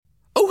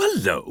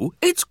Hello,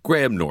 it's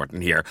Graham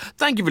Norton here.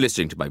 Thank you for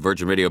listening to my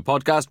Virgin Radio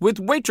podcast with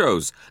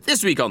Waitrose.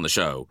 This week on the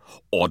show,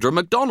 Audra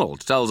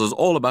McDonald tells us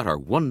all about her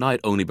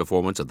one-night-only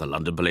performance at the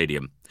London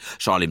Palladium.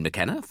 Charlene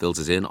McKenna fills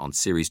us in on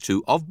Series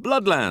 2 of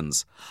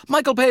Bloodlands.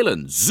 Michael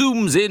Palin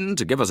zooms in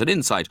to give us an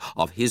insight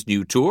of his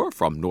new tour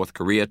from North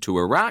Korea to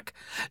Iraq.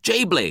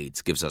 Jay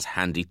Blades gives us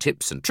handy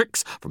tips and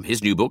tricks from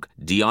his new book,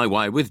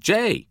 DIY with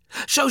Jay.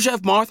 Show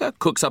Chef Martha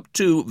cooks up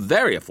 2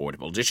 very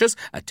affordable dishes,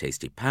 a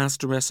tasty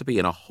pasta recipe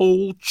and a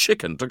whole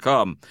chicken to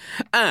come.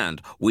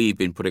 And we've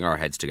been putting our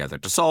heads together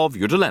to solve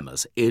your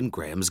dilemmas in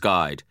Graham's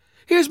Guide.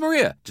 Here's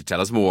Maria to tell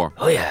us more.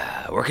 Oh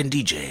yeah, working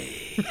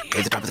DJ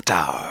at the top of the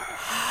tower.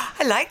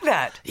 I like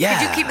that. Yeah.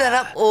 Could you keep that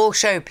up all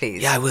show,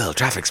 please? Yeah, I will.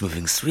 Traffic's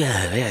moving.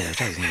 Yeah,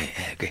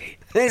 great.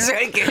 It's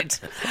very good.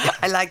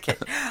 I like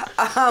it.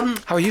 How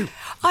are you?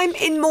 I'm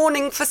in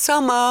mourning for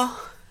summer.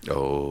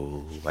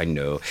 Oh, I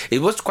know. It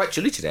was quite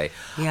chilly today.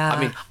 Yeah. I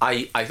mean,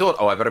 I thought,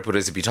 I better put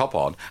a zippy top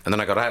on. And then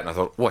I got out and I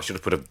thought, I should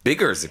have put a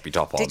bigger zippy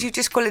top on. Did you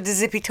just call it a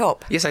zippy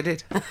top? Yes, I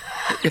did.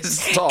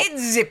 It's a top.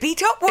 It's zippy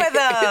top weather.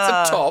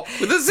 It's a top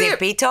with a zip.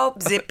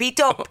 Zippy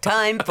top,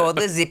 time for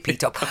the zippy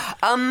top.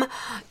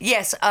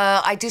 Yes,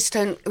 I just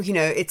don't,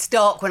 it's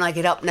dark when I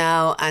get up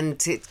now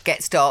and it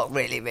gets dark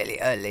really, really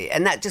early.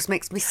 And that just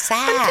makes me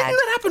sad. And didn't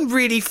that happen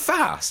really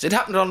fast? It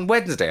happened on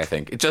Wednesday, I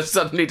think. It just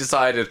suddenly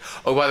decided,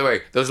 oh, by the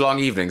way, those long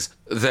evenings,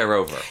 they're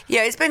over.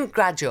 Yeah, it's been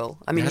gradual.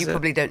 I mean, Has you it?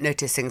 probably don't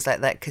notice things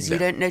like that because you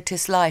don't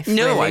notice life.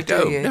 No, really, I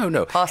don't. do you?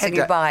 No. Passing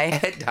you by.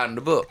 Head down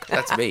the book.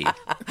 That's me.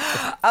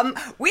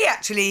 We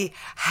actually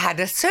had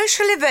a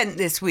social event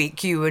this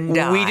week, you and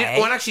I. We did.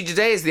 Well, actually,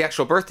 today is the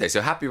actual birthday, so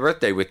happy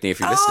birthday, Whitney,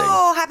 if you're listening.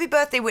 Oh, happy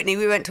birthday, Whitney.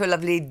 We went to a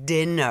lovely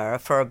dinner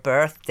for a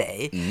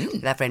birthday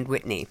with our friend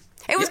Whitney.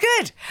 It was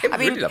good. It was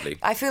really lovely.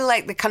 I feel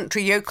like the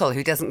country yokel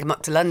who doesn't come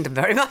up to London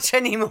very much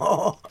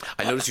anymore.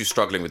 I noticed you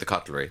struggling with the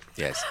cutlery.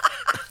 Yes.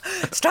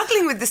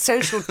 Struggling with the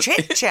social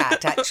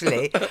chit-chat,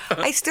 actually.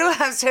 I still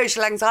have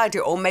social anxiety,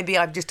 or maybe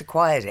I've just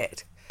acquired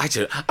it. I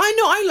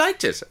know, I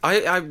liked it.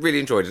 I really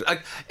enjoyed it.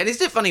 And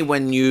isn't it funny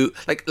when you,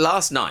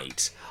 last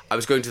night, I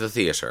was going to the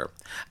theatre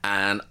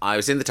and I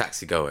was in the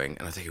taxi going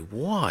and I was thinking,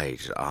 why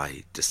did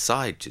I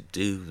decide to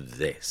do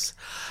this?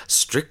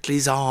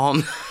 Strictly's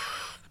on.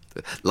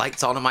 The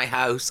lights on in my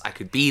house. I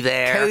could be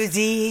there.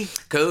 Cozy.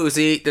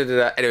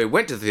 Anyway,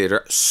 went to the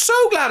theatre. So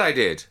glad I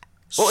did.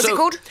 What was it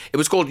called? It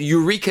was called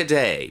Eureka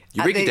Day.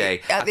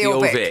 At the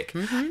Old Vic.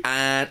 Mm-hmm.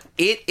 And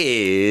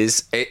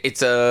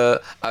it's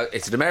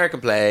an American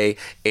play.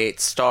 It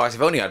stars,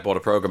 if only I'd bought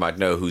a programme, I'd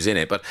know who's in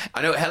it. But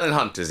I know Helen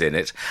Hunt is in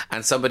it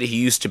and somebody who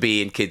used to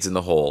be in Kids in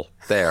the Hall.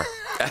 There.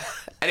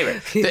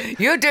 Anyway.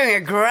 You're doing a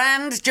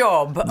grand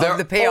job of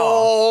the PR. They're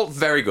all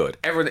very good.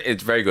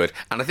 It's very good.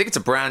 And I think it's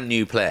a brand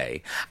new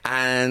play.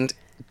 And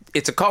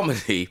it's a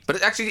comedy,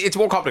 but it's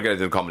more complicated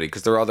than a comedy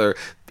because there are other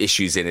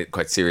issues in it,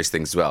 quite serious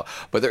things as well.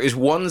 But there is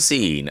one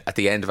scene at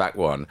the end of Act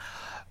 1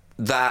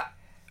 that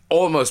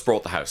almost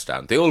brought the house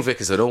down. The Old Vic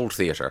is an old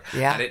theatre,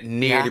 and it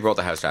nearly brought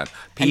the house down.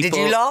 And did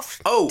you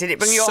laugh? Oh, did it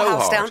bring your so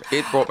house hard. down?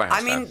 It brought my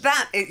house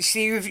down.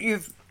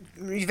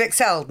 You've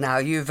excelled now.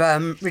 You've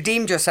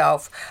redeemed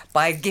yourself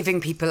by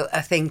giving people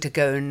a thing to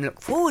go and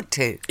look forward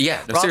to.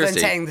 Yeah, no, rather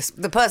seriously. than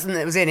saying the person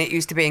that was in it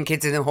used to be in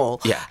Kids in the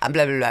Hall. Yeah. And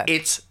blah, blah, blah.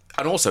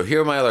 And also, here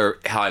are my other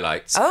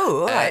highlights.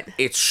 Oh, all right.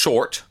 It's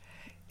short.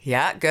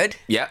 Yeah, good.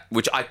 Yeah,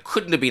 which I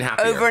couldn't have been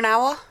happier. Over an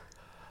hour?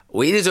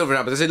 Well, it is over an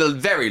hour, but there's a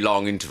very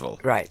long interval.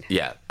 Right.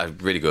 Yeah,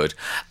 really good.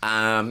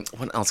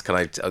 What else can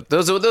I...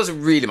 Those are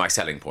really my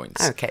selling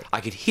points. Okay.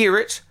 I could hear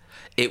it.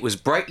 It was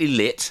brightly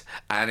lit,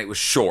 and it was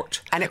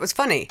short. And it was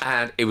funny.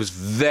 And it was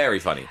very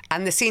funny.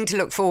 And the scene to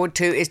look forward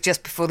to is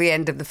just before the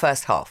end of the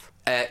first half.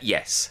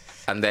 Yes.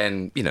 And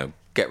then,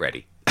 get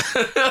ready.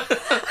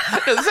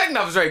 The second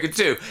half was very good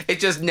too.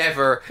 It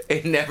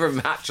never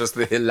matches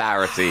the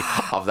hilarity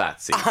of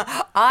that scene.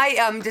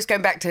 Just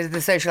going back to the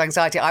social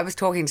anxiety, I was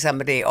talking to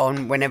somebody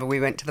on whenever we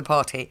went to the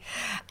party.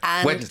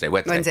 And Wednesday.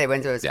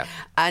 Yeah.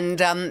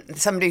 And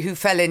somebody who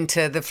fell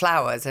into the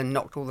flowers and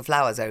knocked all the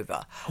flowers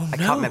over. Oh, I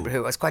can't remember who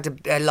it was, quite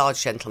a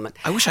large gentleman.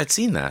 I wish I'd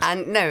seen that.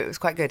 And no, it was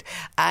quite good.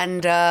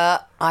 And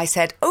I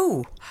said,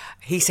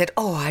 he said,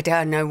 I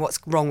don't know what's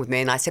wrong with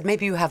me. And I said,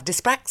 maybe you have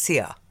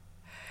dyspraxia,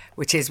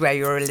 which is where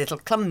you're a little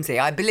clumsy,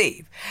 I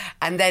believe.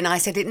 And then I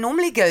said, it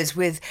normally goes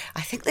with,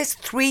 I think there's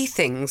 3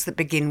 things that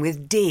begin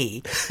with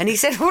D. And he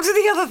said, what are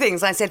the other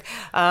things? I said,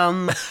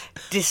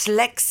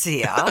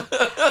 dyslexia.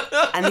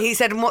 And he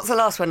said, and what's the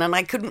last one? And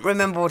I couldn't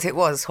remember what it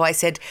was. So I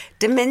said,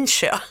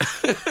 dementia.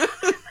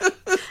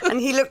 And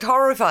he looked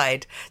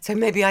horrified. So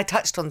maybe I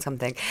touched on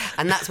something.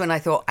 And that's when I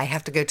thought, I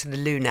have to go to the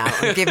loo now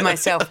and give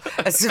myself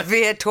a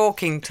severe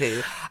talking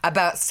to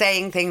about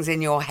saying things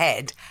in your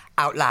head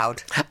out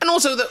loud. And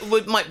also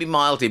that might be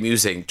mildly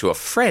amusing to a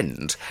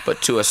friend,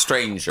 but to a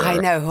stranger, I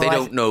know, they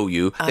don't know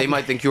you. They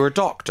might think you're a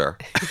doctor.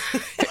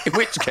 In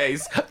which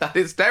case, that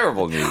is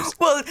terrible news.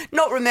 Well,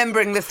 not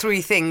remembering the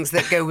 3 things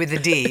that go with a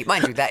D.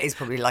 Mind you, that is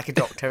probably like a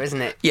doctor,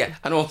 isn't it? Yeah,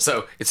 and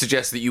also it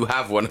suggests that you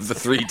have one of the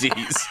 3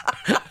 Ds.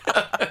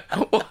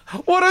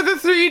 What are the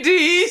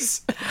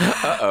 3Ds?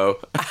 Uh-oh.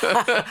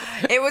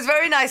 It was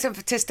very nice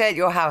to stay at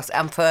your house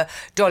and for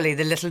Dolly,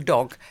 the little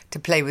dog, to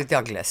play with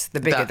Douglas, the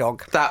bigger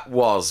dog. That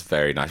was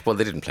very nice. Well,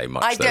 they didn't play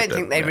much. I don't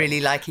think they really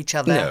like each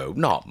other. No,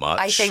 not much.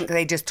 I think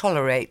they just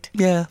tolerate.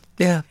 Yeah.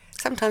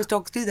 Sometimes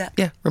dogs do that.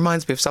 Yeah,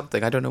 reminds me of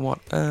something. I don't know what.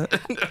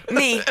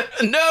 Me.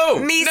 No!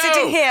 Me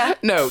sitting here.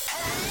 No.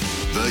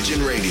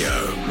 Virgin Radio.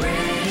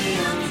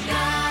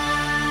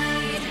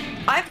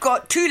 I've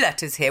got 2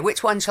 letters here.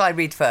 Which one shall I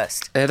read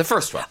first? The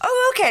first one.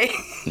 Oh, okay.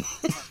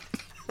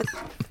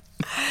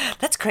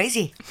 That's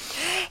crazy.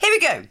 Here we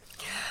go.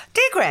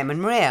 Dear Graham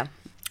and Maria,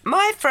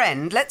 my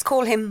friend, let's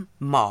call him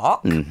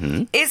Mark,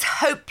 is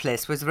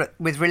hopeless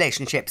with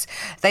relationships.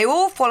 They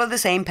all follow the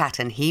same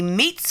pattern. He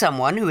meets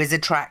someone who is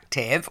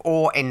attractive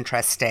or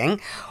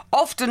interesting,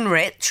 often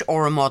rich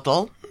or a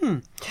model.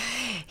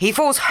 He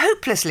falls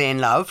hopelessly in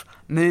love,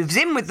 moves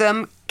in with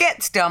them,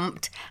 gets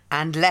dumped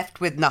and left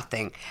with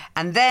nothing,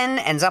 and then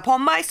ends up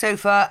on my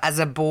sofa as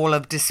a ball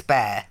of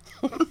despair.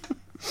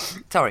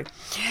 Sorry.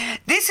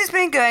 This has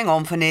been going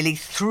on for nearly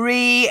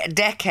 3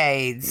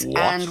 decades,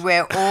 and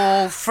we're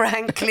all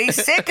frankly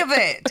sick of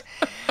it.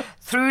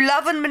 Through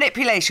love and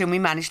manipulation, we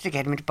managed to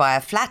get him to buy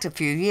a flat a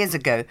few years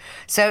ago,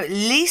 so at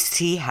least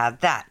he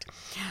had that.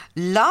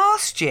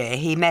 Last year,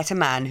 he met a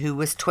man who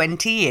was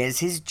 20 years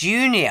his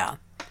junior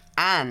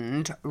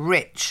and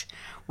rich.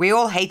 We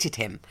all hated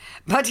him,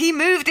 but he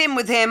moved in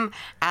with him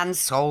and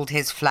sold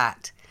his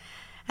flat.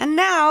 And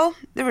now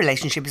the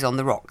relationship is on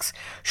the rocks.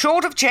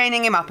 Short of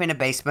chaining him up in a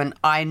basement,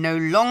 I no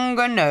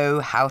longer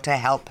know how to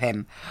help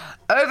him.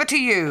 Over to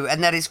you,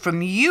 and that is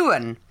from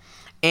Ewan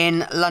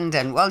in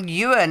London. Well,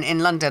 Ewan in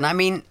London, I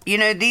mean, you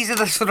know, these are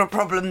the sort of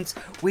problems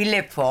we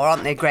live for,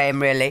 aren't they,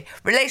 Graham, really?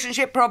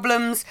 Relationship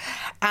problems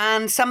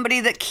and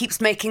somebody that keeps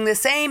making the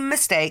same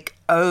mistake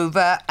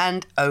over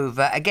and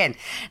over again.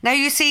 Now,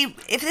 you see,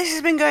 if this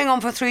has been going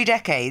on for 3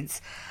 decades,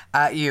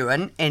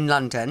 Ewan in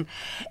London,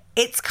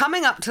 it's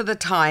coming up to the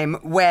time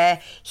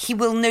where he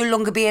will no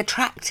longer be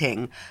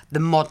attracting the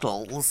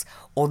models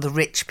or the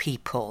rich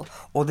people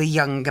or the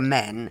younger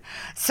men.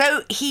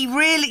 So he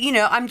really, you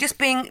know,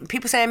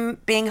 people say I'm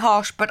being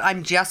harsh, but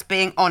I'm just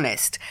being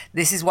honest.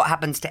 This is what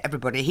happens to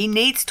everybody. He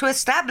needs to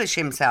establish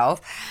himself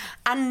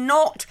and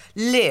not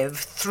live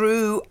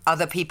through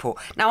other people.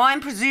 Now, I'm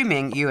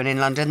presuming, Ewan in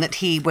London, that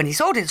when he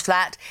sold his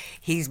flat,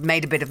 he's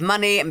made a bit of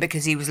money, and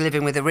because he was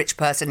living with a rich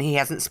person, he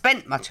hasn't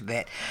spent much of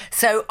it.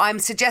 So I'm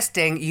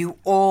suggesting you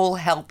all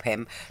help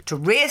him to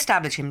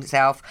re-establish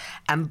himself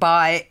and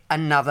buy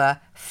another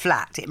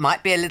flat. It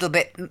might be a little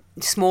bit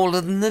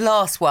smaller than the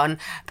last one,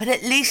 but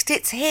at least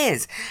it's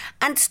his.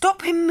 And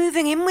stop him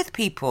moving in with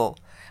people.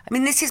 I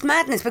mean, this is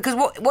madness, because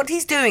what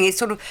he's doing is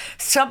sort of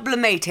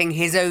sublimating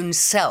his own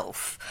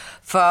self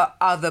for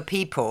other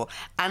people,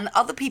 and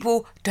other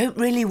people don't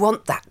really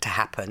want that to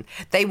happen.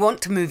 They want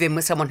to move in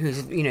with someone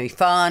who's, you know,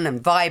 fun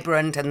and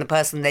vibrant and the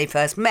person they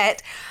first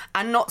met,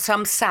 and not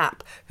some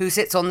sap who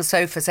sits on the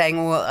sofa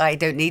saying, well, I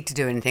don't need to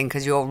do anything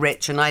because you're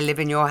rich and I live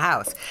in your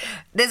house.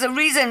 There's a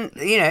reason,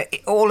 you know,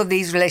 all of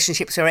these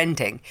relationships are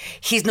ending.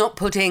 He's not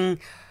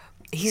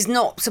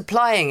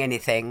supplying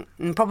anything,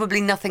 and probably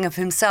nothing of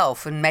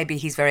himself, and maybe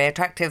he's very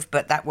attractive,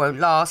 but that won't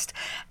last,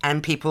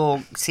 and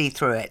people see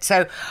through it.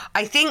 So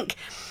I think,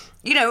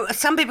 you know,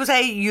 some people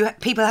say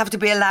people have to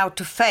be allowed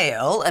to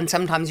fail, and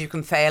sometimes you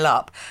can fail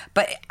up.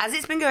 But as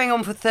it's been going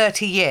on for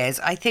 30 years,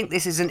 I think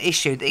this is an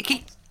issue that you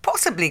could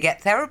possibly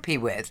get therapy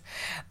with,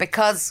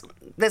 because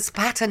there's a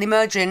pattern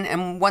emerging,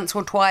 and once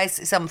or twice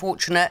it's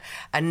unfortunate,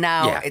 and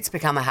now it's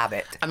become a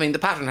habit. I mean, the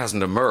pattern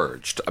hasn't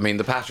emerged. I mean,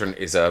 the pattern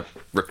is a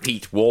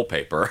repeat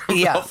wallpaper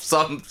of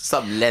some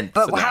length.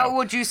 But now. How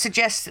would you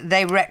suggest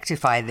they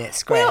rectify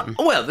this, Graham?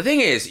 Well, the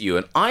thing is,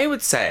 Ewan, I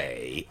would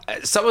say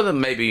some of them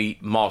may be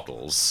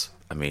models.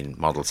 I mean,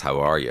 models, how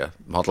are you?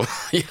 Model,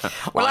 yeah.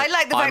 Well, I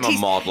like the fact I'm a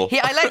model.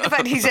 I like the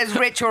fact he says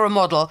rich or a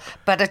model,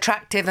 but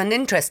attractive and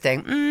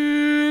interesting.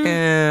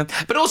 Yeah.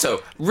 But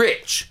also,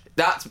 rich.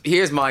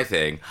 Here's my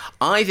thing.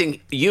 I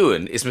think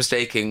Ewan is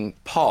mistaking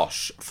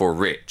posh for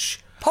rich.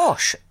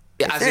 Posh?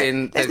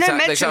 There's no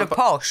mention of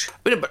posh.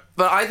 But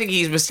I think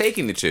he's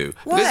mistaking the two.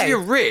 Why? Because if you're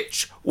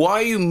rich, why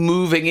are you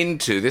moving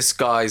into this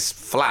guy's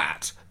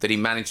flat that he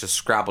managed to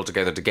scrabble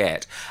together to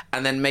get,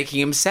 and then making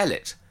him sell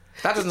it?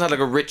 That doesn't sound like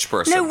a rich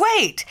person. No,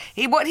 wait.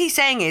 What he's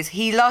saying is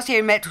last year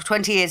he met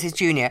 20 years his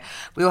junior.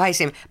 We all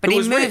hate him. But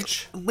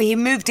he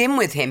moved in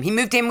with him. He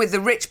moved in with the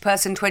rich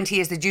person 20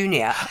 years the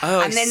junior.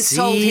 And then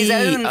sold his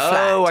own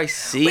flat. Oh, I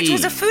see. Which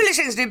was a foolish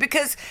thing to do,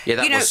 because,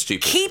 was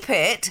stupid. Keep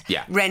it,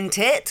 rent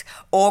it,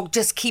 or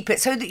just keep it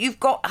so that you've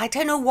got... I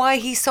don't know why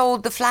he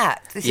sold the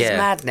flat. This is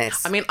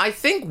madness. I mean, I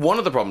think one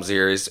of the problems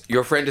here is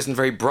your friend isn't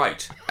very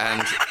bright,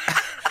 and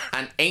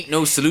and ain't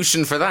no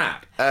solution for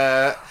that.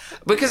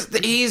 Because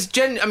he's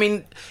I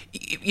mean,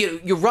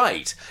 you're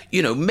right.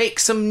 You know, make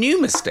some new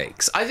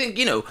mistakes. I think,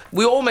 you know,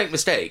 we all make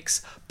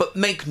mistakes, but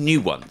make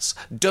new ones.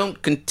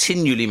 Don't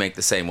continually make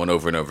the same one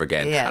over and over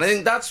again. Yes. And I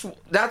think that's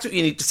what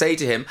you need to say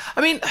to him.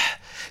 I mean,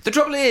 the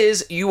trouble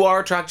is, you are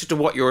attracted to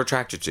what you're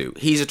attracted to.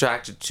 He's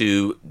attracted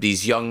to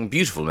these young,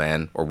 beautiful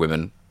men or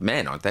women,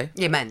 men, aren't they?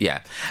 Yeah, men.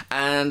 Yeah.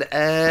 And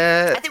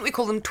I think we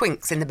call them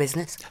twinks in the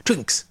business.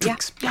 Twinks.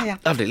 Yeah.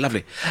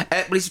 Lovely.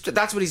 But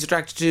that's what he's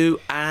attracted to,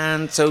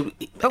 and so.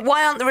 But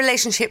why aren't the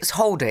relationships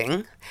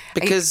holding?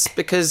 Because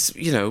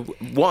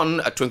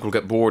one, a twink will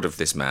get bored of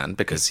this man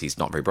because he's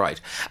not very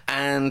bright,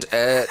 and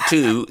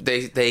two,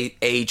 they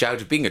age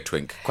out of being a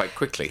twink quite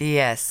quickly.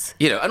 Yes.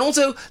 And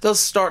also they'll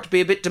start to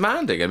be a bit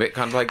demanding, a bit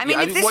kind of like. I mean,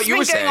 if this what has you been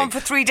were going saying, on for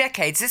 3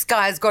 decades, this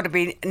guy has got to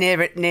be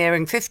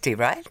nearing 50,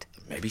 right?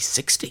 maybe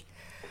 60.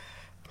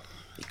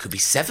 It could be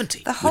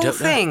 70. The whole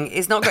thing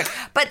is not good.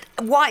 But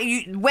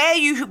where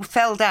you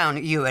fell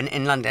down, Ewan,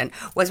 in London,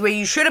 was where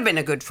you should have been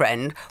a good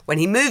friend. When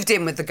he moved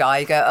in with the guy,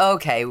 you go,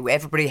 okay,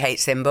 everybody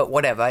hates him, but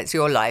whatever, it's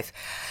your life.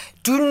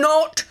 Do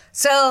not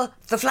sell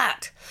the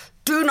flat.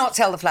 Do not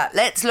sell the flat.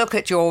 Let's look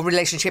at your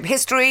relationship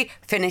history.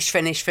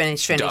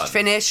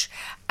 Finish.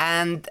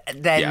 And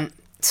then... Yeah.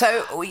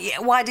 So,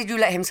 why did you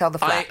let him sell the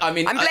flat? I'm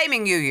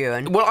blaming you,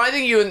 Ewan. Well, I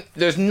think, Ewan,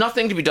 there's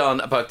nothing to be done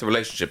about the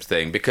relationships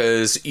thing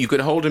because you can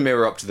hold a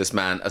mirror up to this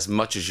man as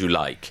much as you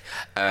like,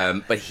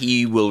 but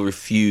he will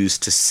refuse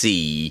to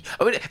see...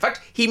 I mean, in fact,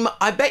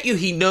 I bet you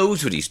he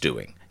knows what he's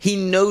doing. He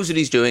knows what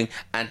he's doing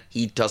and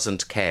he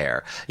doesn't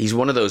care. He's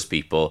one of those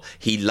people.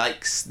 He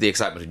likes the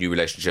excitement of new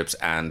relationships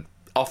and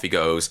off he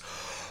goes.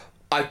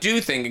 I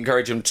do think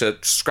encourage him to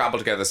scrabble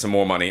together some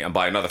more money and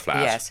buy another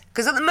flat. Yes,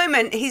 because at the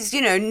moment he's,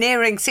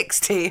 nearing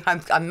 60.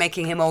 I'm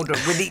making him older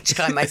with each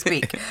time I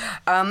speak.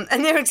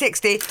 And nearing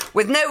 60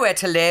 with nowhere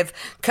to live,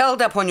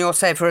 curled up on your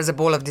sofa as a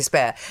ball of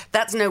despair.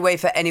 That's no way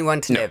for anyone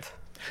to live.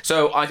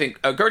 So I think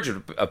encourage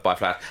him to buy a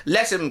flat.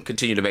 Let him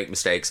continue to make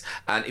mistakes.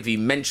 And if he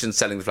mentions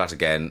selling the flat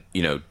again,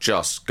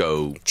 just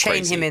go chain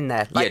crazy. him in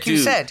there, you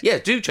said. Yeah,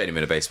 do chain him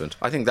in a basement.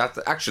 I think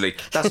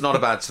that's not a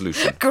bad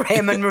solution.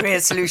 Graham and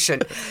Maria's solution.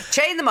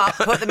 Chain them up,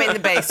 put them in the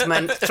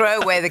basement,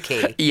 throw away the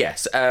key.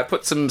 Yes,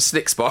 put some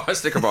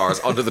sticker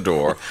bars under the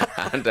door,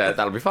 and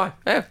that'll be fine.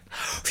 Yeah.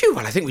 Phew,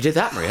 well, I think we did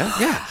that, Maria.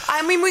 Yeah.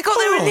 I mean, we got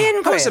there in the end,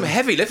 That Graham. was some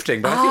heavy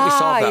lifting, but I think we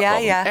solved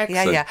that problem.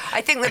 Excellent. Yeah. I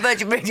think the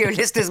Virgin Radio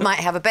listeners might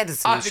have a better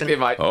solution. I think they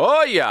might.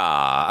 Oh,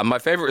 yeah. And my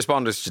favourite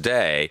responders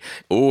today,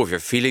 if you're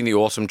feeling the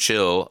autumn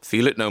chill,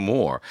 feel it no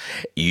more.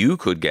 You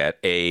could get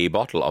a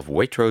bottle of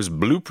Waitrose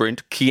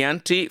Blueprint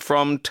Chianti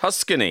from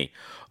Tuscany.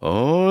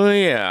 Oh,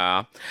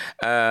 yeah.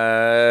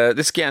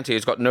 This Chianti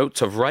has got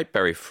notes of ripe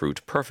berry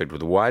fruit, perfect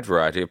with a wide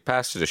variety of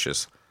pasta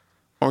dishes.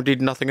 Or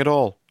indeed nothing at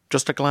all,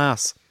 just a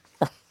glass.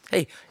 Or,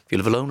 hey, if you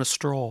live alone, a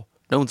straw.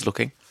 No one's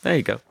looking. There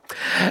you go.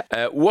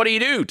 What do you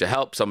do to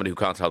help somebody who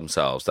can't help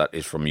themselves? That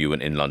is from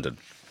Ewan in London.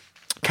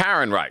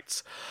 Karen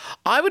writes,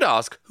 I would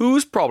ask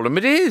whose problem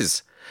it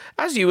is.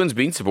 As Ewan's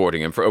been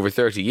supporting him for over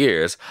 30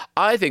 years,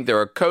 I think there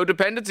are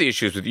codependency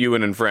issues with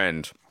Ewan and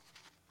friend.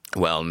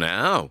 Well,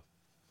 now,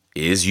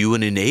 is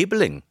Ewan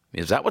enabling?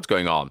 Is that what's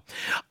going on?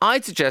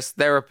 I'd suggest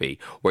therapy,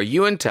 where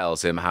Ewan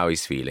tells him how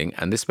he's feeling,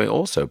 and this may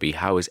also be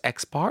how his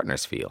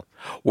ex-partners feel.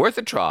 Worth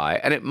a try,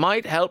 and it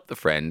might help the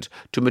friend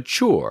to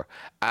mature,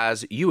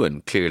 as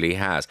Ewan clearly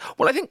has.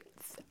 Well,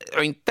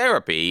 I mean,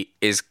 therapy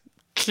is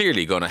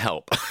clearly going to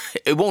help.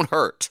 It won't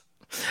hurt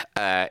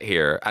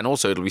here. And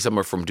also it'll be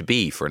somewhere for him to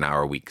be for an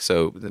hour a week.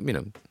 So,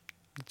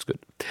 it's good.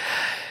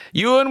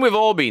 Ewan, we've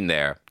all been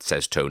there,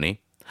 says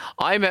Tony.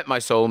 I met my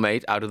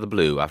soulmate out of the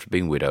blue after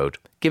being widowed.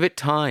 Give it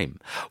time.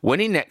 When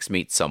he next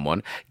meets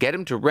someone, get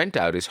him to rent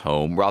out his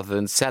home rather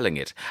than selling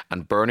it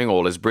and burning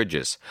all his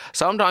bridges.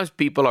 Sometimes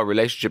people are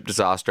relationship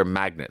disaster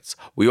magnets.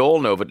 We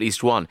all know of at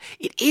least one.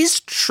 It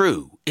is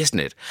true, isn't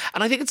it?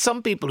 And I think it's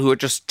some people who are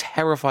just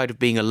terrified of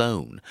being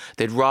alone.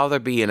 They'd rather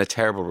be in a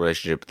terrible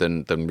relationship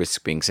than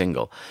risk being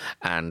single.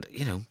 And,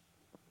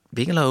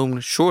 being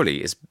alone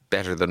surely is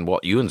better than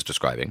what Ewan's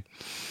describing.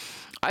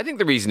 I think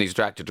the reason he's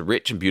attracted to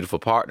rich and beautiful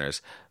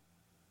partners,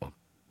 well,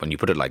 when you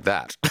put it like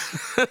that,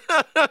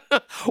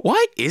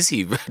 why is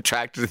he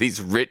attracted to these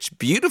rich,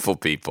 beautiful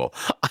people?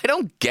 I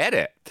don't get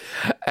it.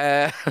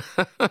 I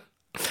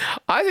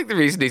think the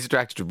reason he's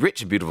attracted to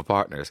rich and beautiful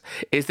partners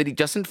is that he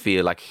doesn't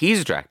feel like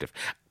he's attractive,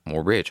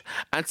 more rich,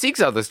 and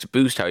seeks others to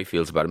boost how he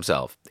feels about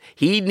himself.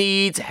 He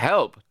needs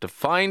help to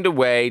find a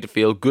way to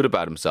feel good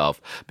about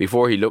himself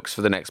before he looks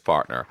for the next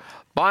partner.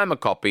 Buy him a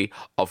copy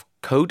of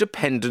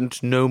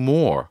Codependent No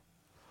More,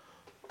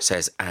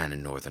 says Anne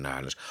in Northern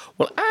Ireland.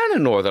 Well, Anne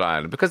in Northern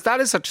Ireland, because that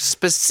is such a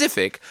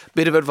specific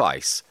bit of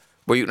advice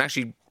where you can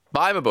actually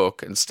buy him a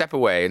book and step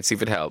away and see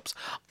if it helps.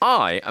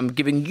 I am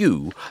giving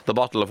you the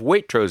bottle of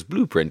Waitrose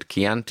Blueprint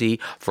Chianti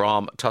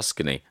from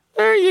Tuscany.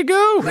 There you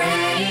go.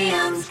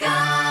 Graham's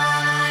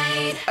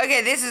Guide.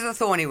 Okay, this is a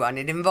thorny one.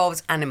 It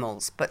involves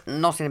animals, but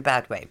not in a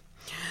bad way.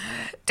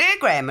 Dear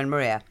Graham and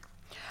Maria,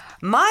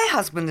 my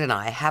husband and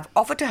I have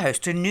offered to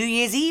host a New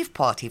Year's Eve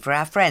party for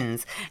our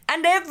friends,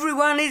 and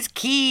everyone is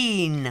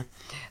keen.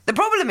 The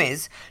problem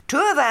is, 2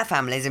 of our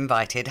families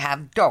invited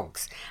have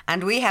dogs,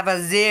 and we have a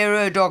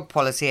 0 dog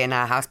policy in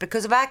our house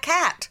because of our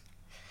cat.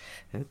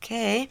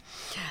 Okay.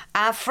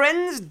 Our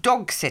friends'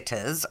 dog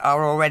sitters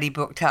are already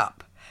booked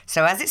up.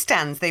 So as it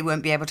stands, they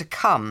won't be able to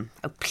come.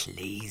 Oh,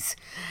 please.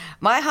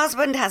 My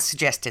husband has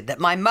suggested that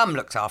my mum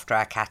looks after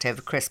our cat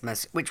over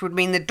Christmas, which would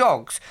mean the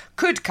dogs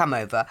could come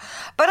over.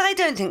 But I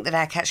don't think that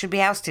our cat should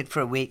be ousted for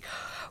a week,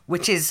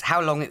 which is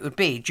how long it would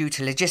be due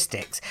to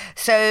logistics,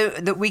 so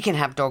that we can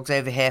have dogs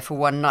over here for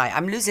one night.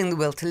 I'm losing the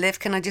will to live,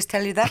 can I just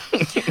tell you that?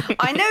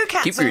 I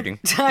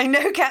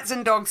know cats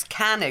and dogs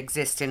can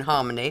exist in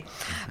harmony,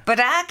 but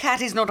our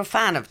cat is not a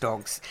fan of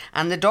dogs,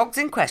 and the dogs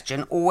in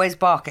question always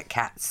bark at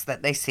cats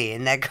that they see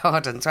in their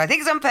garden. So I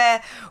think it's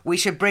unfair we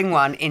should bring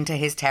one into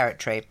his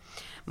territory.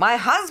 My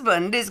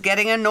husband is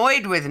getting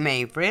annoyed with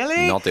me.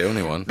 Really? Not the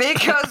only one.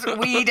 Because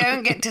we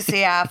don't get to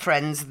see our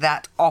friends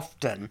that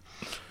often.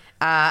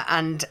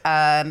 What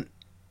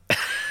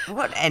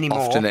anymore?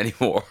 Often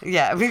anymore.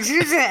 Yeah,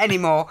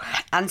 anymore.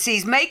 And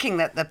she's making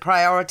that the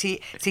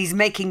priority. She's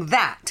making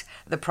that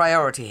the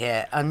priority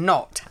here, and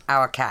not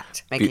our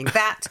cat. Making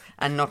that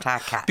and not our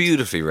cat.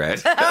 Beautifully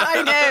read.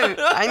 I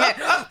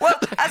know. Well,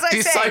 as I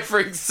said,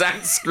 deciphering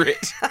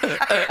Sanskrit.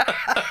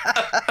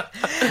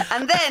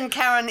 And then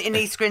Karen in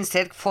East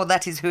Grinstead, for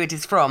that is who it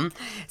is from,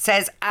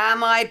 says,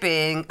 "Am I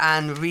being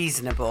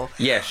unreasonable?"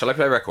 Yeah, shall I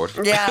play a record?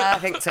 Yeah, I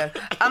think so.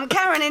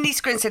 Karen in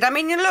East Grinstead, I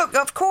mean, look,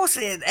 of course,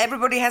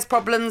 everybody has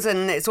problems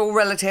and it's all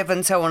relative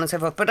and so on and so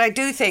forth. But I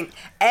do think,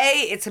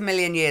 A, it's a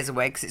million years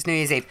away because it's New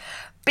Year's Eve.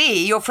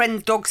 B, your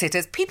friends' dog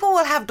sitters. People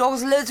will have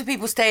dogs. Loads of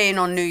people stay in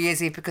on New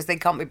Year's Eve because they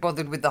can't be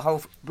bothered with the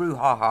whole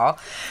brouhaha.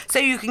 So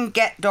you can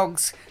get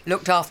dogs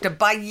looked after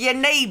by your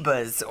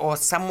neighbours or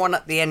someone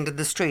at the end of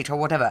the street or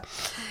whatever.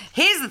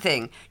 Here's the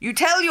thing. You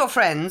tell your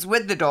friends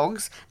with the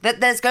dogs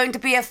that there's going to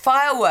be a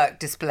firework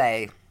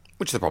display.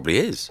 Which there probably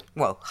is.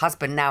 Well,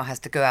 husband now has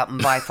to go out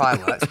and buy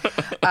fireworks.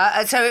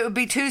 So it would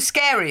be too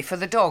scary for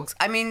the dogs.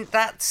 I mean,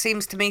 that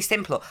seems to me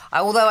simple.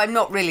 Although I'm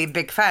not really a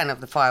big fan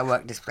of the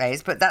firework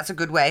displays, but that's a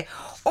good way.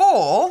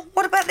 Or,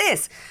 what about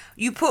this?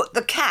 You put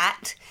the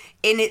cat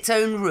in its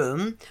own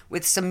room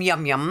with some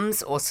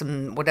yum-yums or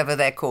some whatever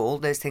they're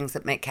called, those things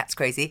that make cats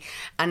crazy,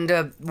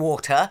 and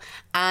water,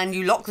 and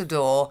you lock the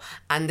door,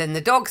 and then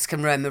the dogs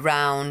can roam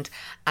around,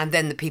 and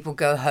then the people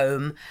go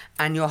home,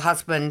 and your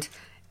husband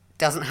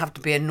doesn't have to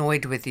be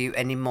annoyed with you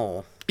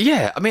anymore.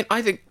 Yeah, I mean,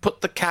 I think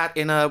put the cat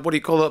in a, what do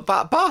you call it,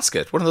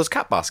 basket, one of those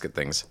cat basket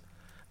things,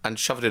 and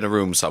shove it in a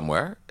room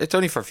somewhere. It's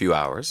only for a few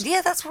hours.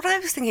 Yeah, that's what I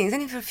was thinking. It's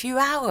only for a few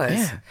hours.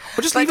 Yeah.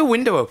 Or just leave a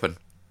window open.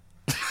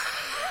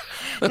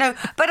 No,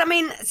 but I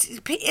mean,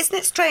 isn't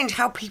it strange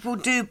how people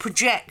do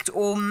project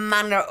all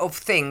manner of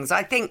things?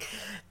 I think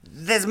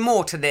there's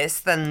more to this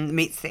than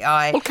meets the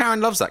eye. Well,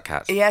 Karen loves that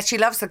cat. Yeah, she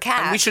loves the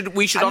cat. And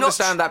we should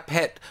understand that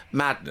pet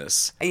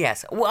madness.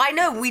 Yes. Well, I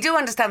know, we do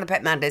understand the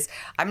pet madness.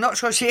 I'm not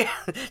sure she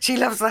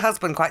loves the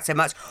husband quite so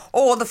much,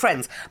 or the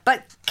friends.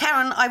 But,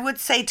 Karen, I would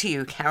say to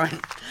you,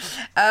 Karen,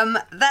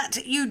 that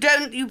you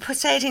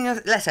say it in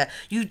your letter,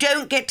 you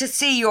don't get to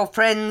see your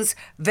friends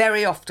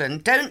very often.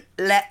 Don't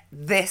let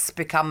this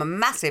become a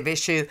massive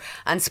issue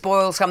and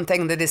spoil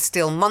something that is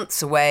still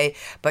months away,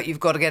 but you've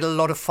got to get a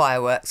lot of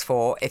fireworks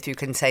for if you're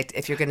going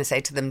to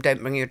say to them,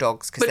 don't bring your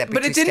dogs because they'll be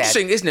too scared. But it's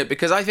interesting, isn't it?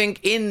 Because I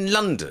think in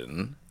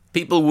London,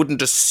 people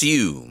wouldn't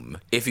assume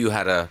if you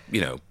had a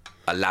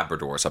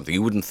Labrador or something,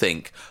 you wouldn't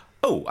think,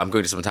 oh, I'm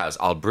going to someone's house,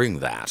 I'll bring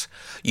that.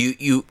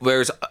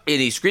 Whereas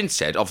in East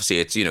Grinstead, obviously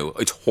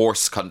it's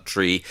horse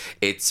country,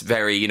 it's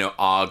very,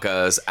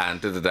 Agas and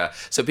da-da-da.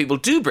 So people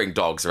do bring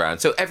dogs around.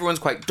 So everyone's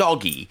quite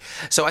doggy.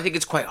 So I think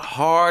it's quite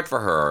hard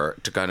for her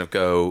to kind of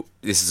go,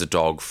 this is a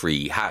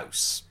dog-free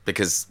house,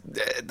 because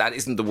that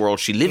isn't the world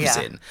she lives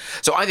in.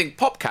 So I think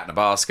pop cat in a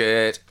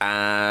basket,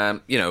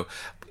 or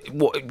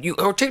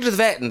take it to the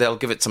vet and they'll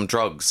give it some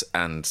drugs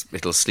and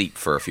it'll sleep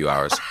for a few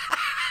hours.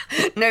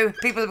 No,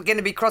 people are going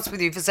to be cross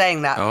with you for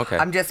saying that. Oh, okay.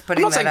 I'm just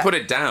putting I'm not that saying up. put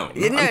it down.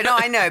 No,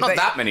 I know. Not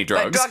that many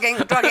drugs. But drugging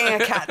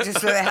a cat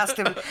just so it has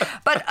to.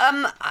 But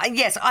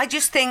yes, I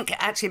just think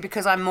actually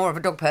because I'm more of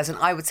a dog person,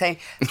 I would say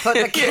put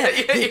the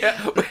cat.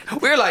 Yeah.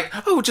 We're like,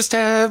 just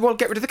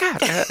get rid of the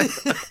cat.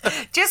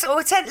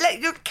 Let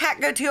your cat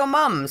go to your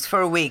mum's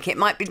for a week. It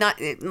might be nice.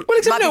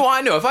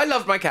 I know. If I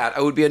loved my cat,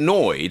 I would be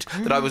annoyed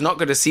that I was not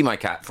going to see my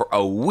cat for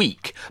a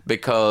week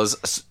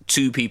because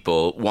two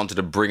people wanted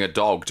to bring a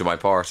dog to my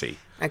party.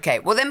 Okay,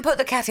 well then put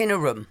the cat in a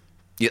room.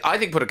 Yeah, I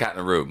think put a cat in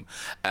a room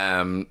in your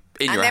house.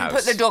 And then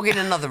put the dog in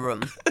another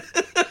room.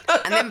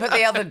 And then put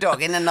the other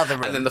dog in another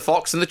room. And then the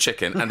fox and the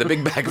chicken and the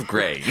big bag of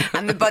grain.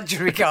 And the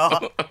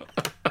budgerigar.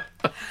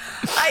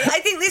 I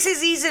think this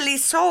is easily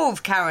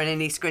solved, Karen,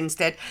 in East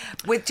Grinstead,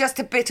 with just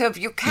a bit of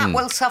your cat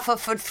will suffer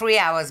for 3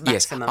 hours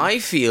maximum. Yes, I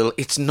feel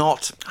it's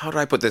not, how do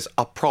I put this,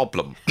 a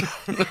problem.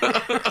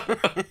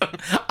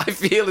 I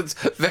feel it's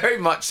very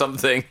much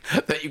something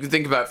that you can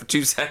think about for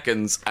 2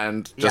 seconds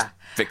and just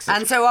fix it.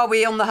 And so are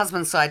we on the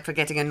husband's side for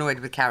getting annoyed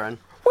with Karen?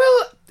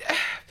 Well,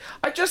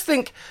 I just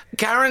think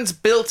Karen's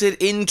built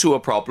it into a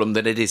problem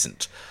that it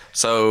isn't.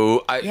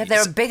 So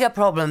there are bigger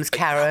problems,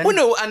 Karen. Well,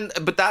 no,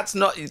 but that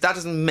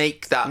doesn't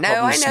make that No,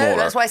 problem I know. smaller.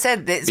 That's why I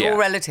said it's all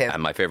relative.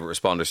 And my favourite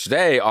responders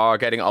today are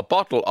getting a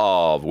bottle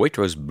of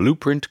Waitrose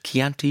Blueprint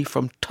Chianti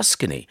from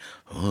Tuscany.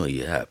 Oh,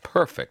 yeah,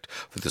 perfect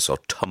for this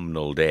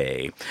autumnal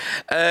day.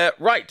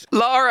 Right,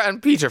 Laura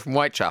and Peter from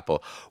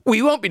Whitechapel.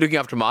 We won't be looking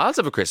after Miles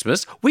over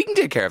Christmas. We can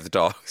take care of the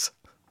dogs.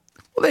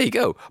 Well, there you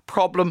go.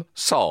 Problem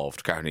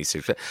solved, Karen East.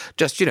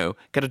 Just,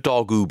 get a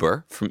dog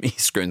Uber from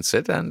East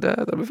Grinstead and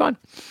that'll be fine.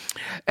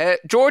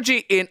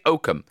 Georgie in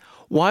Oakham.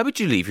 Why would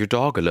you leave your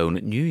dog alone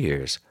at New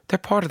Year's? They're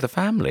part of the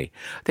family.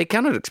 They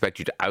cannot expect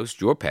you to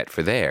oust your pet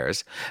for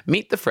theirs.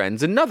 Meet the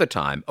friends another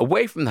time,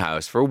 away from the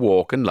house for a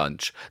walk and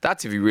lunch.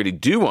 That's if you really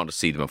do want to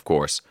see them, of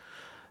course.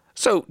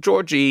 So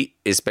Georgie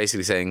is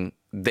basically saying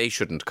they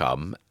shouldn't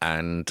come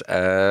and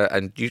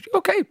you,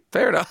 okay,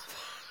 fair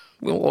enough.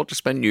 We'll all just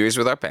spend New Year's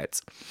with our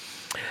pets.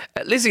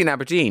 Lizzie in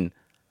Aberdeen.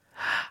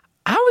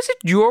 How is it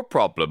your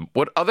problem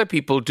what other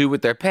people do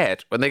with their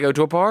pet when they go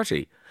to a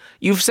party?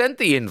 You've sent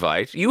the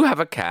invite, you have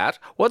a cat,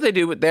 what they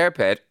do with their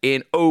pet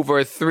in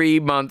over 3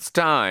 months'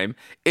 time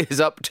is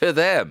up to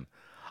them.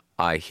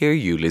 I hear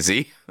you,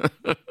 Lizzie.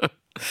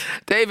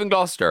 Dave in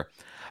Gloucester.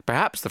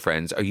 Perhaps the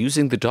friends are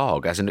using the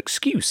dog as an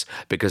excuse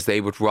because they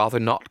would rather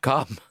not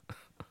come.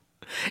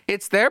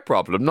 It's their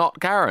problem, not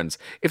Karen's.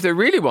 If they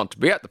really want to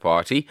be at the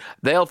party,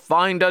 they'll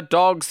find a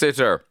dog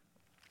sitter.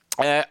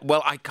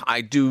 Well,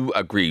 I do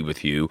agree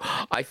with you.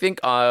 I think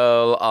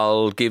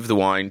I'll give the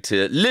wine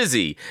to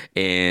Lizzie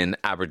in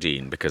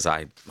Aberdeen because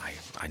I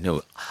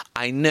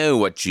know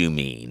what you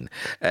mean.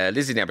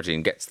 Lizzie in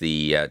Aberdeen gets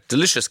the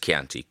delicious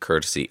Chianti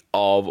courtesy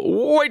of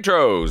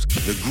Waitrose.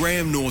 The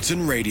Graham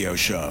Norton Radio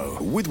Show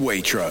with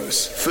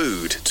Waitrose.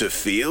 Food to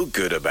feel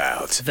good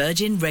about.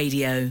 Virgin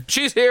Radio.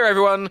 She's here,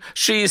 everyone.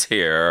 She's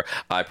here.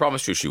 I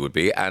promised you she would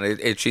be,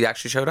 and she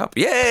actually showed up.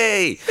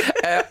 Yay!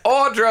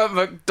 Audra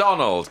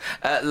McDonald,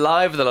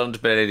 live at the London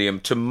Palladium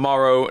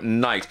tomorrow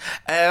night.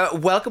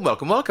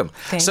 Welcome.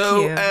 Thank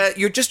so, you.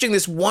 You're just doing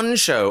this one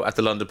show at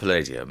the London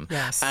Palladium.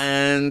 Yes.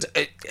 And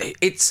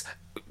it's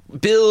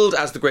billed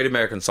as the Great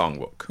American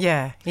Songbook.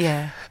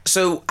 Yeah.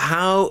 So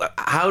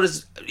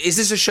is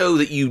this a show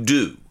that you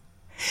do?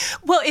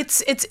 Well,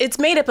 it's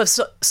made up of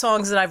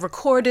songs that I've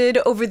recorded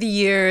over the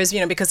years,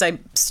 because I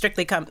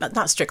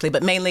not strictly,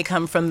 but mainly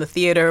come from the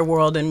theater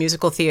world and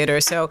musical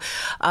theater. So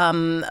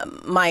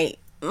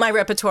my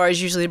repertoire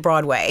is usually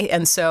Broadway.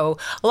 And so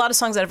a lot of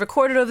songs that I've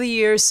recorded over the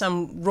years,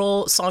 some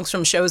songs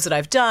from shows that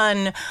I've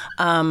done,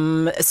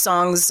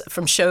 songs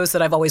from shows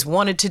that I've always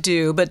wanted to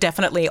do, but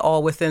definitely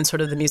all within sort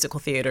of the musical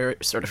theater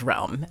sort of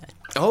realm.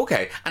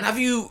 Okay. And have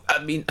you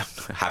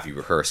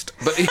rehearsed?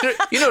 But you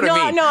know what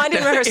I mean? No, I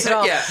didn't rehearse at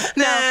all. Yeah.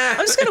 No,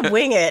 I'm just going to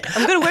wing it.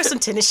 I'm going to wear some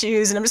tennis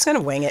shoes and I'm just going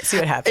to wing it, see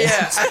what happens.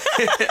 Yeah.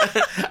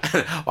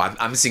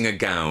 I'm seeing a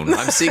gown.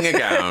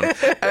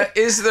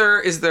 Is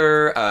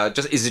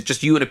it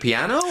just you and a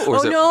piano?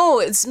 Or No,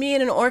 it's me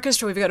and an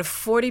orchestra. We've got a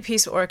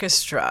 40-piece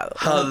orchestra.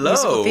 Hello.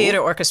 Musical theater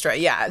orchestra.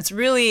 Yeah,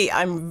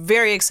 I'm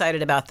very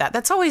excited about that.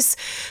 That's always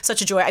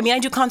such a joy. I mean, I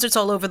do concerts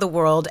all over the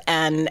world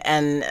and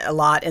a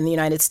lot in the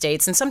United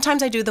States. And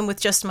sometimes I do them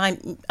with just my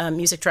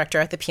music director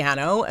at the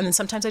piano. And then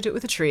sometimes I do it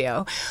with a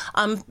trio.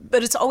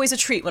 But it's always a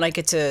treat when I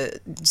get to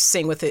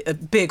sing with a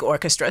big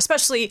orchestra,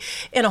 especially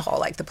in a hall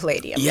like the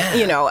Palladium. Yeah.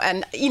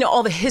 And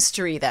all the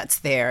history that's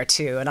there,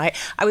 too. And I've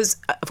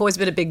always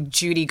been a big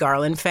Judy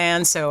Garland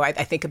fan, so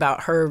I think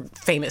about her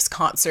famous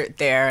concert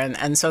there,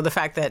 and so the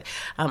fact that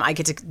I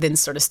get to then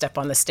sort of step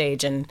on the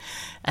stage and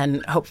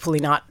hopefully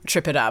not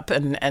trip it up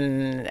and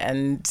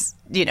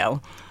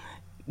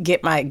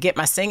get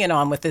my singing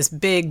on with this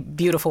big,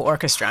 beautiful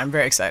orchestra. I'm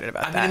very excited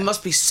about that. I mean, it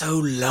must be so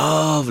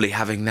lovely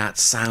having that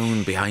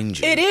sound behind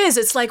you. It is.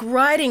 It's like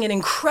riding an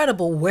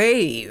incredible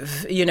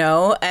wave,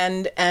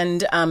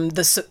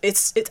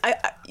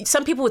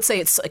 some people would say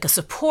it's like a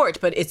support,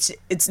 but it's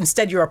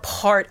instead you're a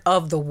part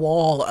of the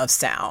wall of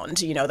sound,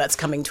 that's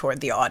coming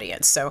toward the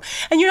audience. So,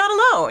 and you're not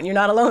alone. You're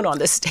not alone on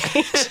this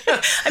stage.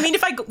 I mean,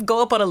 if I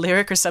go up on a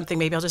lyric or something,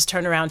 maybe I'll just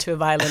turn around to a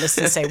violinist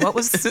and say, what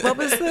was the...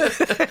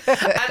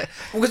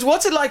 Because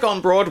what's it like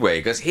on Broadway?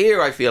 Because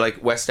here I feel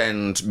like West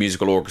End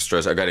musical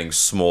orchestras are getting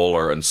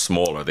smaller and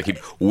smaller. They keep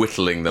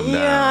whittling them down.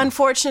 Yeah,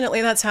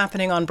 unfortunately, that's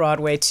happening on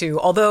Broadway too.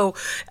 Although,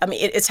 I mean,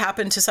 it's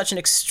happened to such an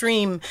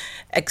extreme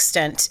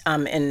extent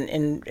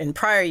in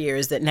prior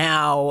years that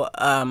now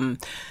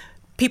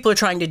people are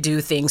trying to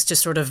do things to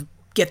sort of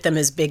get them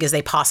as big as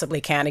they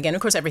possibly can. Again,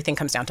 of course, everything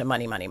comes down to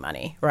money,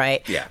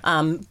 right? Yeah.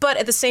 But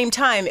at the same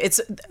time,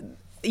 it's...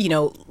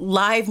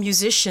 live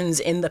musicians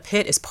in the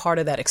pit is part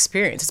of that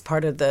experience. It's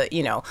part of the,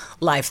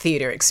 live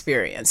theater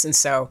experience. And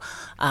so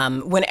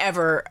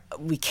whenever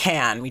we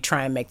can, we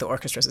try and make the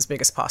orchestras as big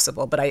as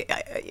possible. But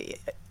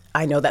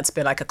I know that's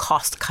been like a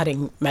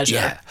cost-cutting measure.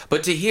 Yeah,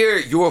 but to hear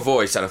your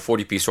voice at a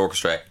 40-piece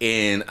orchestra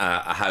in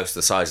a house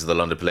the size of the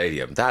London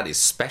Palladium, that is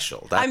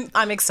special.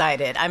 I'm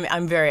excited.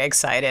 I'm very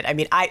excited. I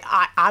mean,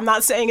 I'm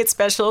not saying it's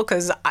special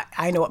because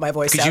I know what my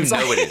voice sounds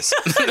like. Because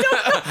you know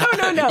it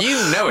is. No. You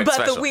know it's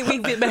but special.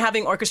 we've been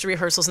having orchestra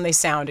rehearsals and they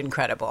sound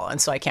incredible.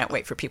 And so I can't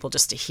wait for people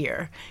just to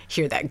hear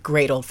that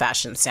great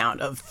old-fashioned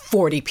sound of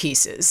 40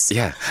 pieces.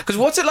 Yeah. Because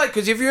what's it like?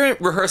 Because if you're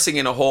rehearsing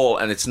in a hall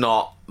and it's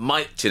not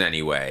mic'd in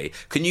any way,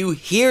 can you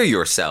hear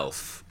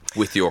yourself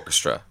with the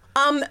orchestra?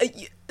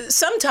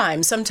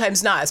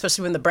 Sometimes not,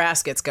 especially when the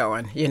brass gets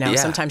going, Yeah.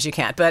 Sometimes you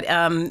can't. But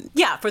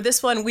for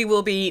this one, we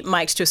will be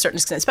mic'd to a certain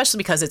extent, especially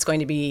because it's going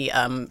to be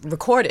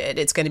recorded.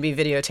 It's going to be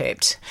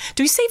videotaped.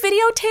 Do we say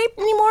videotape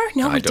anymore?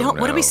 No, we don't.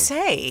 What do we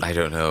say? I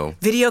don't know.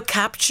 Video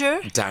capture?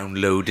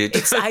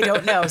 Downloaded? I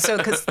don't know. So,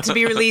 because to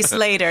be released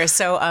later.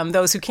 So,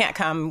 those who can't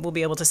come will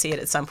be able to see it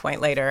at some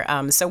point later.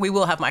 So, we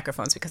will have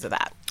microphones because of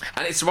that.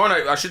 And it's tomorrow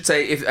night. I should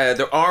say, if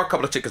there are a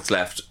couple of tickets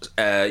left,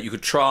 you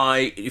could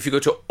try, if you go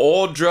to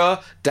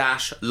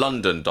Audra-London.com.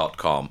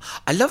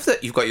 I love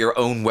that you've got your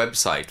own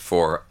website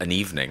for an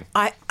evening.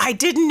 I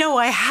didn't know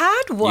I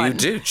had one. You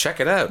do. Check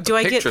it out. Do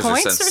I get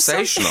points are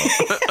sensational.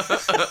 or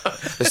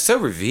something? They're so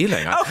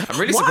revealing. I'm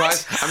really what?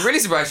 surprised. I'm really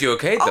surprised you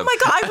okayed them. Oh my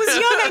God, I was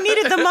young. I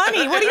needed the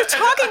money. What are you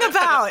talking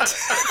about?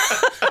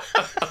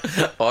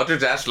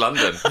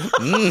 Audra-London.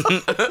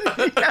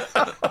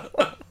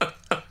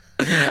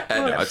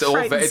 No,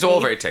 it's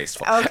all very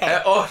tasteful. Okay.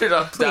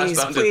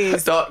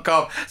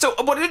 Audra-London.com. So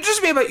what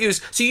interests me about you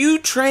is, so you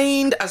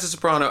trained as a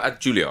soprano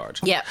at Juilliard.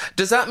 Yeah.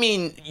 Does that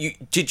mean,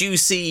 did you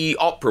see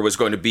opera was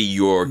going to be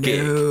your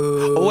gig?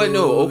 No. Oh,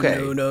 no,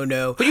 okay.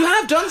 No. But you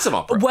have done some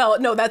opera. Well,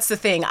 no, that's the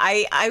thing.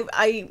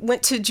 I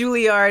went to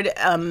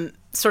Juilliard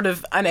sort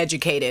of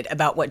uneducated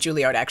about what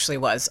Juilliard actually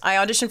was. I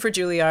auditioned for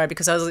Juilliard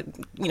because I was a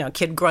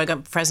kid growing up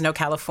in Fresno,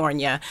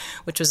 California,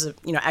 which was a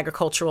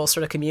agricultural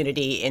sort of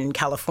community in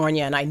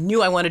California, and I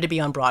knew I wanted to be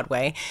on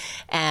Broadway,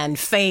 and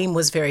Fame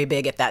was very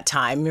big at that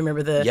time.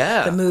 Remember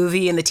the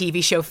movie and the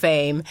TV show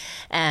Fame,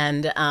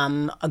 and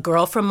a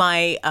girl from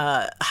my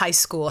high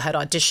school had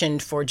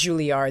auditioned for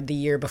Juilliard the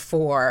year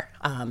before,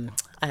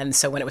 and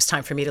so when it was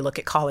time for me to look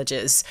at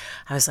colleges,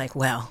 I was like,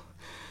 well,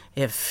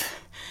 if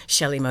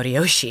Shelley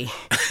Morioshi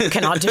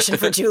can audition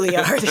for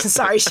Juilliard.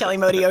 Sorry, Shelley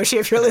Morioshi,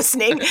 if you're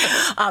listening.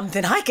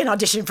 Then I can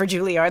audition for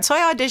Juilliard. So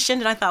I auditioned,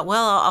 and I thought,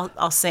 well,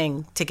 I'll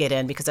sing to get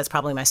in because that's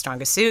probably my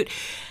strongest suit.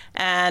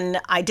 And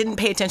I didn't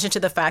pay attention to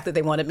the fact that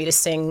they wanted me to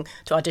sing,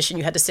 to audition.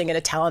 You had to sing an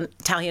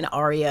Italian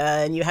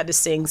aria, and you had to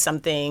sing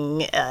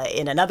something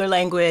in another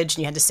language, and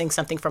you had to sing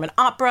something from an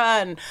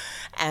opera.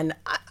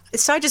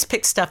 So I just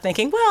picked stuff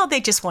thinking, well,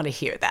 they just want to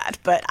hear that.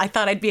 But I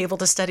thought I'd be able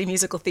to study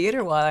musical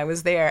theater while I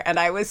was there. And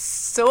I was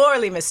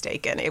sorely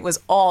mistaken. It was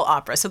all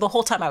opera. So the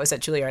whole time I was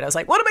at Juilliard, I was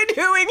like, what am I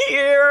doing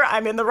here?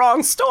 I'm in the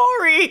wrong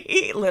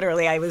story.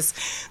 Literally, I was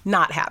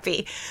not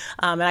happy.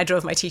 And I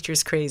drove my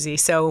teachers crazy.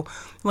 So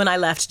when I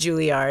left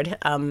Juilliard,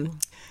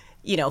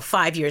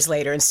 5 years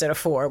later instead of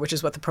 4, which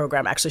is what the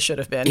program actually should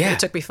have been. Yeah. It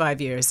took me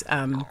 5 years.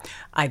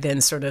 I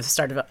then sort of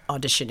started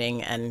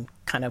auditioning and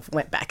kind of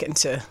went back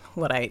into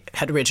what I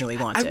had originally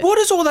wanted. And what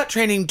does all that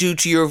training do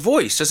to your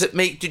voice?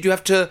 Did you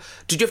have to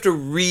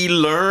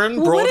relearn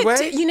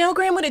Broadway?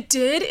 Graham, what it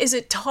did is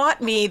it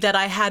taught me that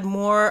I had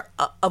more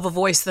of a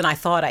voice than I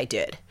thought I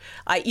did.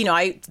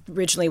 I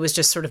originally was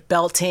just sort of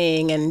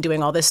belting and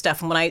doing all this stuff.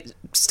 And when I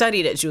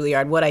studied at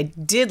Juilliard, what I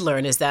did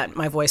learn is that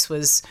my voice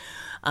was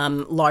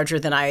larger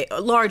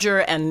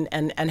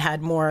and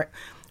had more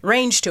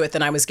range to it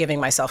than I was giving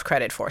myself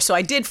credit for. So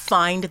I did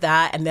find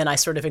that, and then I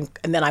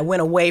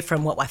went away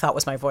from what I thought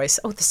was my voice.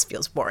 Oh, this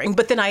feels boring.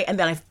 But then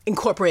I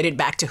incorporated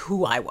back to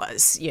who I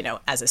was,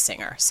 as a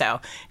singer.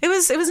 So it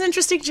was an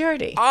interesting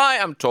journey. I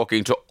am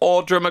talking to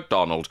Audra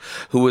McDonald,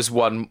 who has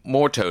won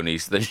more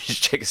Tonys than she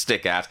should take a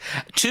stick at,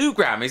 2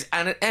 Grammys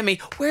and an Emmy.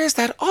 Where's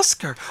that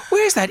Oscar?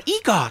 Where's that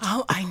EGOT?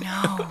 Oh, I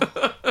know.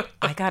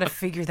 I got to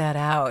figure that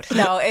out.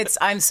 No,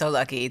 I'm so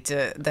lucky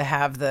to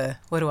have the,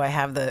 what do I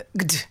have? The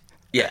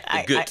Yeah,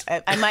 good.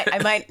 I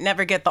might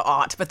never get the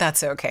ought, but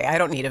that's okay. I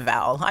don't need a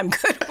vowel. I'm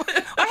good.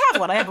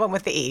 I have one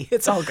with the E.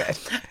 It's all good.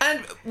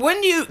 And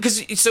when you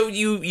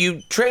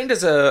trained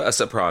as a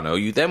soprano,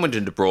 you then went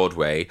into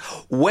Broadway.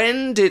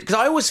 Because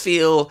I always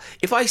feel,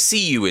 if I see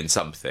you in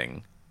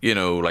something,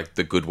 like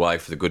The Good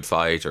Wife, or The Good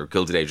Fight, or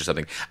Gilded Age or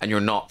something, and you're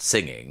not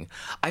singing,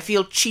 I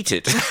feel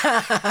cheated.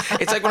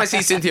 It's like when I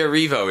see Cynthia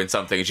Erivo in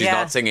something and she's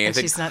not singing. And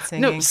she's not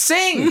singing. No,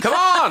 sing! Come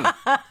on!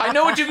 I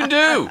know what you can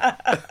do!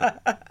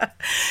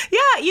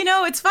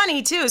 Yeah, it's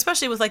funny, too,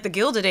 especially with, like, The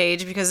Gilded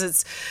Age, because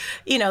it's,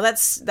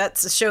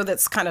 that's a show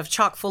that's kind of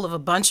chock full of a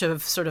bunch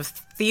of sort of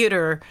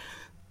theater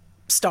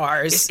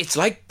stars. It's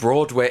like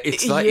Broadway.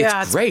 It's great,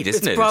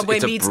 isn't it? It's Broadway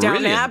it's meets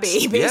Downton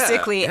Abbey,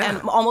 basically. Yeah.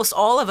 And almost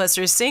all of us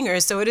are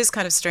singers, so it is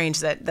kind of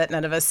strange that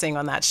none of us sing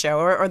on that show,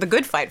 or The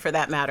Good Fight, for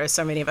that matter.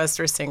 So many of us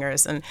are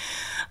singers. And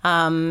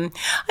I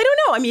don't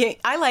know. I mean,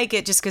 I like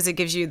it just because it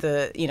gives you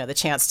the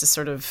chance to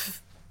sort of,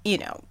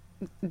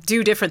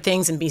 do different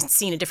things and be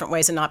seen in different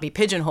ways and not be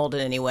pigeonholed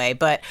in any way.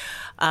 But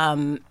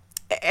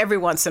every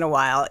once in a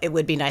while, it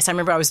would be nice. I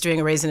remember I was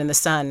doing A Raisin in the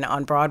Sun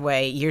on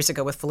Broadway years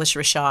ago with Felicia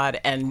Rashad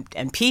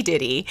and P.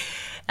 Diddy,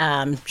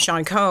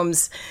 Sean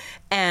Combs.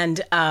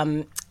 And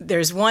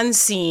there's one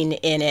scene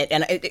in it,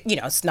 and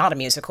it's not a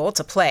musical, it's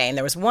a play. And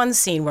there was one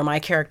scene where my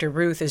character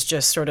Ruth is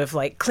just sort of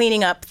like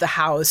cleaning up the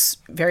house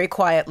very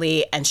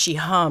quietly, and she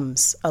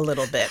hums a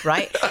little bit,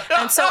 right?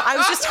 And so I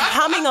was just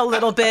humming a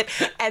little bit,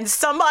 and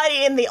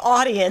somebody in the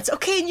audience,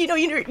 okay,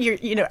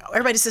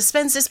 everybody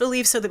suspends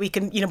disbelief so that we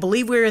can,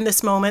 believe we're in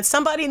this moment.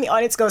 Somebody in the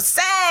audience goes,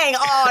 "Sang,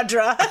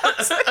 Audra." I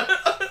was like,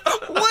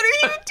 what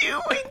are you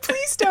doing?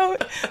 Please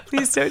don't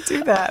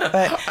do that.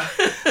 But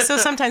so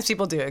sometimes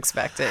people do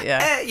expect it.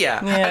 Yeah.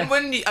 Yeah. And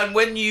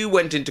when you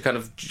went into kind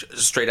of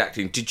straight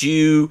acting, did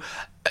you,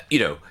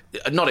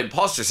 not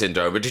imposter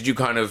syndrome, but did you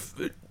kind of,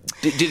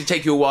 did it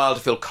take you a while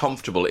to feel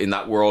comfortable in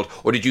that world,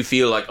 or did you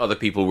feel like other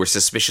people were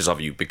suspicious of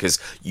you because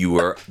you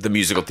were the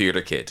musical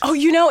theatre kid? Oh,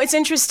 it's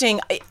interesting.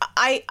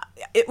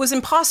 It was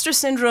imposter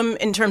syndrome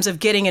in terms of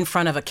getting in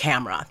front of a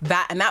camera.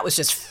 That was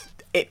just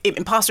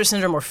imposter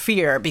syndrome or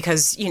fear,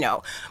 because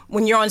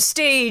when you're on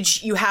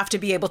stage you have to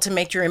be able to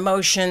make your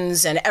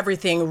emotions and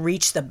everything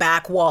reach the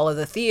back wall of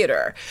the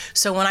theater.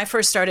 So when I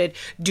first started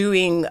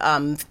doing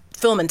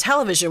film and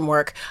television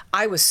work,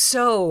 I was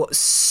so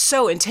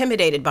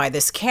intimidated by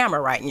this camera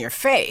right in your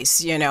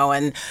face,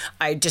 and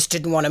I just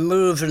didn't want to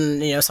move,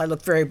 and so I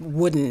looked very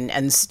wooden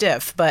and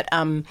stiff. But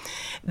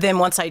then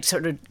once I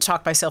sort of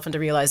talked myself into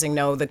realizing,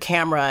 no, the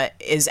camera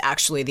is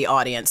actually the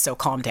audience, so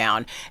calm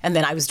down. And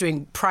then I was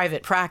doing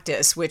private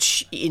practice,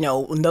 which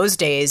in those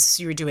days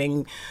you were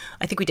doing,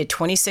 I think we did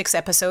 26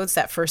 episodes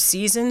that first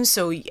season.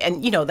 So,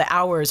 and the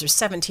hours are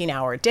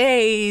 17-hour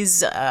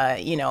days,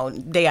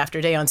 day after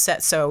day on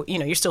set. So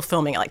you're still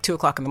filming at like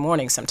 2:00 in the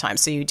morning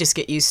sometimes, so you just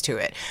get used to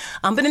it.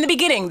 But in the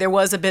beginning, there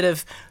was a bit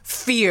of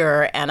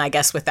fear, and I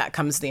guess with that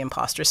comes the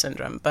imposter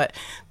syndrome. But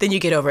then you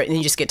get over it, and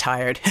you just get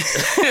tired. And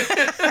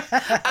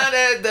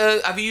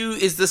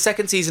is the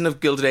second season of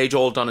Gilded Age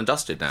all done and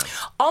dusted now?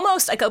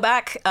 Almost. I go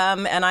back,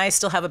 and I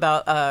still have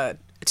about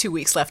 2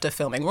 weeks left of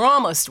filming. We're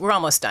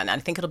almost done. I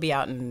think it'll be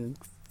out in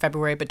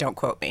February, but don't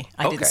quote me.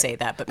 I didn't say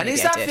that, but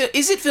maybe I did.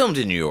 Is it filmed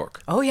in New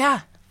York? Oh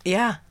yeah.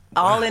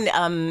 All in,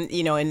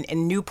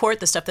 in Newport.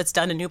 The stuff that's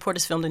done in Newport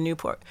is filmed in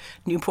Newport,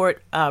 Rhode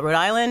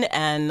Island,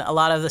 and a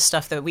lot of the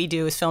stuff that we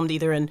do is filmed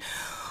either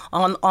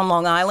on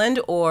Long Island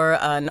or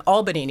in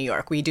Albany, New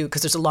York. We do,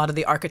 because there's a lot of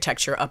the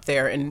architecture up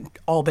there in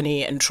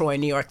Albany and Troy,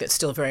 New York, that's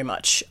still very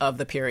much of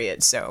the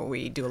period. So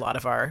we do a lot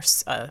of our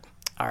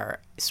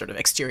sort of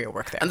exterior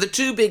work there. And the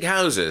two big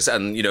houses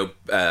and, Central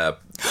Park,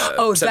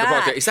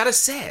 is that a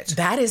set?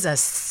 That is a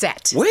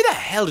set. Where the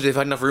hell did they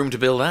find enough room to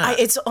build that?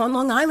 It's on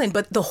Long Island,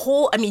 but the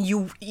whole,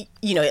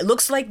 it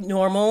looks like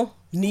normal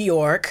New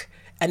York,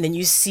 and then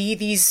you see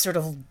these sort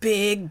of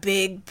big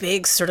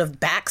sort of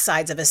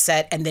backsides of a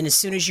set, and then as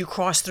soon as you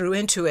cross through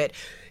into it,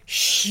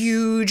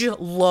 huge,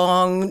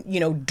 long,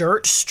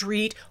 dirt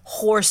street,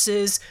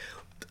 horses,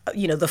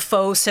 the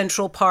faux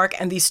Central Park,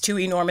 and these two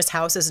enormous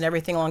houses and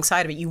everything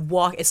alongside of it. You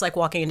walk, it's like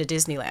walking into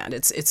Disneyland.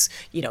 It's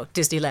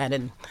Disneyland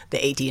in the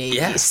 1880s.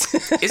 Yes.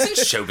 Isn't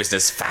show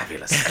business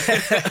fabulous?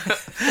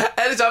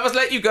 Ellis, I must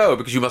let you go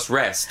because you must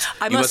rest.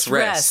 I must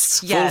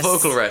rest. Yes. Full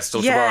vocal rest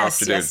till tomorrow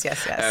afternoon.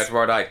 Yes.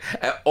 Tomorrow night.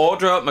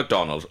 Audra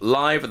McDonald,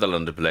 live at the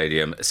London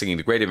Palladium, singing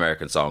the Great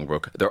American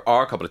Songbook. There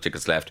are a couple of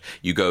tickets left.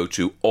 You go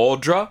to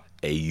Audra,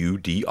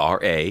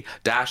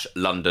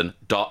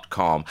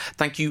 Audra-London.com.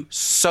 Thank you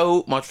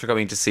so much for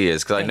coming to see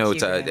us, because I know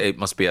it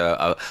must be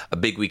a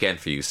big weekend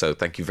for you, so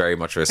thank you very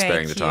much for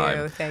sparing the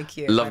time. Thank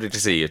you. Lovely to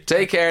see you.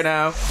 Take care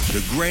now.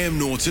 The Graham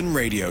Norton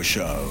Radio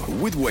Show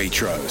with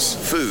Waitrose.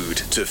 Food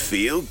to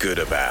feel good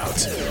about.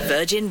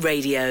 Virgin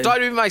Radio. So I'll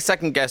be my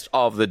second guest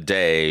of the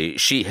day.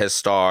 She has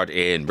starred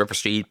in River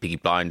Street, Peaky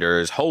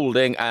Blinders,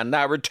 Holding, and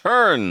now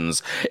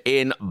returns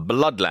in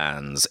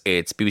Bloodlands.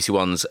 It's BBC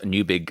One's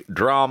new big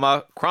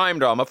crime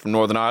drama from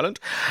Northern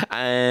Ireland,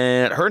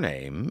 and her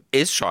name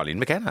is Charlene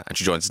McKenna, and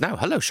she joins us now.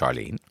 Hello,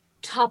 Charlene.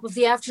 Top of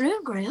the afternoon,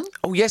 Graham.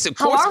 Oh yes, of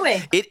course. How are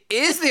we? It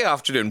is the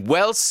afternoon.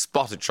 Well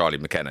spotted,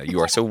 Charlene McKenna.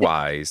 You are so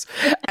wise.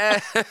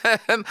 I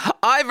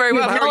very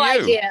well. How are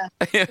you? Idea.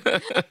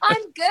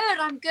 I'm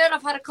good.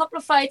 I've had a couple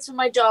of fights with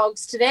my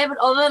dogs today, but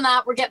other than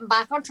that, we're getting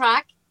back on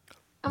track,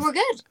 and we're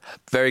good.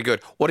 Very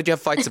good. What did you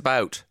have fights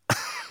about?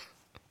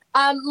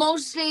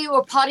 Mostly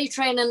we're potty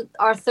training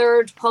our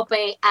third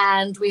puppy,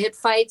 and we had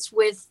fights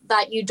with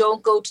that you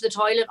don't go to the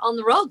toilet on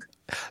the rug.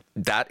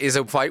 That is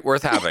a fight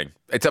worth having.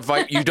 It's a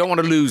fight you don't want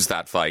to lose.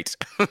 That fight.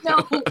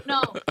 No.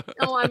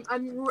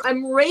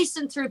 I'm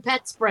racing through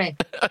pet spray.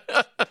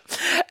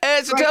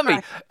 So tell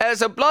me,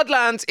 so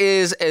Bloodlands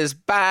is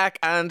back,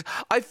 and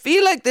I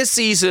feel like this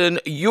season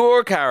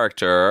your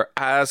character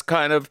has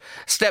kind of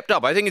stepped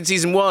up. I think in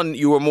season 1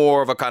 you were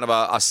more of a kind of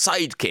a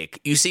sidekick.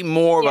 You seem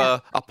more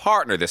of a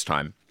partner this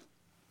time.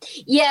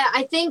 Yeah,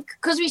 I think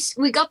because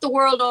we got the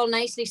world all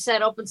nicely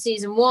set up in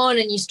season 1,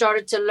 and you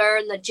started to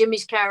learn that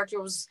Jimmy's character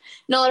was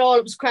not all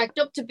it was cracked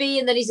up to be,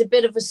 and that he's a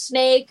bit of a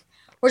snake.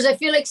 Whereas I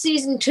feel like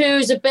season 2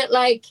 is a bit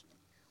like,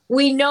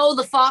 we know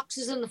the fox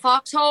is in the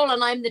foxhole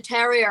and I'm the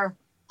terrier,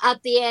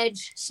 at the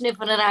edge,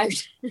 sniffing it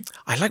out.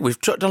 We've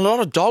done a lot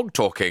of dog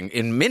talking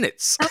in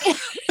minutes.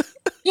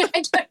 Yeah,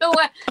 I don't know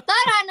why.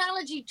 That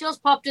analogy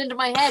just popped into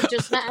my head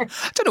just now.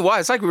 I don't know why.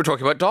 It's like we were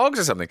talking about dogs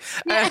or something.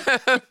 Yeah.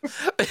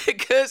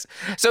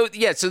 So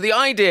the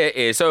idea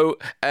is,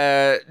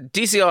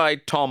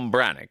 DCI Tom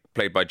Brannick,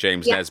 played by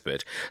James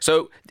Nesbitt.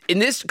 So in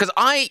this, because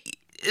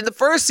in the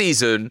first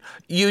season,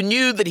 you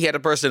knew that he had a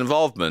personal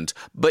involvement,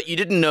 but you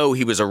didn't know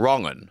he was a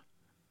wrong'un.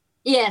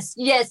 Yes.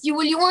 You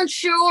weren't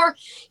sure.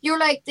 You're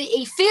like,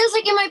 he feels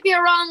like he might be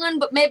a wrong'un,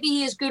 but maybe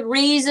he has good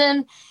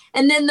reason.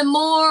 And then the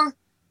more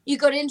you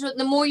got into it, and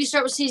the more you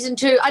start with season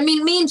 2. I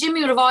mean, me and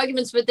Jimmy would have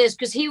arguments with this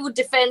because he would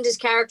defend his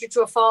character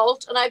to a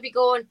fault, and I'd be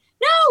going,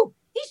 no,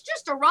 he's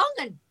just a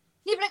wrong'un.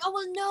 He'd be like, oh,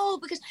 well, no,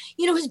 because,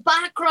 his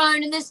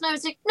background and this. And I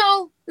was like,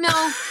 no,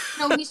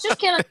 he's just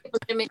killing people,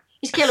 Jimmy.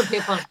 He's killing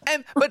people.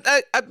 But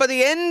by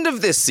the end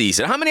of this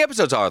season, how many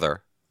episodes are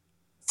there?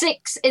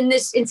 6 in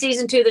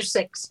season 2. There's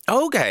 6.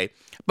 Okay,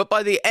 but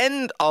by the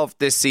end of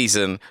this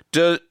season,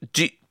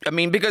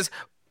 because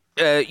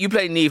you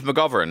play Niamh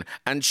McGovern,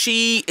 and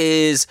she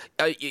is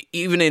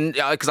even in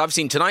because I've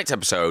seen tonight's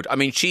episode. I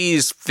mean,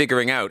 she's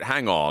figuring out.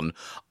 Hang on,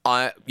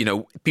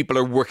 people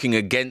are working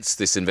against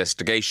this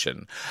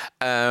investigation.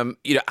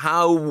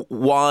 How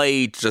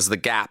wide does the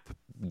gap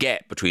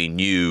get between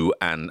you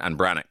and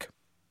Brannick?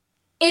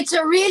 It's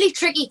a really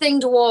tricky thing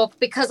to walk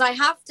because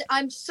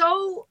I'm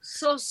so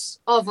sus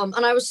of him.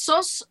 And I was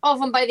sus of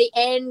him by the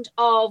end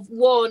of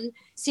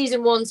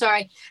season 1,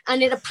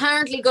 and it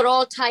apparently got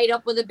all tied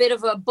up with a bit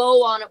of a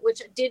bow on it,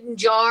 which didn't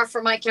jar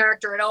for my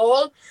character at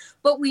all.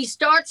 But we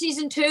start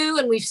season 2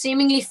 and we've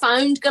seemingly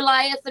found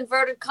Goliath,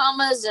 inverted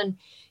commas, and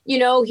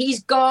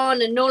he's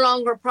gone and no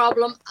longer a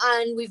problem,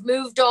 and we've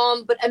moved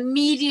on. But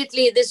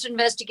immediately this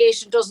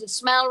investigation doesn't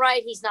smell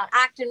right. He's not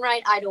acting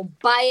right. I don't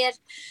buy it.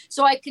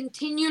 So I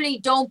continually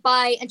don't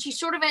buy. And she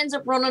sort of ends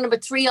up running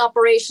about 3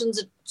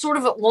 operations sort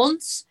of at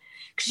once,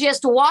 because she has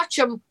to watch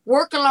him,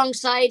 work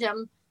alongside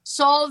him,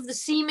 solve the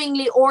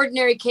seemingly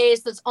ordinary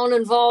case that's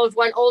uninvolved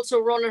while also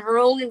running her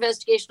own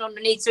investigation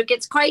underneath. So it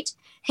gets quite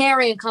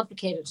hairy and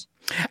complicated.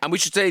 And we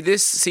should say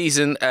this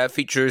season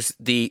features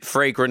the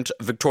fragrant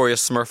Victoria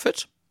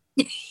Smurfett.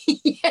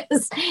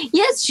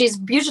 Yes, she's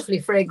beautifully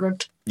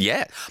fragrant.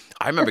 Yeah,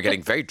 I remember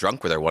getting very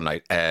drunk with her one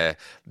night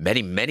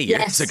many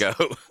years ago.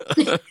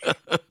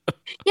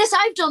 Yes,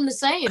 I've done the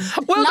same.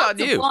 Well Lots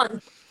done, you.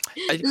 Fun.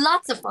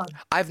 Lots of fun.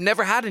 I've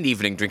never had an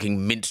evening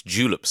drinking mint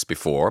juleps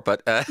before,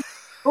 but... the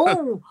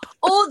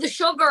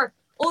sugar.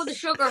 Oh, the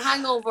sugar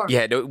hangover.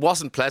 Yeah, no, it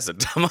wasn't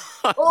pleasant.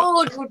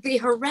 It would be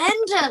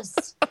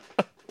horrendous.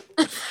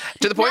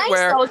 To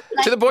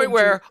the point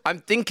where I'm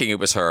thinking it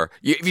was her.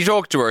 If you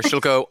talk to her,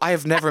 she'll go, I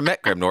have never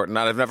met Graham Norton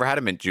and I've never had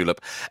a mint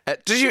julep.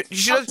 That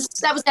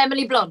was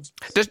Emily Blunt.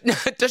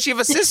 Does she have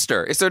a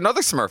sister? Is there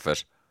another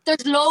Smurfett?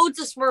 There's loads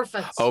of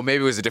Smurfets. Oh,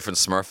 maybe it was a different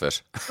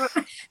Smurfett.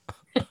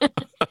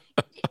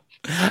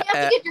 You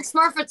have to get your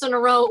Smurfets in a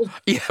row.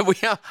 Yeah,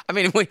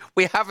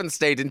 we haven't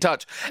stayed in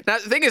touch. Now,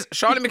 the thing is,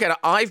 Charlene McKenna,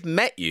 I've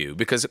met you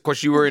because, of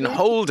course, you were in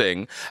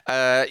Holding.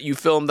 You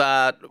filmed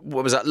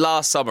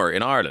last summer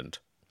in Ireland.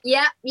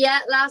 Yeah,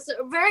 last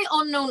very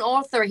unknown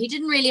author. He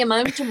didn't really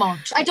amount to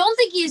much. I don't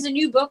think he has a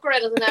new book or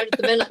anything out at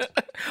the minute.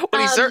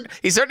 Well,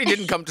 he certainly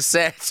didn't come to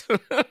set.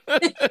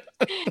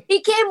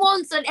 He came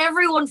once and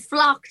everyone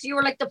flocked. You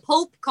were like the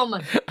Pope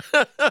coming.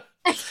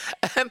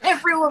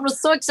 Everyone was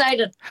so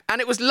excited.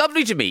 And it was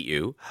lovely to meet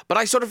you, but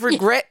I sort of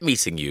regret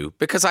meeting you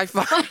because I'm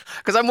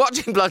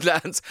watching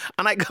Bloodlands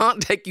and I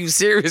can't take you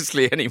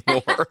seriously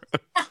anymore.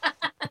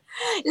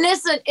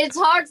 Listen, it's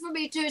hard for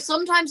me too.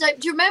 Sometimes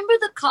do you remember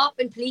the cop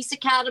in Police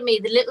Academy,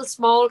 the little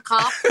small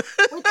cop with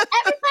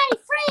everybody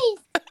freeze?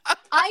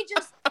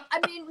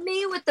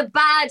 Me with the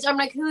badge, I'm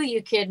like, who are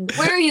you kidding?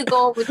 Where are you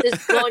going with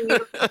this gun?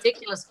 You're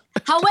ridiculous.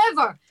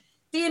 However,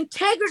 the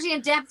integrity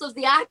and depth of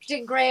the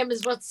acting, Graham,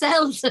 is what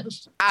sells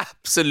it.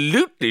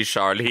 Absolutely,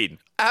 Charlene.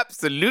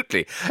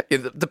 Absolutely.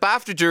 The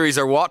BAFTA juries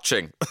are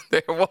watching.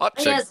 They're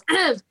watching.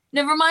 Yes.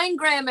 Never mind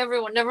Graham,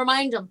 everyone. Never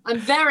mind him. I'm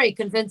very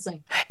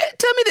convincing.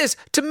 Tell me this.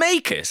 To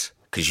make it,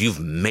 because you've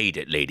made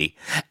it, lady.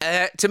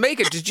 To make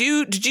it, did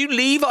you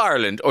leave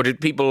Ireland, or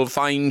did people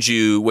find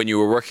you when you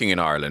were working in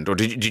Ireland, or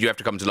did you have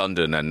to come to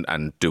London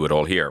and do it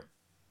all here?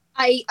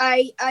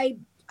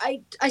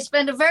 I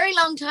spent a very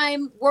long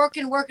time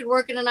working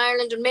in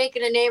Ireland and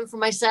making a name for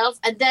myself.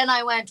 And then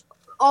I went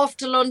off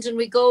to London.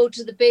 We go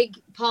to the big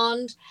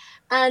pond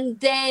and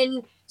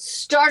then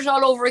started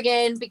all over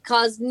again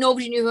because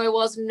nobody knew who I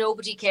was and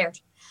nobody cared.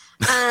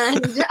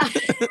 And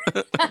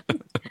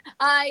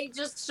I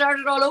just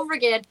started all over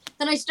again.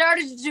 Then I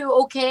started to do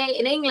okay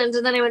in England,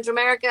 and then I went to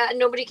America and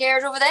nobody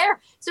cared over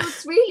there. So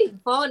it's really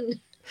fun.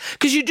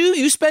 Because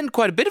you spend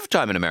quite a bit of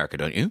time in America,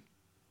 don't you?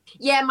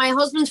 Yeah, my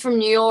husband's from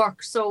New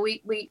York, so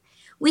we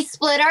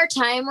split our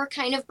time. We're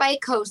kind of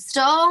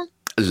bi-coastal.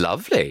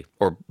 Lovely.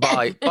 Or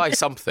by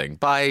something.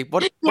 By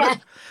what? Yeah,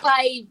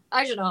 by,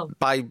 I don't know.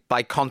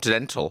 By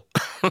continental.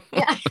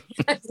 Yeah,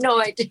 I have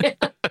no idea.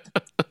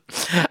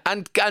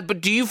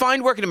 But do you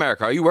find work in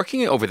America? Are you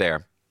working over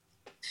there?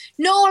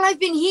 No, well, I've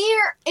been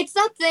here. It's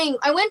that thing.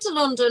 I went to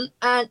London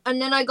and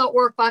then I got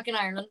work back in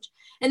Ireland.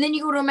 And then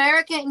you go to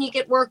America and you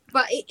get work.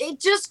 But it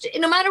just,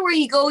 no matter where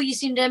you go, you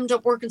seem to end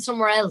up working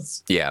somewhere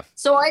else. Yeah.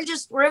 So I'll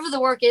just, wherever the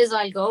work is,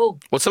 I'll go.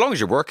 Well, so long as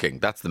you're working,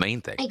 that's the main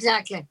thing.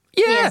 Exactly.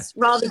 Yeah. Yes,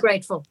 rather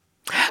grateful.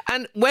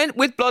 And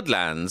with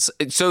Bloodlands,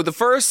 so the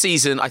first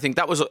season, I think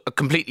that was a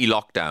completely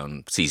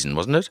lockdown season,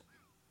 wasn't it?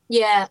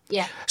 Yeah,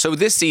 yeah. So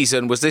this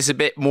season, was this a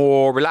bit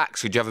more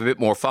relaxed? Could you have a bit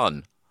more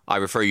fun? I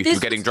refer you to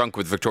getting drunk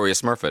with Victoria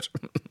Smurfett.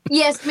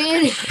 Yes,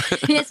 me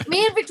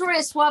and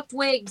Victoria swapped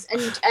wigs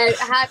and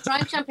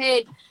drank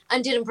champagne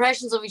and did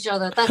impressions of each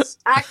other. That's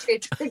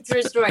actually a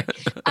true story.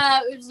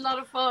 It was a lot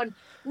of fun.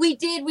 We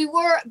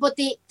were, but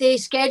the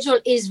schedule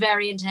is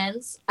very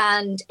intense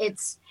and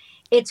it's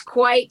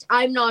quite,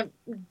 I'm not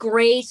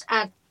great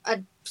at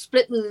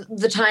splitting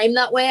the time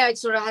that way. I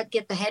sort of had to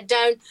get the head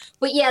down.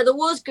 But yeah, there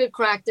was good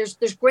crack. There's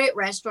great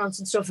restaurants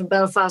and stuff in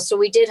Belfast. So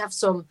we did have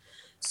some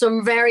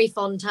very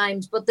fun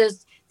times, but the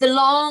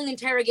long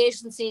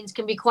interrogation scenes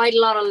can be quite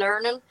a lot of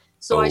learning.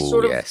 So I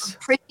sort of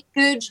pretty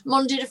good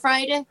Monday to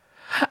Friday.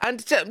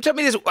 And tell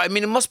me this, I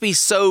mean, it must be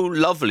so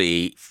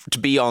lovely to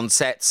be on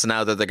sets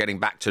now that they're getting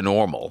back to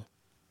normal.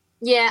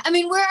 Yeah, I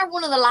mean, we're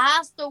one of the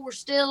last, though. We're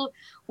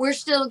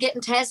still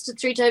getting tested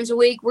 3 times a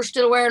week. We're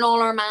still wearing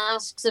all our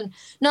masks, and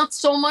not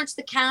so much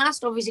the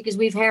cast, obviously, because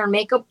we've hair and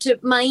makeup to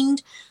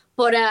mind.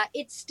 But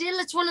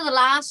it's one of the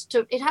last.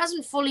 It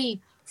hasn't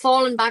fully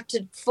fallen back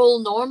to full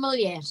normal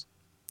yet.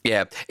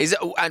 Yeah,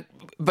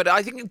 but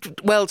I think,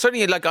 well,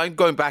 certainly, like, I'm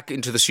going back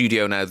into the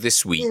studio now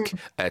this week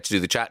to do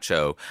the chat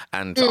show,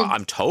 and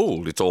I'm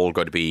told it's all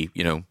going to be,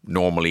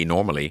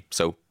 normally.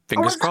 So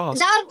fingers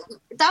crossed.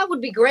 That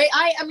would be great.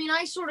 I mean,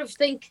 I sort of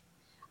think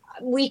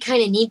we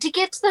kind of need to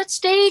get to that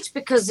stage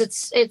because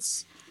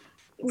it's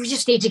we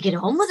just need to get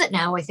on with it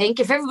now. I think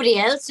if everybody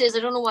else is, I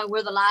don't know why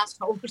we're the last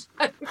hope.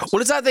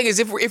 Well, it's that thing is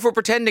if we're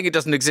pretending it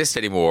doesn't exist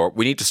anymore,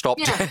 we need to stop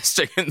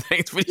testing and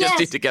things. We just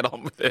need to get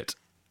on with it.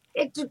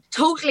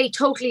 Totally.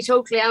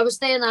 I was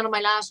saying that on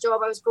my last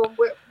job. I was going,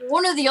 we're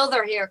one or the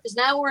other here because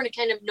now we're in a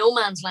kind of no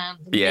man's land.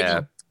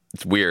 Yeah.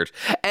 It's weird.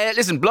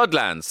 Listen,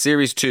 Bloodlands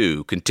Series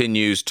 2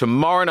 continues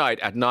tomorrow night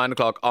at 9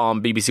 o'clock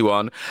on BBC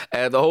One.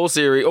 The whole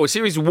series,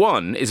 Series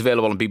 1 is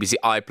available on BBC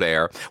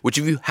iPlayer, which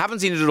if you haven't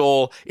seen it at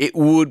all, it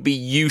would be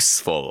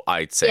useful,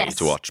 I'd say,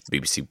 to watch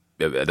BBC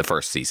the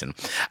first season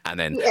and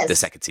then the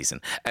second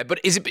season.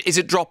 But is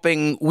it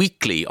dropping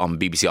weekly on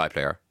BBC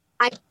iPlayer?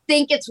 I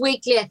think it's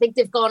weekly. I think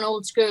they've gone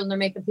old school and they're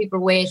making people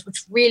wait,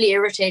 which really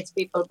irritates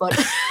people, but...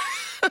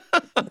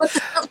 But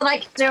there's nothing I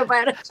can do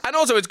about it. And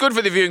also, it's good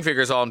for the viewing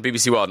figures on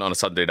BBC One on a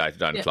Sunday night at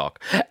 9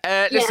 o'clock.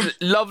 Listen,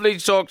 lovely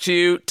to talk to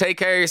you. Take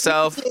care of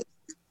yourself.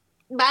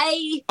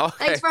 Bye.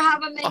 Okay. Thanks for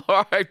having me.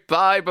 All right.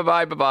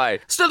 Bye.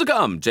 Still to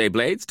come, Jay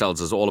Blades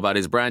tells us all about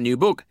his brand new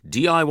book,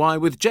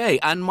 DIY with Jay,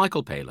 and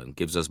Michael Palin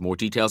gives us more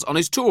details on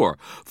his tour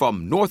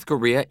from North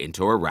Korea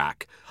into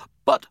Iraq.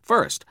 But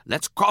first,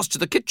 let's cross to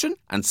the kitchen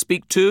and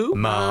speak to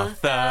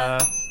Martha.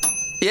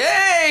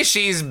 Yay,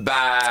 she's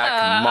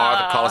back.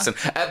 Martha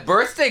Collison.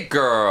 Birthday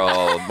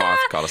girl,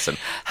 Martha Collison.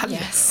 Hello.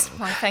 Yes,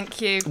 why,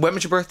 thank you. When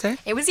was your birthday?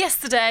 It was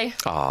yesterday.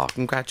 Oh,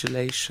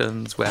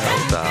 congratulations.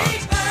 Well done.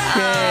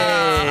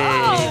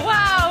 Oh,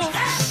 wow.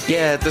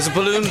 Yeah, there's a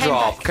balloon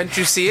drop. Can't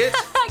you see it?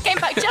 I came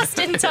back just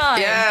in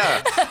time.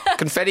 Yeah.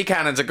 Confetti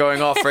cannons are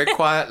going off very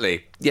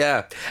quietly.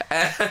 Yeah.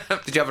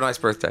 Did you have a nice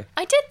birthday?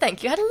 I did,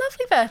 thank you. I had a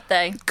lovely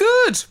birthday.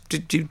 Good.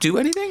 Did you do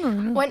anything? Or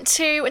no? Went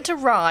to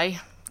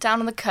Rye. Down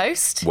on the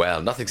coast.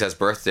 Well, nothing says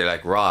birthday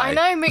like Rye. I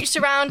know,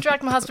 mooched around,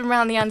 dragged my husband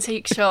around the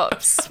antique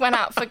shops, went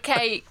out for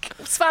cake,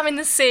 swam in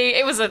the sea.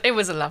 It was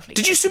a lovely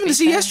day. Did you swim in the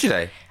sea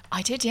yesterday?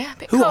 I did, yeah. A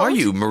bit Who cold. are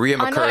you, Maria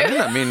McKernan?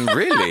 I mean,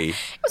 really? It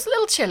was a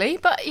little chilly,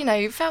 but,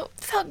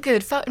 felt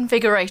good, felt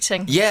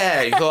invigorating.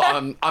 Yeah, you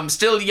thought, I'm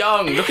still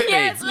young. Look at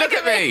me. Look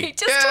at me.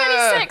 Just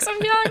 26,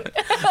 I'm young.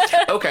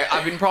 Okay,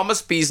 I've been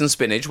promised peas and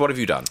spinach. What have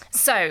you done?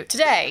 So,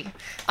 today,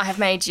 I have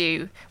made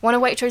you one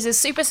of Waitroses'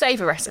 super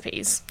saver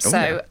recipes.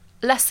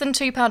 Less than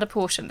 £2 a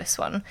portion, this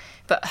one,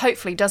 but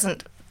hopefully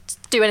doesn't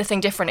do anything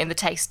different in the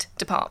taste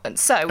department.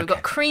 So we've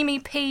got creamy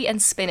pea and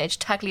spinach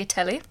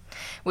tagliatelle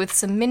with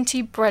some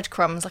minty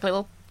breadcrumbs, like a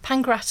little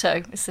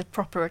pangrattato. It's a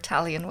proper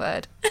Italian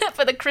word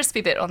for the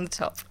crispy bit on the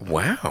top.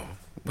 Wow.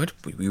 What,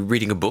 were you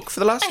reading a book for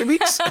the last 3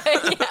 weeks?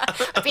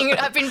 Yeah,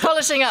 I've been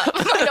polishing up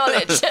my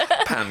knowledge.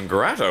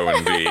 Pangrattato,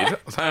 indeed.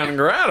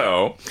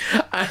 Pangrattato.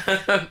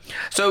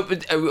 So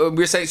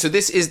we're saying, so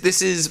this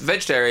is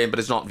vegetarian, but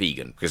it's not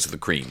vegan because of the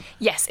cream.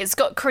 Yes, it's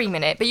got cream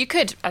in it, but you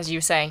could, as you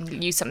were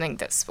saying, use something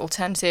that's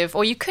alternative,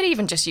 or you could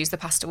even just use the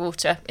pasta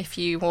water if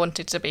you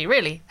wanted to be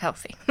really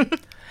healthy.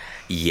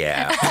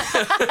 Yeah,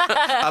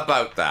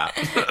 about that.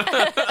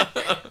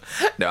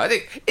 No, I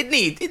think it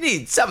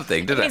needs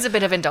something, doesn't it? It needs a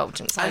bit of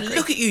indulgence. And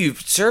look at you,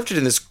 you've served it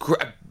in this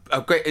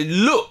great. It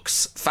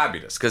looks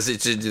fabulous because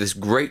it's this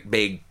great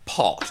big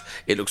pot.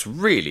 It looks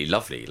really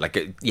lovely.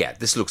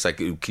 This looks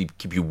like it would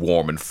keep you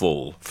warm and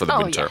full for the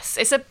winter. Oh, yes.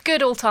 It's a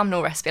good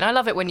autumnal recipe. And I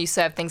love it when you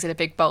serve things in a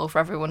big bowl for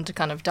everyone to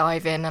kind of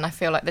dive in. And I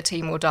feel like the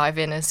team will dive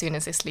in as soon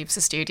as this leaves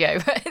the studio.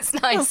 But it's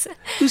nice.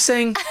 Who's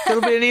saying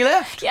there'll be any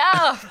left?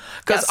 Yeah,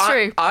 that's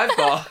true.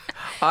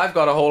 I've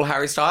got a whole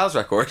Harry Styles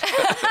record.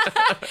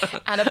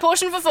 And a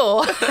portion for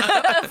 4.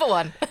 For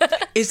 1.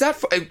 Is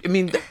that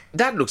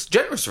that looks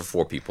generous for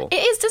 4 people. It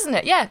is, doesn't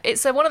it? Yeah.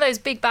 It's one of those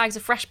big bags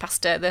of fresh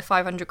pasta, the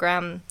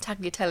 500-gram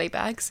tagliatelle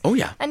bags. Oh,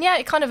 yeah. And yeah,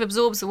 it kind of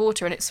absorbs the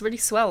water and it really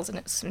swells and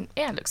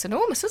it looks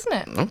enormous, doesn't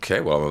it? Okay,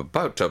 well, I'm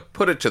about to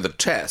put it to the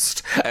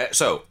test.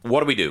 So,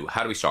 what do we do?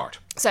 How do we start?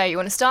 So you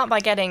want to start by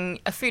getting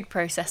a food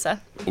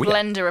processor,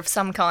 blender of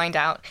some kind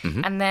out,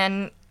 and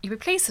then you'll be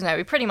pleased to know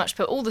we pretty much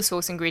put all the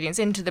sauce ingredients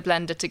into the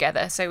blender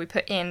together. So we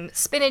put in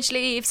spinach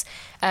leaves,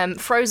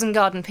 frozen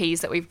garden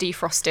peas that we've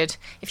defrosted.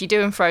 If you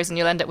do them frozen,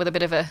 you'll end up with a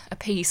bit of a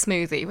pea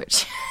smoothie,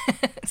 which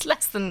is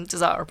less than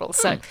desirable.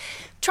 So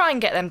try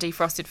and get them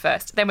defrosted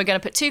first. Then we're going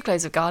to put 2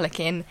 cloves of garlic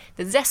in,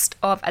 the zest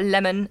of a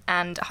lemon,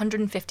 and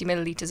 150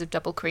 millilitres of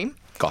double cream.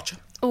 Gotcha.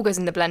 All goes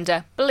in the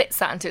blender, blitz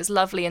that until it's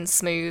lovely and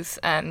smooth.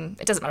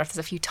 It doesn't matter if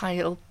there's a few tiny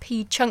little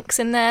pea chunks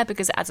in there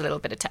because it adds a little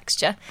bit of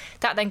texture.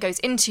 That then goes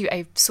into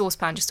a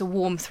saucepan just to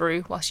warm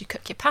through whilst you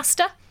cook your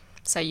pasta.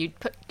 So you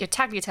put your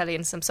tagliatelle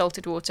in some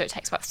salted water. It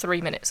takes about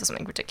 3 minutes or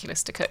something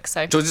ridiculous to cook.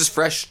 So is this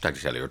fresh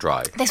tagliatelle or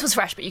dry? This was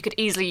fresh, but you could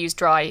easily use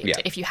dry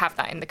if you have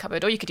that in the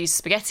cupboard. Or you could use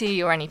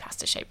spaghetti or any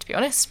pasta shape, to be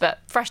honest. But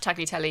fresh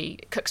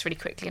tagliatelle cooks really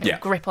quickly and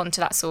it'll grip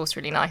onto that sauce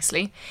really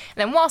nicely. And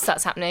then whilst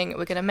that's happening,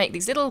 we're going to make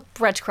these little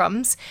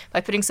breadcrumbs by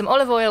putting some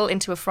olive oil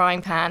into a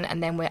frying pan,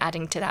 and then we're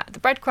adding to that the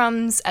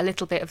breadcrumbs, a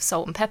little bit of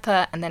salt and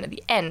pepper, and then at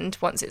the end,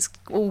 once it's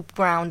all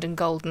browned and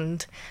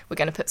goldened, we're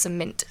going to put some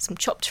mint, some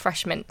chopped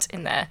fresh mint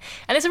in there.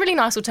 And it's a really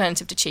nice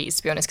alternative to cheese,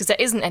 to be honest, because there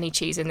isn't any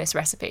cheese in this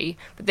recipe,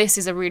 but this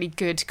is a really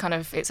good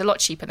it's a lot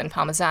cheaper than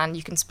Parmesan.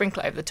 You can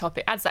sprinkle it over the top.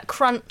 It adds that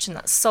crunch and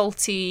that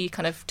salty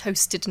kind of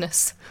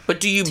toastedness. But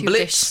do you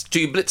blitz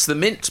the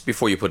mint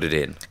before you put it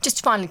in?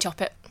 Just finely chop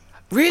it.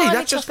 Really? Finely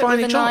That's just chop it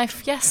finely with a chopped?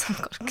 knife. Yes, I've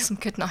got some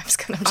good knives.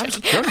 I was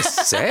going to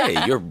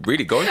say, you're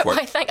really going for it.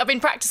 I think I've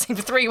been practicing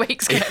for 3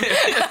 weeks.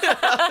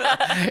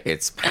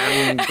 It's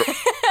pan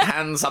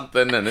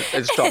something and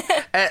it's chopped.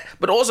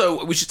 But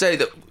also, we should say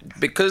that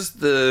because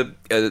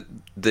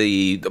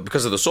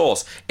because of the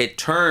sauce, it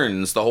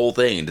turns the whole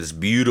thing into this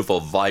beautiful,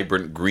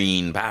 vibrant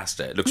green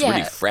pasta. It looks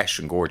really fresh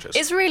and gorgeous.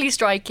 It's really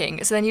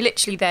striking. So then you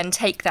literally then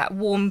take that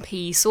warm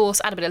pea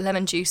sauce, add a bit of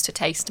lemon juice to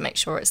taste to make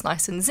sure it's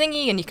nice and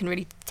zingy, and you can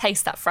really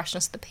taste that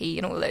freshness of the pea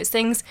and all of those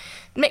things.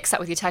 Mix that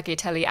with your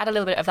tagliatelle, add a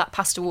little bit of that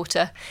pasta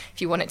water if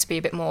you want it to be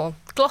a bit more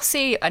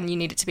glossy and you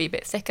need it to be a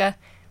bit thicker.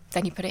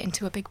 Then you put it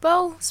into a big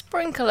bowl,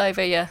 sprinkle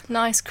over your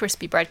nice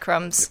crispy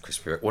breadcrumbs.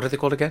 What are they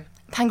called again?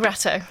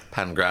 Pangrato.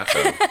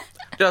 Pangrato.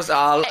 Just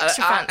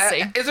extra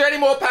fancy. Is there any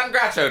more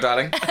pangrato,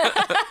 darling?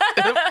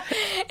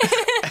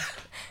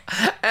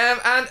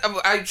 And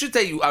I should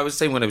say, I was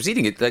saying when I was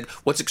eating it, like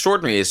what's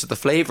extraordinary is that the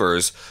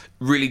flavours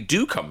really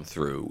do come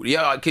through.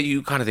 Yeah,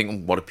 you kind of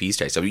think, what a peas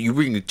taste. I mean, you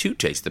really do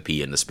taste the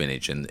pea and the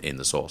spinach in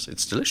the sauce.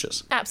 It's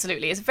delicious.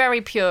 Absolutely. It's a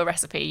very pure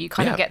recipe. You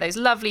kind of get those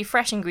lovely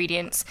fresh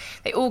ingredients.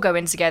 They all go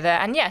in together.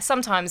 And yeah,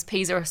 sometimes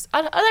peas they're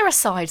a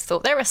side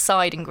thought. They're a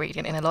side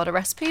ingredient in a lot of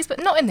recipes,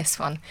 but not in this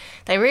one.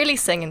 They really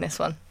sing in this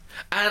one.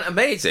 And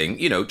amazing,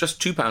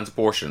 just £2 a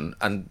portion,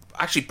 and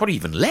actually probably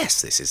even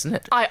less, this, isn't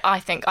it?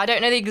 I think. I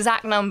don't know the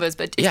exact numbers,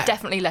 but it's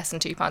definitely less than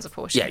 £2 a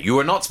portion. Yeah, you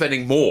are not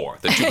spending more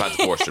than £2 a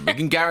portion. We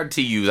can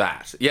guarantee you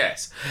that,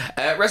 yes.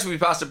 Recipe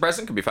past and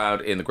present can be found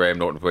in the Graham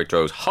Norton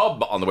Waitrose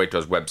hub on the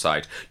Waitrose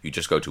website. You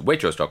just go to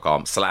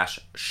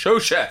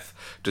waitrose.com/showchef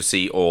to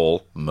see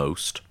all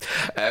most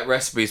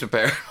recipes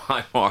prepared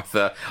by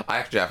Martha. I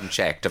actually haven't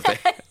checked.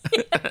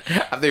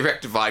 Have they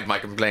rectified my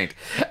complaint?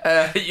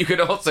 You can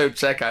also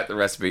check out the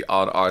recipe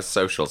on our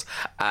socials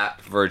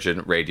at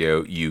Virgin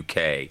Radio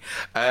UK.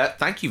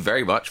 Thank you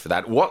very much for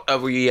that. What are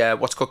we?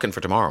 What's cooking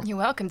for tomorrow? You're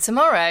welcome.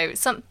 Tomorrow,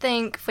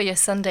 something for your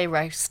Sunday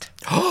roast.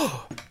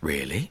 Oh,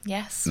 really?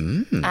 Yes.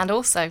 And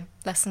also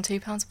less than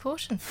 £2 a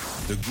portion.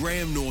 The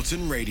Graham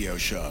Norton Radio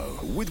Show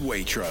with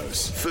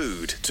Waitrose.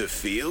 Food to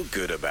feel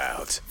good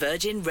about.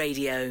 Virgin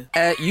Radio.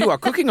 You are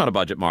cooking on a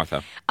budget,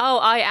 Martha. Oh,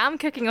 I am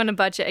cooking on a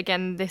budget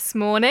again this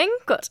morning.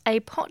 Got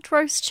a pot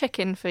roast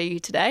chicken for you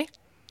today.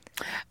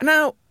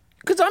 Now,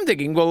 because I'm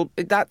thinking, well,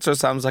 that sort of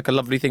sounds like a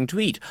lovely thing to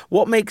eat.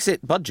 What makes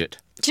it budget?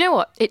 Do you know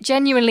what? It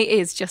genuinely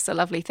is just a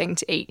lovely thing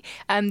to eat.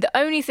 The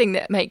only thing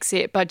that makes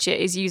it budget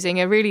is using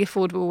a really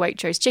affordable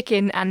Waitrose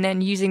chicken and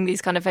then using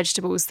these kind of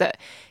vegetables that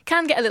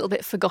can get a little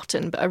bit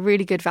forgotten but are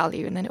really good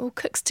value, and then it all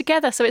cooks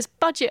together. So it's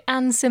budget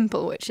and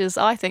simple, which is,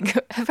 I think,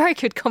 a very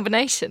good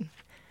combination.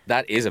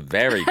 That is a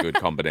very good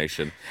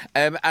combination.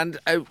 And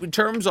in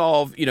terms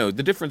of,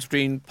 the difference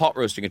between pot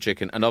roasting a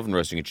chicken and oven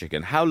roasting a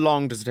chicken, how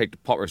long does it take to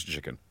pot roast a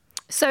chicken?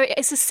 So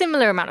it's a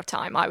similar amount of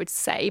time, I would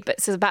say, but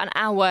it's about an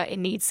hour it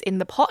needs in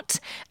the pot.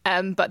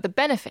 But the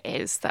benefit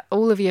is that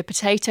all of your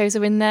potatoes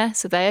are in there,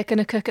 so they're going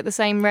to cook at the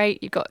same rate.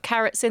 You've got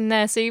carrots in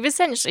there, so you've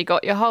essentially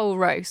got your whole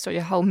roast or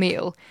your whole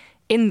meal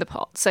in the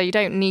pot. So you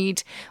don't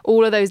need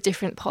all of those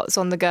different pots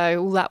on the go,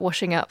 all that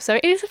washing up. So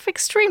it is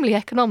extremely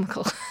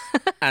economical.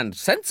 And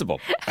sensible.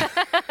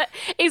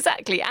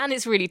 Exactly, and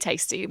it's really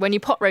tasty. When you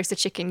pot roast a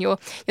chicken, you're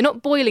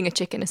not boiling a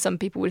chicken as some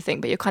people would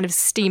think, but you're kind of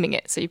steaming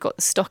it. So you've got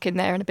the stock in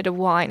there and a bit of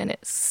wine, and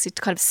it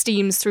kind of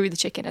steams through the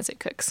chicken as it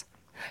cooks.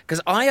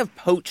 Because I have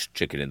poached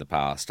chicken in the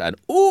past, and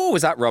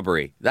was that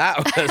rubbery? That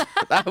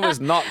was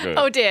not good.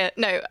 Oh dear,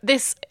 no.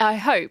 This, I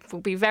hope, will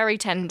be very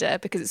tender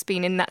because it's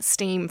been in that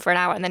steam for an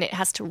hour and then it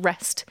has to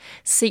rest.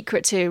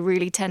 Secret to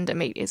really tender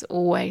meat is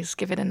always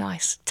give it a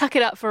nice tuck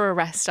it up for a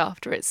rest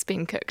after it's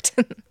been cooked.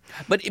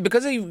 But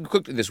because you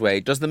cooked it this way,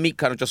 does the meat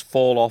kind of just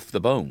fall off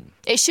the bone?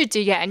 It should do,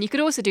 yeah. And you could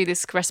also do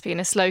this recipe in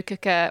a slow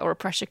cooker or a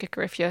pressure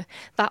cooker if you're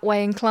that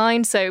way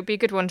inclined. So it'd be a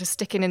good one to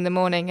stick in the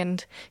morning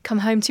and come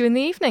home to in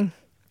the evening.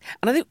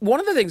 And I think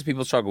one of the things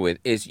people struggle with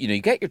is, you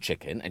get your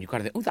chicken and you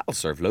kind of think, that'll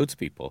serve loads of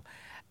people.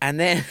 And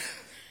then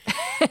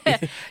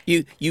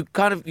you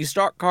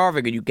start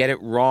carving and you get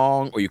it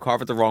wrong, or you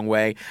carve it the wrong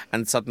way,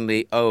 and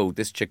suddenly,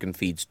 this chicken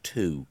feeds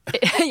two.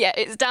 Yeah,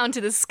 it's down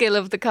to the skill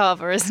of the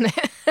carver, isn't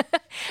it?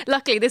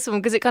 Luckily, this one,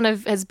 because it kind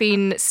of has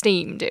been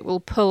steamed, it will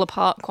pull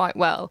apart quite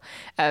well.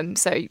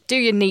 So do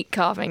your neat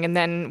carving, and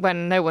then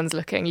when no one's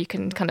looking, you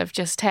can kind of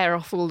just tear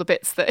off all the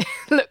bits that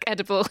look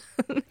edible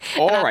and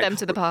add them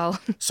to the pile.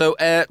 So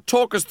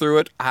talk us through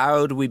it.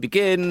 How do we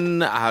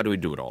begin? How do we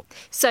do it all?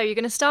 So you're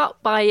going to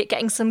start by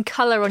getting some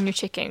colour on your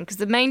chicken, because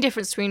the main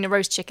difference between a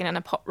roast chicken and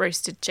a pot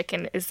roasted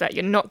chicken is that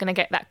you're not going to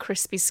get that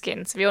crispy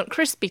skin. So if you want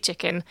crispy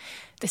chicken,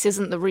 this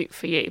isn't the route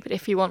for you. But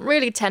if you want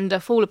really tender,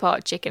 fall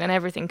apart chicken and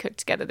everything cooked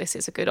together, this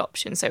is a good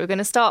option. So we're going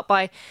to start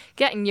by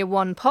getting your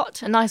one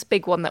pot, a nice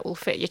big one that will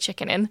fit your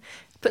chicken in.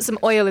 Put some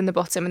oil in the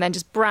bottom and then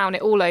just brown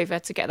it all over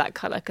to get that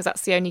colour, because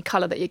that's the only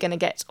colour that you're going to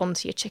get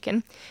onto your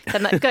chicken.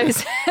 Then that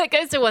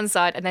goes to one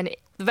side, and then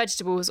the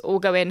vegetables all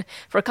go in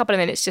for a couple of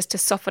minutes just to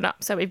soften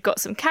up. So we've got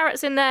some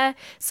carrots in there,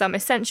 some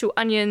essential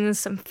onions,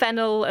 some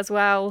fennel as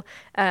well,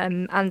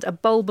 and a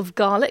bulb of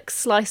garlic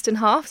sliced in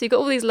half. So you've got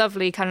all these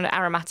lovely kind of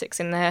aromatics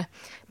in there.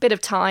 Bit of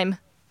thyme,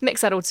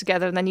 mix that all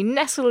together, and then you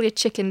nestle your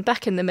chicken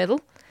back in the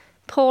middle.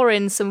 Pour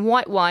in some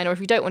white wine, or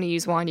if you don't want to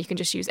use wine, you can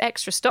just use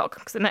extra stock,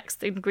 because the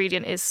next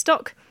ingredient is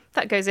stock.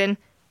 That goes in,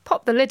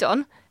 pop the lid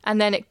on, and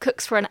then it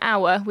cooks for an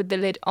hour with the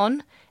lid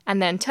on,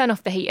 and then turn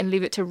off the heat and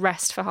leave it to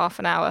rest for half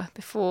an hour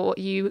before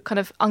you kind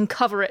of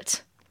uncover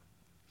it.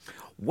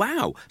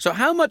 Wow! So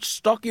how much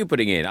stock are you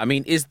putting in? I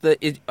mean, is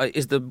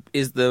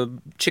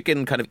the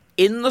chicken kind of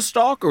in the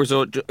stock, or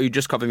are you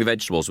just covering the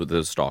vegetables with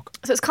the stock?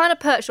 So it's kind of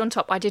perched on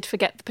top. I did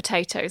forget the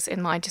potatoes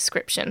in my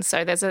description,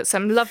 so there's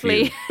some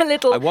lovely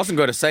little. I wasn't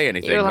going to say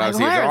anything. But if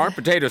there aren't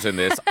potatoes in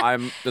this,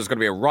 there's going to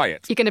be a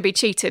riot. You're going to be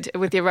cheated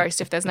with your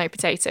roast if there's no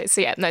potatoes.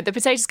 So yeah, no, the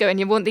potatoes go in.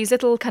 You want these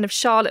little kind of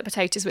Charlotte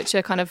potatoes, which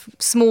are kind of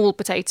small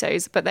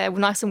potatoes, but they're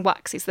nice and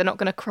waxy, so they're not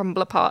going to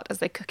crumble apart as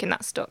they cook in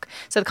that stock.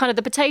 So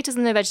the potatoes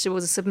and the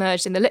vegetables are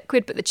submerged in the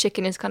liquid, but the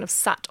chicken is kind of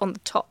sat on the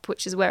top,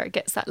 which is where it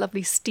gets that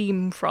lovely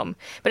steam from.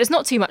 But it's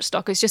not too much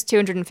stock, it's just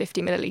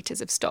 250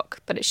 millilitres of stock,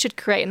 but it should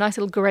create a nice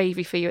little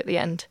gravy for you at the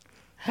end.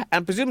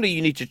 And presumably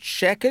you need to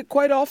check it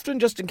quite often,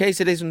 just in case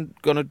it isn't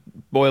going to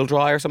boil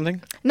dry or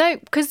something? No,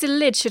 because the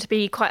lid should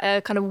be quite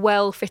a kind of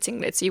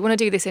well-fitting lid. So you want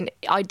to do this in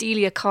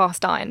ideally a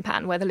cast iron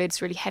pan where the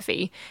lid's really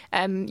heavy.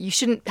 You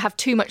shouldn't have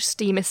too much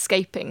steam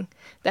escaping.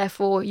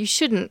 Therefore, you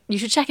should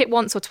check it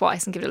once or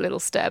twice and give it a little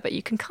stir, but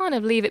you can kind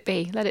of leave it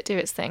be, let it do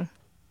its thing.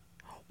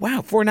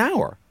 Wow, for an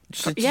hour?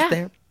 Yeah.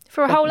 There.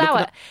 For a whole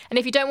hour. And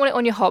if you don't want it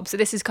on your hob, so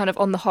this is kind of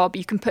on the hob,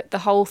 you can put the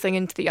whole thing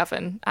into the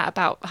oven at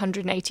about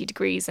 180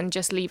 degrees and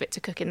just leave it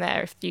to cook in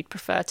there if you'd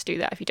prefer to do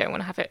that, if you don't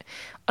want to have it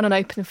on an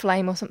open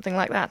flame or something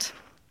like that.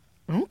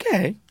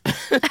 Okay.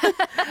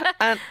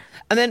 and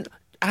then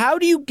how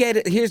do you get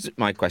it? Here's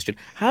my question.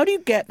 How do you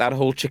get that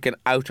whole chicken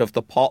out of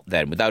the pot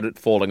then without it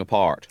falling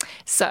apart?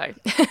 So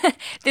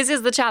this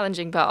is the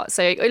challenging part.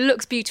 So it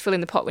looks beautiful in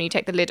the pot when you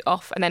take the lid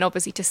off, and then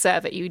obviously to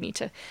serve it you need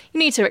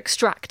to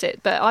extract it.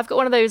 But I've got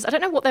one of those, I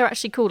don't know what they're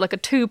actually called, like a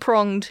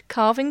two-pronged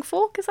carving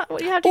fork. Is that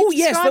what you have to describe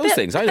it? Oh yes, those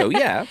things. I know,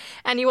 yeah.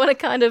 And you want to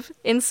kind of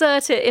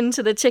insert it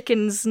into the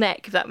chicken's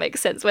neck, if that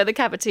makes sense, where the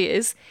cavity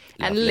is,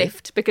 and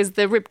lift, because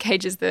the rib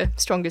cage is the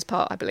strongest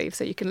part, I believe.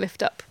 So you can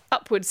lift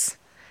upwards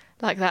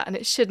like that, and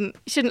it shouldn't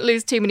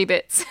lose too many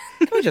bits.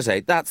 Can I just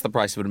say, that's the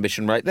price of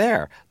admission right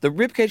there. The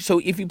ribcage,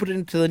 so if you put it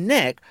into the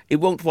neck, it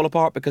won't fall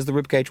apart because the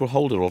ribcage will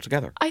hold it all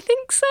together. I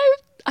think so.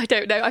 I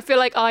don't know. I feel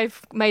like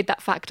I've made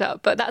that fact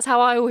up, but that's how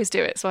I always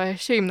do it, so I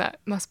assume that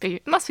must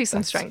be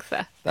some strength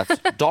there. That's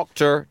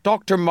Dr.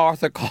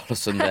 Martha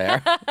Collison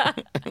there.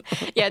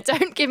 Yeah,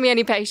 don't give me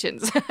any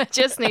patience. I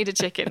just need a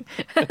chicken.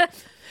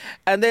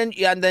 And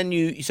then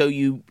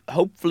you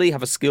hopefully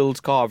have a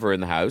skilled carver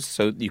in the house,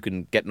 so you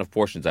can get enough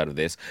portions out of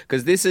this.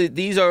 Because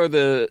these are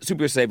the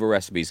Super Saver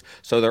recipes,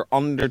 so they're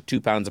under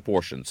 £2 a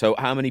portion. So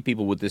how many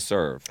people would this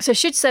serve? So it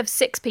should serve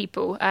 6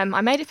 people.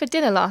 I made it for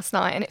dinner last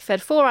night, and it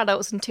fed 4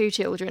 adults and 2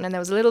 children, and there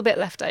was a little bit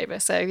left over.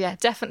 So yeah,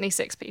 definitely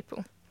 6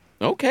 people.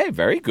 Okay,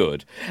 very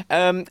good.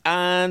 And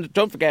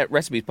don't forget,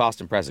 recipes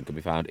past and present can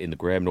be found in the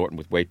Graham Norton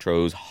with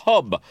Waitrose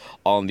hub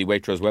on the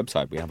Waitrose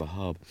website. We have a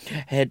hub.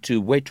 Head to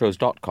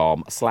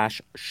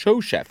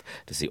waitrose.com/showchef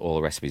to see all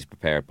the recipes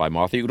prepared by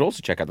Martha. You could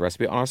also check out the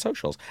recipe on our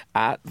socials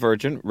at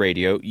Virgin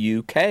Radio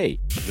UK.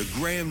 The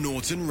Graham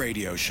Norton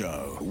Radio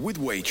Show with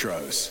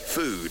Waitrose.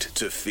 Food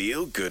to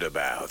feel good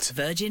about.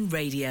 Virgin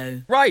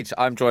Radio. Right,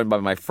 I'm joined by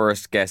my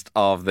first guest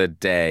of the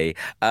day,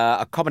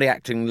 a comedy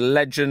acting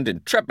legend,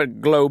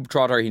 intrepid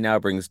globetrotter. He now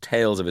brings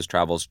tales of his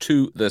travels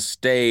to the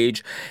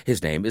stage.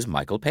 His name is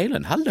Michael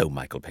Palin. Hello,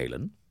 Michael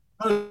Palin.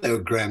 Hello,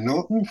 Graham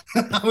Norton.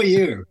 How are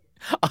you?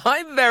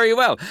 I'm very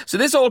well. So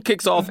this all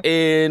kicks off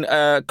in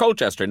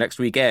Colchester next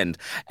weekend.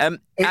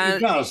 It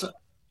does.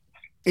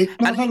 It's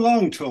not a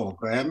long tour,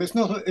 Graham. It's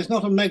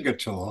not a mega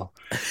tour.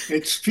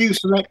 It's few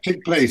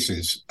selected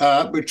places.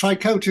 We try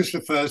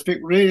Colchester first.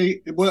 It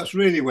works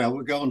really well.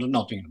 We go on to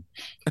Nottingham.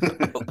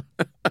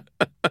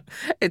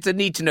 It's a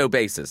need-to-know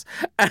basis.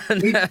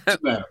 And, Need to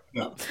know,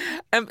 yeah.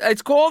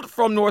 It's called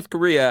From North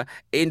Korea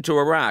into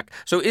Iraq.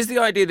 So is the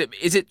idea that,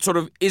 is it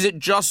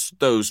just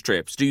those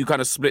trips? Do you kind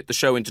of split the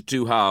show into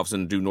 2 halves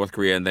and do North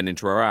Korea and then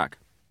into Iraq?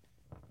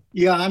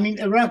 Yeah, I mean,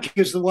 Iraq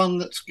is the one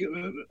that's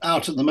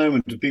out at the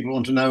moment that people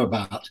want to know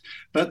about.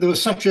 But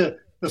there's such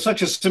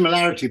a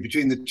similarity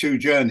between the 2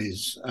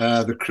 journeys,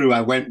 the crew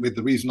I went with,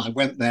 the reason I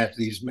went there to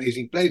these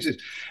amazing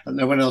places and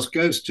no one else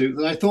goes to,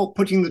 that I thought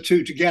putting the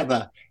 2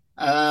 together,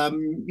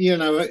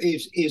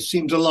 it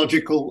seems a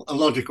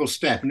logical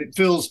step, and it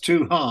fills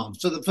 2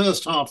 halves. So the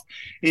first half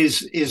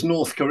is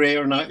North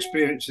Korea and our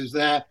experiences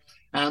there,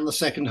 and the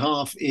second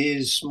half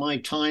is my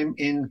time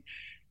in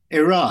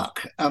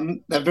Iraq.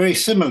 They're very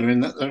similar in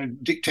that there are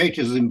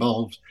dictators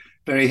involved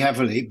very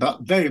heavily,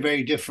 but very,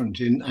 very different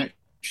in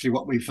actually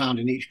what we found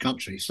in each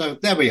country. So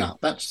there we are.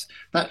 That's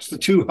the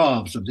 2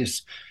 halves of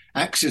this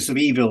axis of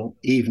evil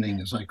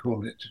evening, as I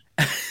call it.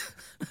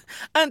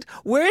 And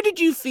where did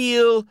you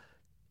feel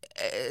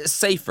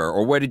safer,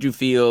 or where did you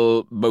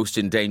feel most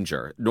in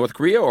danger? North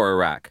Korea or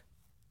Iraq?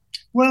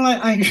 Well,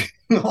 I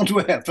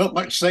felt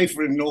much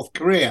safer in North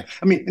Korea.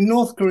 I mean, in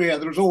North Korea,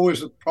 there was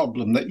always a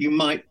problem that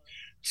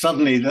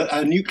that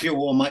a nuclear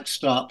war might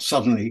start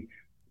suddenly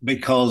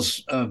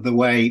because of the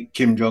way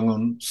Kim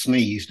Jong-un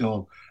sneezed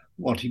or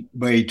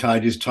where he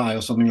tied his tie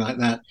or something like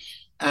that.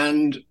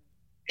 And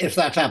if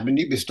that happened,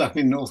 you'd be stuck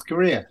in North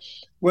Korea.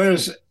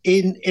 Whereas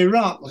in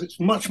Iraq, it's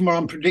much more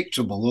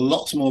unpredictable. There's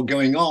lots more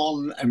going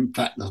on. In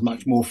fact, there's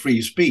much more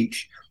free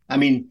speech. I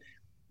mean,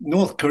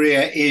 North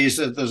Korea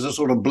there's a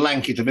sort of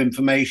blanket of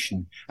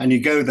information, and you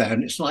go there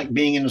and it's like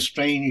being in a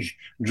strange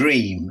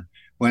dream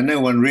where no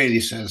one really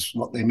says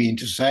what they mean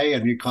to say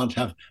and you can't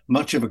have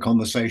much of a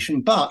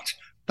conversation. But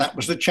that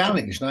was the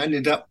challenge. And I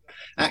ended up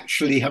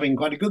actually having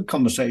quite a good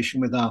conversation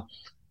with our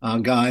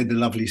guide, the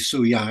lovely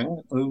Su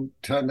Yang, who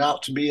turned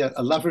out to be a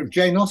lover of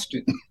Jane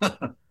Austen.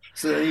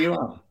 So there you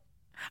are.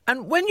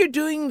 And when you're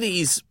doing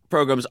these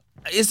programs,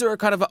 is there a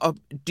kind of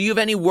do you have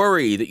any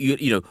worry that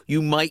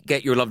you might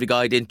get your lovely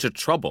guide into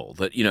trouble?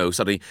 That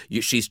suddenly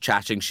she's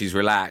chatting, she's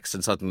relaxed,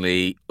 and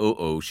suddenly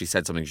she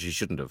said something she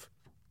shouldn't have.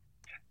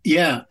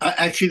 Yeah,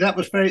 actually,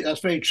 that's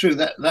very true.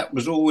 That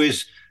was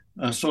always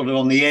sort of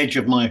on the edge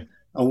of my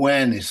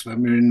awareness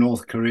when we were in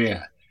North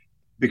Korea,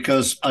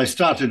 because I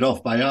started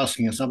off by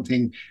asking her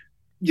something.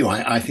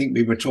 I think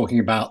we were talking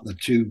about the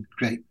 2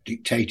 great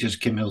dictators,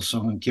 Kim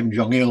Il-sung and Kim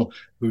Jong-il,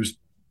 whose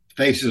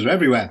faces are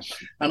everywhere.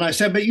 And I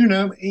said, but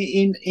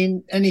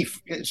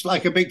it's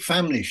like a big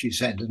family, she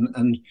said,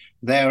 and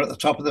they're at the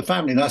top of the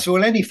family. And I said,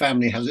 well, any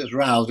family has its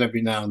rows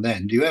every now and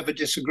then. Do you ever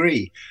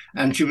disagree?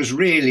 And she was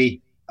really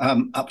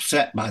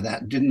upset by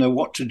that, didn't know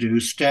what to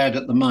do, stared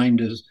at the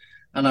minders.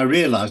 And I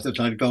realized that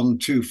I'd gone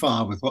too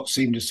far with what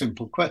seemed a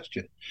simple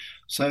question.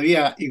 So,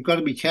 yeah, you've got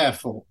to be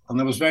careful. And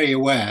I was very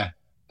aware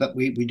that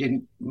we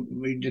didn't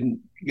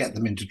get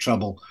them into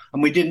trouble,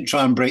 and we didn't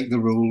try and break the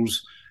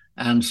rules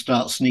and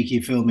start sneaky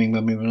filming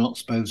when we were not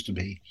supposed to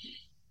be,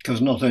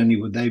 because not only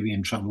would they be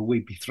in trouble,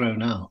 we'd be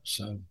thrown out.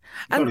 So,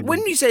 and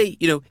when you say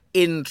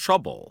in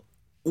trouble,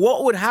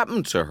 what would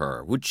happen to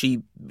her? Would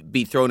she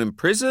be thrown in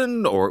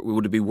prison, or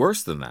would it be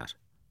worse than that?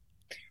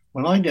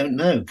 Well, I don't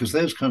know, because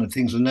those kind of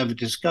things are never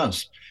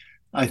discussed.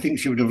 I think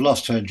she would have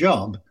lost her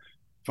job,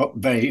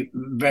 very,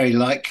 very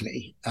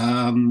likely.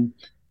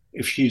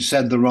 If she'd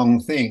said the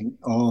wrong thing,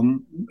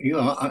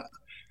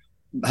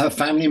 her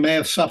family may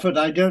have suffered.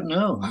 I don't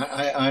know.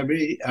 I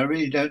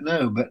really don't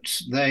know.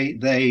 But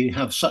they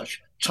have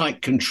such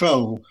tight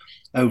control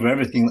over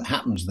everything that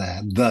happens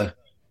there.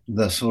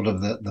 The sort of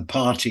the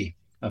party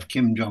of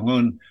Kim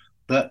Jong-un,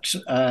 that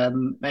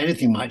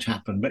anything might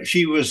happen. But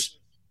she was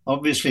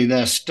obviously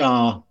their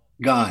star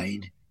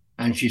guide,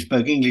 and she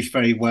spoke English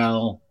very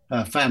well.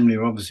 Her family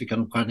were obviously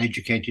kind of quite an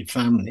educated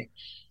family.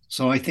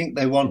 So I think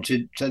they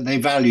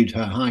valued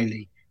her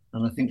highly,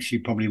 and I think she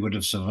probably would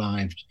have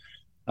survived,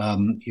 a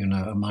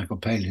Michael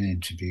Palin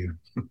interview.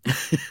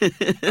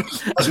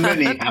 As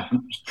many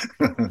happened.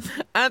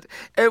 And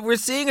we're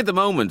seeing at the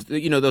moment,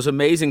 those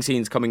amazing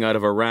scenes coming out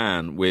of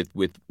Iran with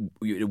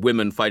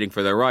women fighting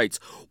for their rights.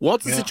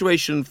 What's the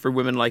situation for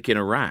women like in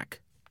Iraq?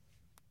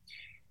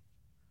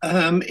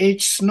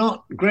 It's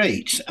not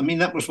great. I mean,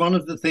 that was one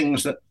of the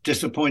things that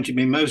disappointed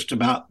me most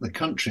about the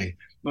country,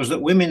 was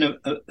that women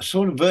are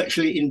sort of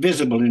virtually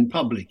invisible in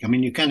public. I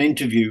mean, you can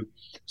interview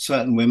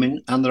certain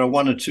women, and there are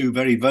one or two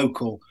very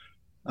vocal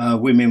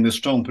women with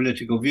strong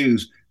political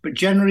views. But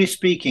generally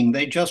speaking,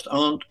 they just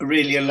aren't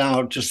really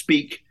allowed to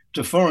speak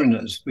to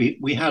foreigners.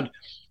 We had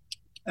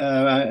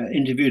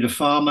interviewed a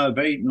farmer, a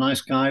very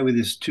nice guy with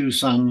his two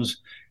sons.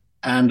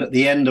 And at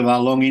the end of our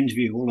long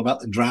interview, all about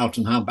the drought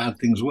and how bad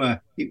things were,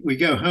 we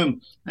go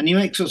home and he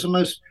makes us and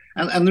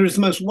there is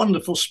the most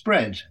wonderful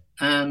spread.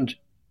 And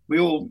we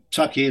all,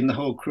 Tucky and the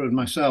whole crew and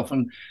myself,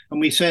 and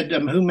we said,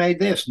 who made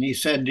this? And he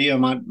said,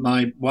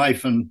 my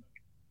wife and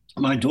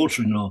my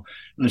daughter-in-law.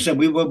 And I said,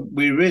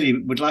 we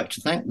really would like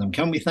to thank them.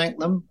 Can we thank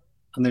them?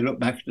 And they looked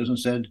back at us and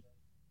said,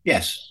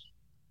 yes.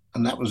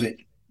 And that was it.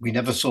 We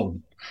never saw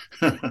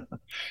them.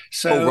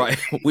 So, right.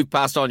 We've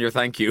passed on your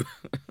thank you.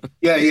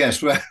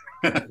 Yes. Well,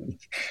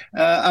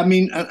 I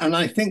mean, and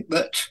I think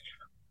that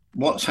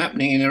what's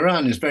happening in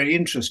Iran is very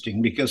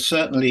interesting, because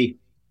certainly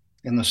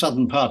in the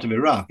southern part of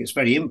Iraq, it's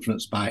very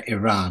influenced by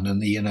Iran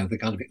and the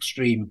kind of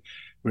extreme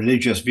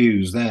religious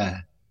views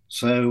there.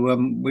 So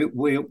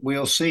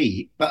we'll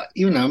see. But,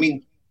 I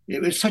mean,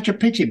 it was such a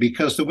pity,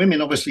 because the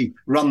women obviously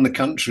run the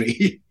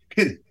country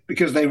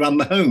because they run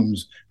the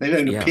homes. They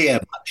don't appear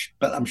much,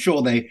 but I'm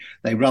sure they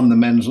run the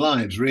men's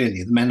lives,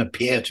 really. The men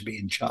appear to be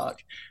in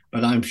charge,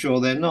 but I'm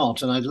sure they're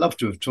not. And I'd love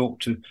to have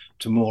talked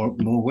to more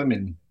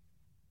women.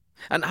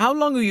 And how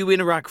long are you in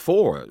Iraq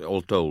for,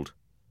 all told?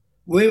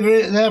 We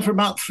were there for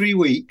about 3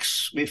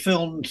 weeks. We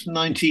filmed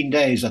 19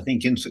 days, I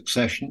think, in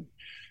succession.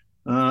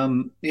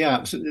 It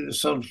was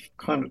sort of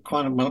kind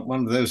of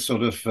one of those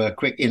sort of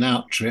quick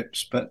in-out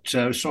trips, but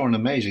we saw an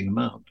amazing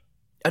amount.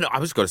 I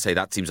was going to say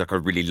that seems like a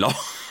really long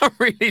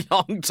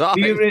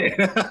time. Really?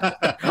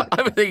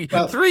 I would think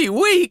 3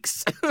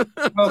 weeks.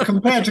 Well,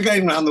 compared to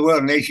going around the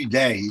world in 80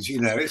 days,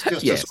 it's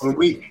just a sort of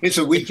week. It's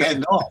a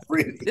weekend off,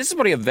 really. This is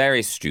probably a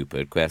very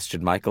stupid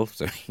question, Michael.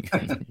 So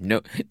no,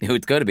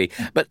 it's going to be.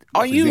 But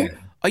are you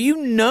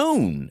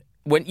known?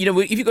 When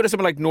if you go to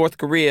somewhere like North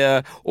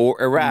Korea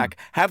or Iraq,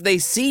 have they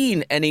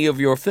seen any of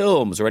your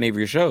films or any of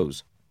your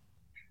shows?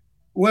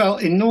 Well,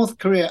 in North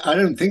Korea, I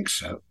don't think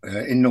so.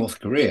 In North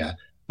Korea,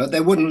 but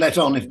they wouldn't let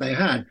on if they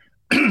had.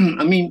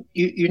 I mean,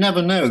 you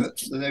never know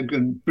that they've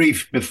been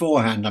briefed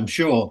beforehand. I'm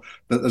sure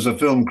that there's a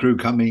film crew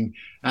coming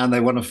and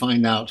they want to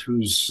find out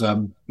who's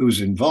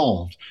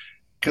involved.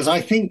 Because I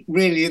think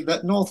really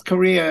that North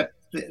Korea,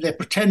 they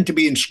pretend to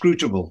be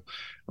inscrutable,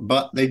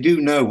 but they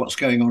do know what's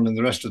going on in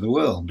the rest of the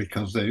world,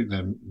 because they're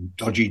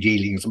dodgy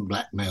dealings and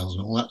blackmails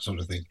and all that sort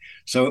of thing.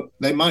 So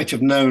they might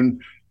have known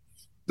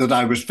that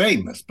I was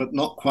famous, but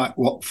not quite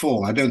what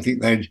for. I don't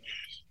think they'd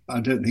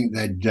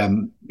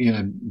been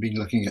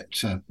looking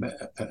at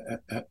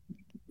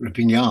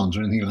ripping yarns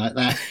or anything like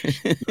that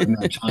in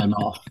their time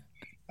off.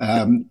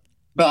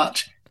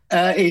 But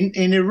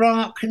in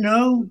Iraq,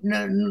 no,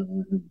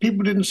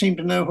 people didn't seem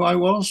to know who I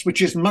was,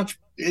 which is much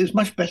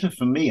better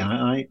for me.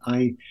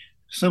 I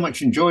so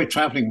much enjoy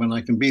traveling when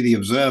I can be the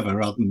observer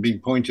rather than being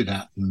pointed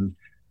at and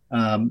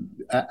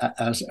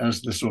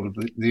as the sort of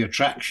the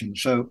attraction.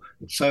 So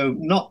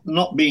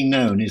not being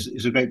known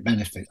is a great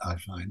benefit, I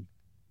find.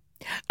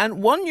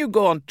 And when you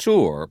go on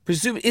tour,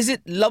 is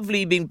it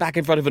lovely being back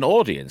in front of an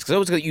audience? Because I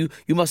always think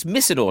you must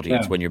miss an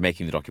audience when you're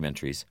making the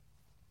documentaries.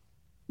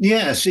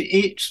 Yes,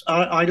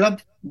 I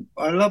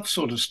love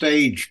sort of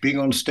being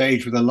on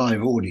stage with a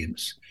live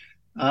audience.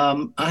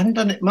 I haven't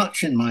done it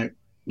much in my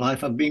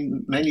life. I've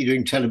been mainly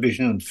doing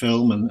television and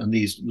film and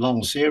these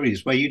long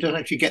series where you don't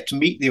actually get to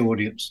meet the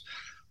audience.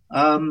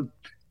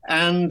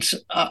 And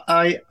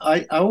I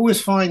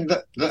always find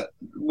that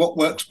what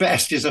works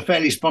best is a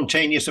fairly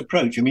spontaneous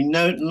approach. I mean,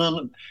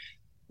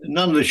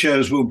 none of the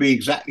shows will be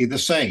exactly the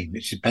same.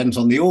 It depends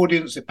on the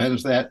audience. It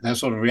depends their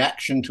sort of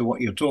reaction to what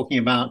you're talking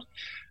about.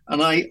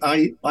 And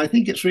I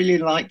think it's really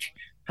like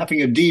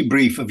having a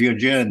debrief of your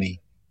journey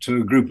to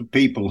a group of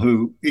people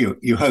who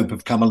you hope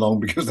have come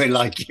along because they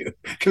like you,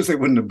 because they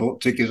wouldn't have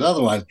bought tickets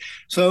otherwise.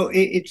 So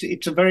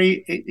it's a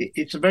very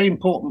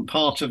important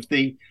part of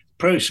the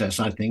process,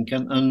 I think,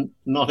 and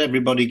not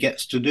everybody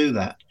gets to do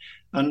that.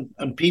 And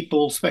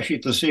people, especially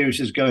if the series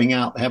is going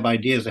out, they have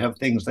ideas, they have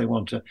things they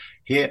want to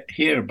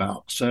hear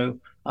about. So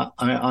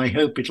I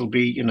hope it'll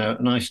be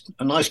a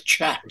nice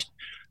chat,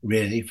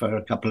 really, for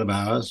a couple of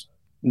hours.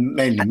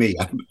 Mainly me,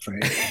 I'm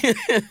afraid.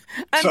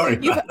 Sorry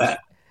about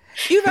that.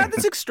 You've had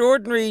this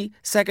extraordinary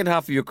second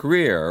half of your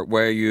career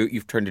where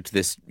you've turned into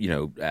this,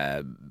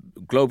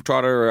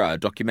 globetrotter, a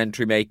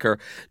documentary maker.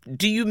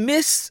 Do you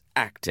miss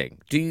acting?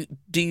 Do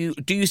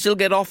you still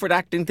get offered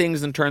acting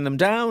things and turn them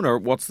down, or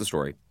what's the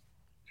story?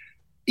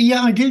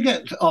 Yeah, I do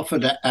get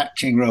offered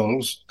acting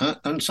roles,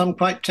 and some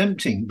quite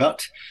tempting.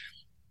 But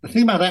the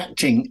thing about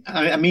acting,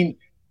 I mean,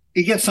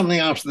 you get something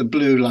out of the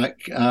blue,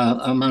 like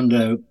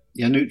Armando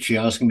Iannucci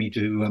asking me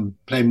to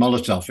play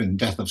Molotov in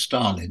Death of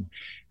Stalin.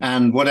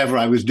 And whatever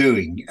I was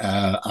doing,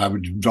 I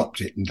would have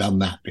dropped it and done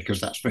that because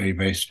that's very,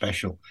 very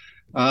special.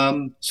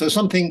 So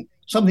something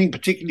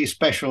particularly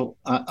special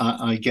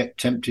I get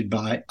tempted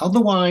by.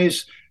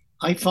 Otherwise,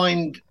 I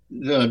find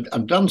that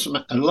I've done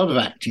a lot of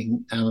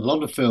acting and a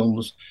lot of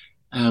films,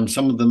 and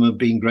some of them have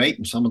been great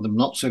and some of them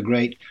not so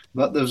great.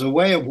 But there's a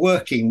way of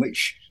working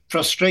which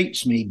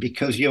frustrates me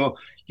because you're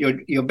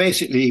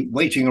basically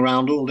waiting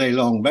around all day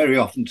long, very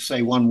often to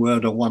say one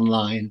word or one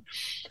line.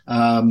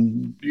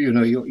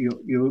 You're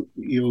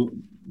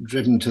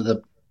driven to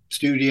the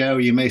studio.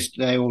 You may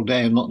stay all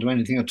day and not do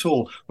anything at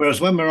all. Whereas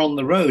when we're on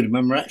the road,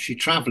 when we're actually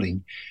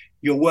traveling,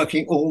 you're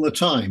working all the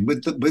time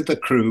with the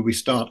crew. We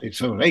start at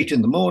sort of 8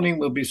 a.m.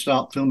 We'll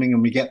start filming,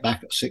 and we get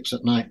back at 6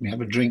 p.m. We have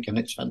a drink, and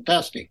it's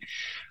fantastic.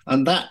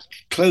 And that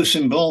close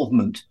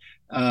involvement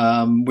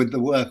with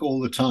the work all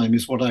the time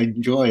is what I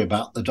enjoy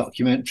about the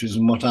documentaries,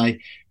 and what I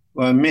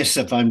miss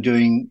if I'm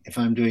doing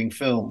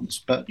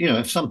films. But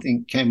if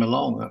something came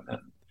along,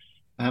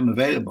 I'm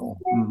available.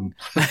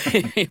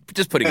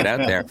 Just putting it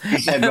out there. He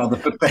said rather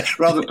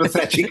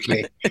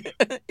pathetically.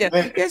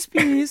 Yeah. Yes,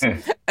 please.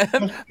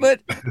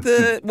 But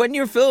when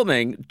you're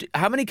filming,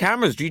 how many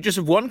cameras? Do you just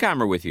have one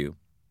camera with you?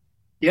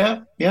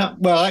 Yeah.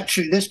 Well,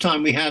 actually, this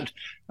time we had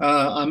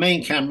our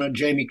main camera,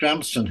 Jamie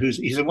Gramston,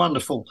 he's a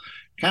wonderful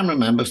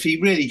cameraman, but he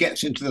really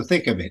gets into the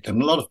thick of it.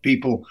 And a lot of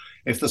people,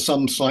 if there's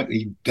some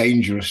slightly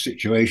dangerous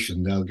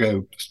situation, they'll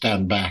go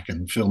stand back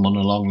and film on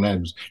a long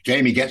lens.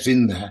 Jamie gets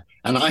in there,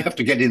 and I have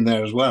to get in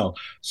there as well.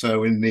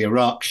 So in the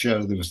Iraq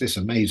show, there was this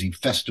amazing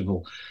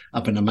festival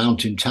up in a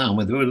mountain town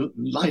where they were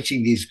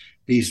lighting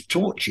these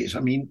torches.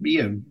 I mean,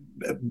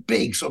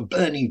 big sort of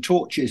burning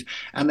torches,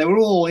 and they were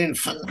all in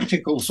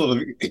fanatical sort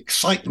of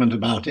excitement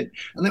about it,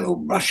 and they were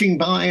rushing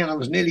by, and I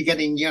was nearly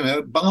getting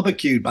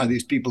barbecued by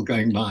these people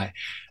going by,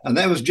 and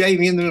there was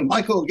Jamie in the room.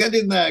 Michael, get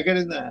in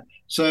there.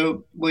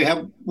 So we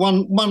have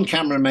one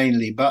camera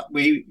mainly, but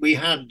we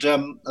had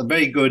a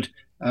very good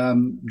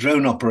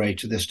drone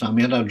operator this time.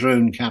 We had our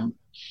drone camera,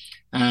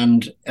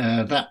 and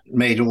that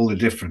made all the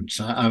difference.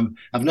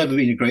 I've never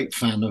been a great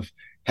fan of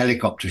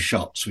helicopter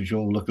shots, which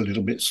all look a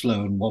little bit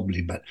slow and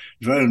wobbly, but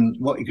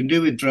what you can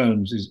do with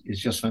drones is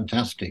just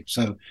fantastic.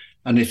 So,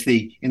 and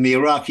in the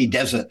Iraqi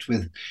desert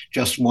with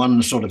just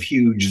one sort of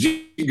huge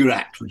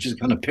ziggurat, which is a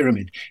kind of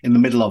pyramid in the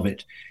middle of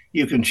it,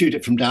 you can shoot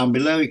it from down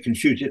below, you can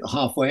shoot it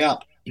halfway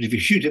up, but if you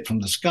shoot it from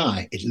the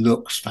sky, it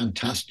looks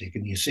fantastic,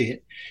 and you see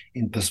it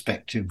in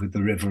perspective with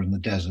the river and the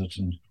desert,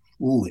 and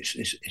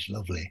it's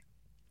lovely.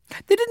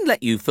 They didn't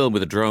let you film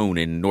with a drone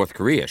in North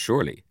Korea,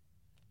 surely?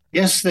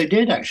 Yes, they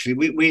did, actually.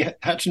 We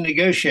had to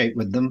negotiate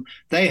with them.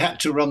 They had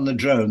to run the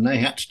drone. They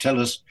had to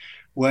tell us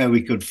where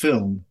we could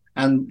film.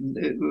 And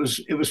it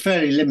was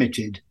fairly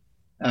limited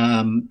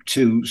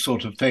to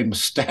sort of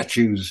famous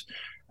statues.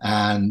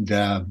 And,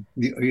 there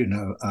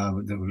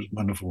was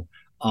wonderful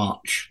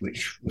arch,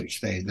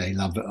 which they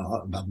loved,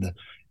 above the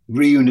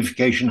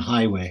reunification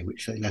highway,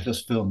 which they let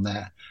us film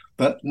there.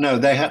 But no,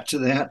 they had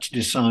to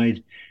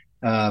decide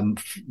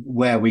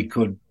where we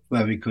could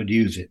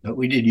use it. But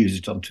we did use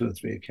it on 2 or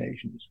 3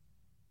 occasions.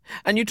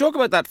 And you talk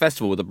about that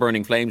festival with the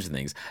burning flames and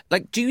things.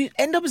 Like, do you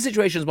end up in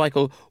situations,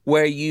 Michael,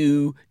 where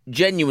you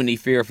genuinely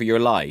fear for your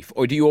life?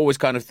 Or do you always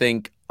kind of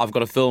think, I've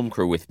got a film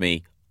crew with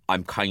me,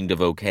 I'm kind of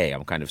okay,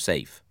 I'm kind of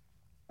safe?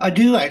 I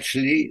do,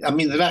 actually. I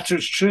mean, the latter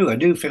is true. I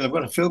do feel I've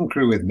got a film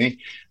crew with me,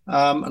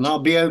 and I'll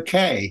be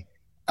okay.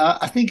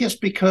 I think it's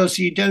because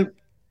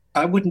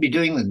I wouldn't be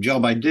doing the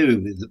job I do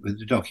with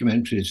the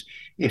documentaries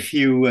if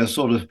you were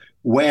sort of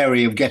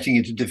wary of getting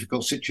into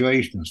difficult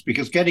situations,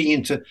 because getting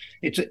into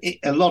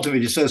a lot of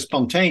it is so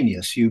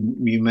spontaneous.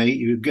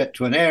 You get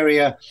to an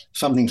area,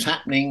 something's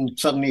happening,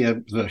 suddenly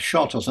a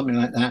shot or something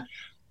like that,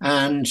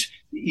 and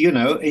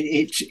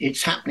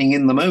it's happening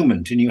in the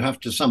moment, and you have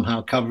to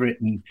somehow cover it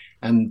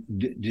and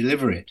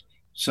deliver it.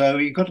 So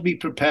you've got to be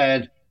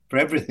prepared for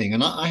everything.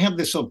 And I have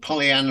this sort of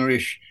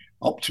Pollyanna-ish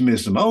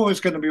optimism. Oh, it's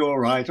going to be all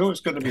right. Oh, it's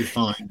going to be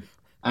fine.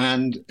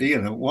 And,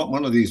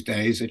 one of these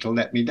days it'll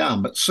let me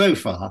down. But so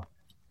far,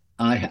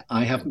 I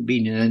haven't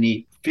been in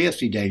any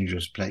fiercely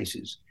dangerous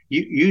places.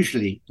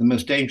 Usually the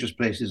most dangerous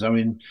places are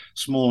in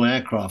small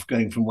aircraft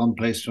going from one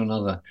place to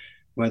another,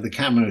 where the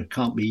camera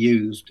can't be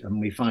used,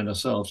 and we find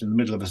ourselves in the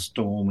middle of a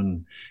storm.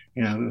 And,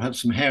 we've had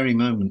some hairy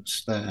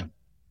moments there.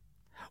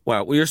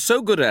 Well, you're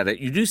so good at it.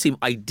 You do seem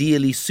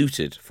ideally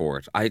suited for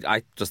it.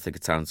 I just think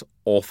it sounds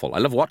awful. I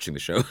love watching the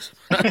shows.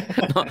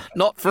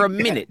 not for a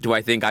minute do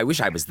I think, I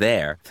wish I was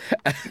there.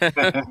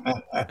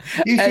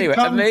 You should anyway,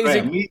 come,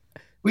 amazing. Graham.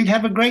 we'd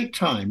have a great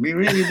time. We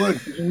really would.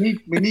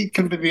 We need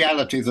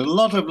conviviality. There's a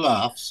lot of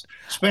laughs,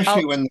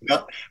 especially when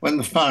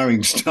the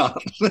firing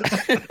starts.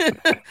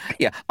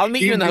 Yeah, I'll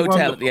meet you in the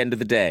hotel at the end of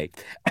the day.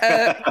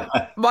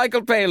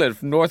 Michael Palin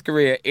from North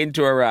Korea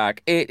into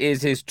Iraq. It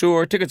is his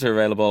tour. Tickets are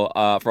available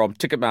from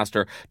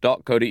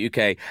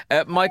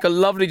ticketmaster.co.uk. Michael,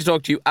 lovely to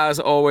talk to you as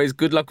always.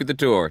 Good luck with the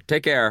tour.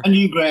 Take care. And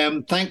you,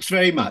 Graham. Thanks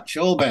very much.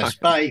 All best.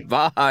 Bye.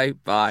 Bye.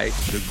 Bye.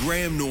 The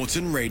Graham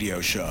Norton Radio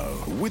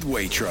Show with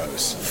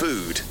Waitrose.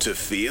 Food to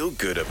feel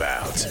good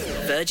about.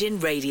 Virgin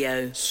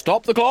Radio.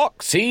 Stop the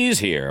clock. He's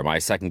here, my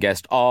second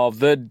guest of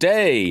the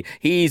day.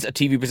 He's a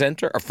TV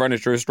presenter, a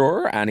furniture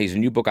restorer, and he's a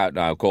new book out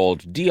now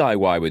called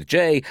DIY with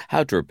Jay,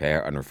 How to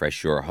Repair and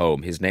Refresh Your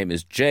Home. His name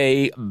is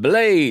Jay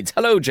Blades.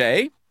 Hello,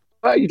 Jay.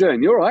 How are you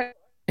doing? You all right?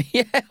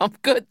 Yeah, I'm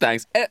good,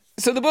 thanks.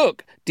 So the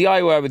book,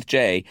 DIY with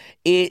Jay,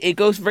 it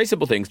goes from very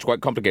simple things to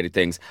quite complicated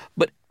things.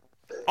 But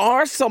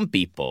are some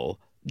people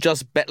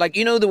just like,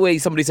 you know, the way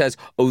somebody says,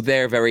 oh,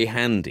 they're very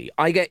handy.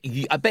 I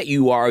bet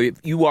you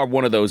are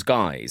one of those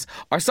guys.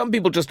 Are some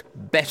people just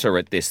better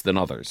at this than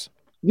others?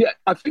 Yeah,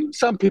 I think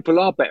some people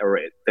are better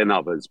at it than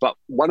others. But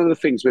one of the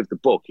things with the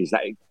book is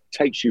that it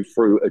takes you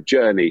through a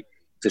journey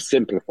to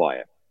simplify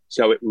it.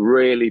 So it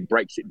really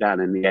breaks it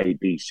down in the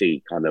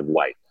ABC kind of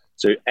way.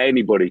 So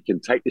anybody can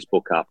take this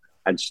book up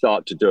and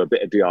start to do a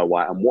bit of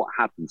DIY. And what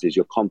happens is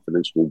your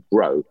confidence will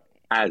grow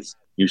as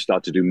you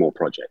start to do more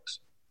projects.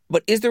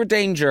 But is there a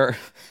danger,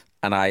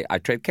 and I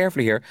tread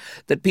carefully here,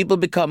 that people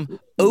become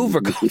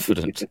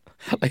overconfident?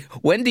 Like,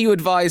 when do you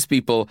advise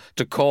people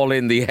to call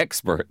in the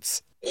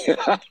experts?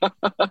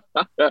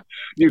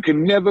 You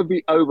can never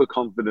be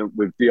overconfident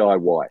with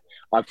DIY.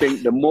 I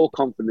think the more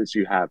confidence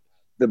you have,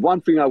 the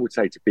one thing I would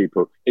say to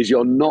people is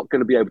you're not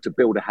going to be able to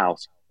build a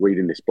house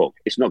reading this book.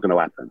 It's not going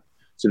to happen.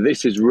 So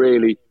this is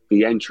really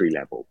the entry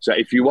level. So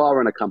if you are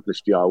an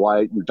accomplished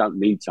DIY, you don't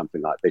need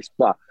something like this.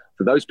 But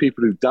for those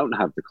people who don't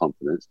have the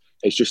confidence,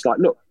 it's just like,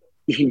 look,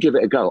 you can give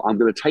it a go. I'm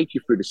going to take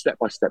you through the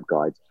step-by-step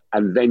guides,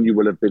 and then you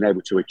will have been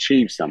able to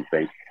achieve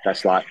something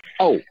that's like,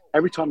 oh,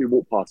 every time you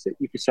walk past it,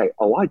 you can say,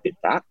 oh, I did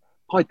that.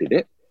 I did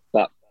it.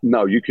 But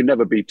no, you can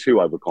never be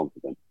too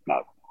overconfident.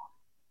 No.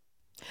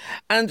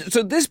 And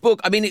so this book,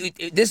 I mean,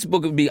 this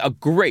book would be a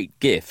great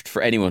gift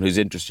for anyone who's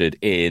interested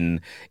in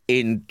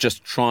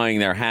just trying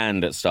their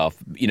hand at stuff,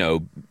 you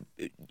know,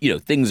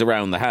 things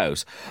around the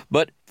house.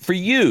 But for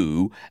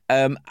you,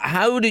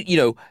 how did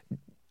you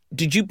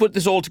put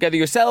this all together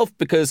yourself?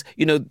 Because,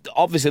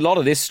 obviously a lot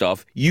of this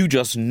stuff you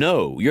just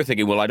know. You're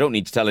thinking, well, I don't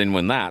need to tell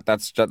anyone that.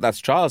 That's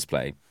child's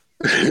play.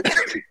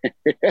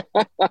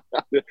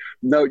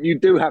 No, you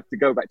do have to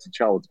go back to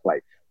child's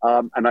play.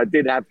 And I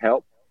did have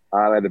help.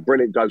 I had a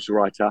brilliant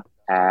ghostwriter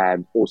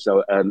and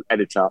also an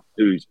editor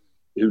who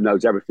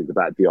knows everything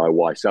about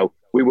DIY. So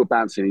we were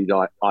bouncing these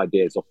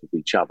ideas off of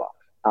each other.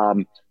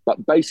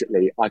 But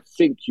basically, I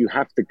think you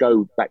have to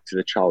go back to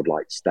the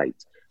childlike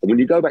state. And when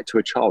you go back to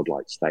a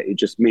childlike state, it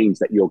just means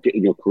that you're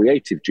getting your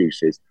creative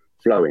juices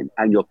flowing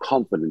and your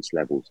confidence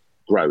levels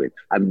growing.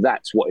 And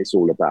that's what it's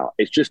all about.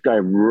 It's just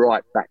going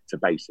right back to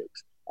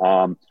basics.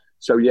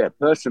 So, yeah,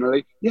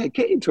 personally,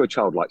 get into a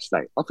childlike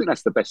state. I think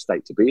that's the best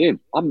state to be in.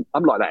 I'm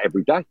like that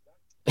every day.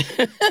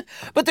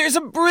 But there's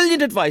some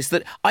brilliant advice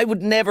that I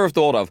would never have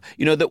thought of.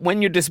 That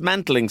when you're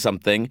dismantling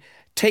something,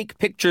 take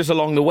pictures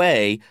along the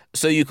way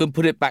so you can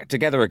put it back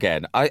together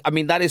again. I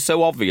mean, that is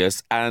so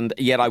obvious, and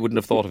yet I wouldn't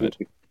have thought of it.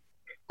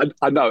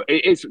 I know.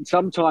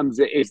 Sometimes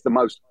it is the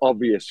most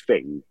obvious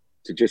thing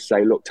to just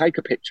say, look, take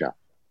a picture.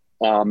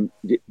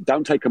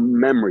 Don't take a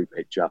memory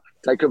picture.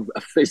 Take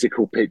a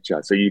physical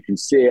picture so you can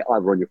see it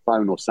either on your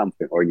phone or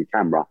something or in your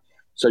camera,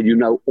 so you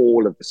know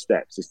all of the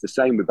steps. It's the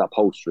same with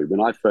upholstery.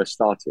 When I first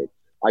started,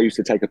 I used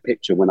to take a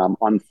picture when I'm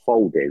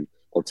unfolding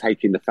or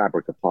taking the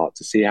fabric apart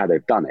to see how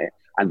they've done it,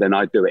 and then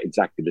I do it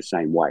exactly the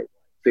same way.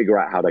 Figure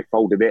out how they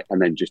folded it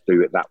and then just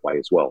do it that way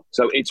as well.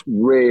 So it's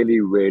really,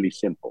 really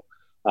simple.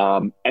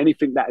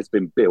 Anything that has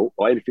been built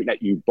or anything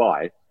that you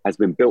buy has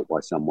been built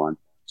by someone.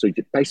 So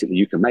basically,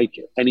 you can make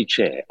it. Any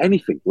chair,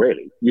 anything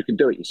really. You can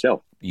do it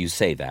yourself. You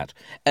say that.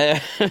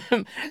 But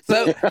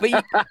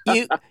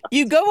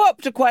you go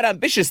up to quite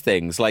ambitious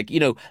things like,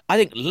 I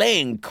think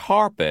laying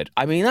carpet.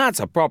 I mean, that's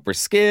a proper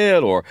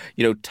skill, or,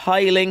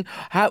 tiling.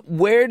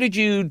 Where did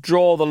you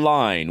draw the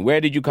line?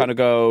 Where did you kind of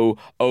go,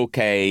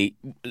 okay,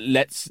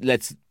 let's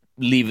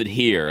leave it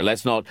here.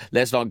 Let's not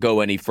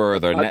go any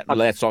further.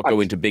 Let's not go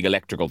into big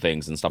electrical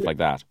things and stuff like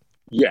that.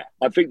 Yeah,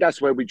 I think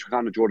that's where we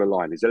kind of draw the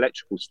line is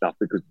electrical stuff,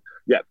 because,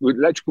 with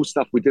electrical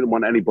stuff, we didn't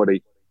want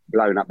anybody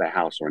blowing up their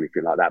house or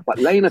anything like that. But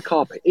laying a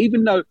carpet,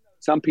 even though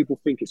some people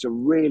think it's a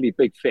really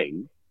big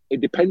thing, it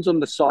depends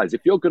on the size.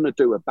 If you're going to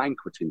do a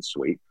banqueting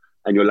suite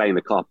and you're laying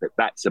the carpet,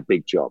 that's a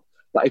big job.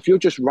 But if you're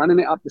just running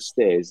it up the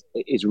stairs,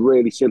 it is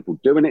really simple.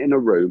 Doing it in a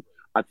room,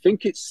 I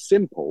think it's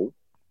simple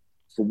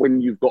for when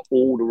you've got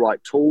all the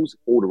right tools,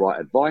 all the right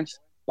advice,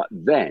 but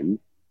then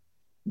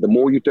the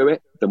more you do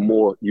it, the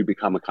more you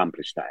become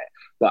accomplished at it.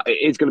 But it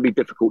is going to be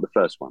difficult, the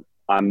first one.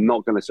 I'm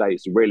not going to say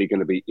it's really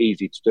going to be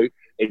easy to do.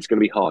 It's going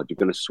to be hard. You're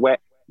going to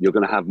sweat. You're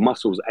going to have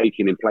muscles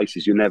aching in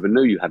places you never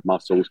knew you had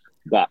muscles,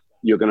 but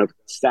you're going to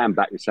stand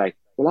back and say,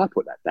 well, I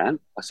put that down.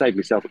 I saved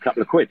myself a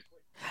couple of quid.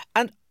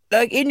 And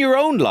like in your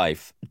own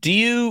life, do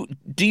you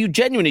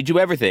genuinely do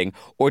everything,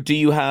 or do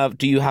you have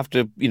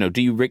to,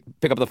 do you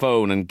pick up the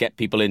phone and get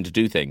people in to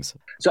do things?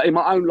 So in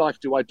my own life,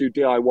 do I do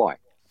DIY?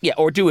 Yeah,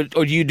 or do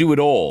you do it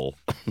all?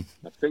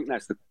 I think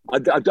that's I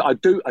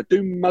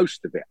do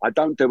most of it. I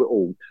don't do it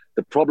all.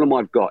 The problem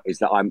I've got is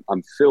that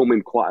I'm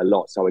filming quite a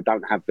lot, so I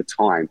don't have the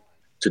time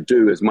to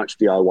do as much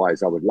DIY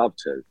as I would love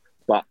to.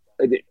 But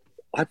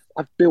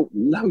I've built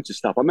loads of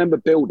stuff. I remember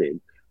building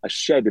a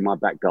shed in my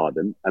back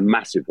garden, a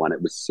massive one.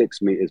 It was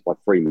 6 meters by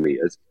 3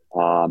 meters.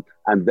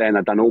 And then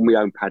I've done all my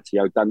own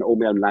patio, done all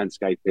my own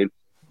landscaping,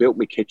 built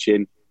my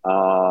kitchen.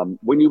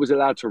 When you was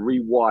allowed to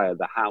rewire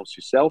the house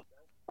yourself,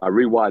 I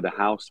rewired the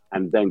house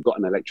and then got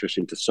an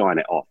electrician to sign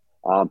it off.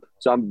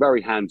 So I'm very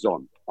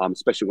hands-on,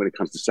 especially when it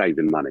comes to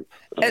saving money.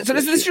 So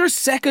this is your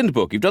second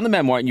book. You've done the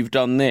memoir and you've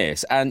done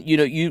this. And,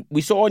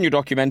 we saw in your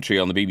documentary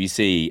on the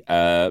BBC,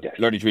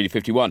 Learning to Read at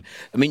 51,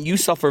 I mean, you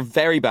suffer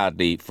very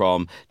badly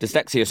from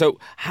dyslexia. So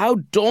how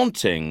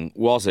daunting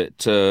was it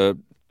to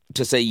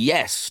say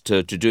yes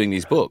to doing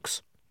these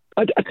books?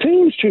 I tell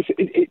you the truth,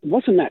 it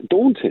wasn't that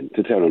daunting,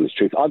 to tell you the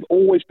truth. I've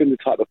always been the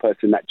type of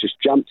person that just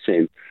jumps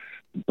in,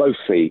 both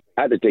feet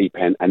at the deep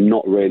end and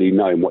not really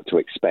knowing what to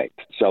expect.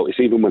 So it's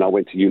even when I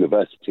went to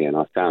university and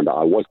I found that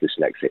I was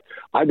dyslexic,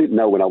 I didn't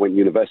know when I went to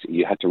university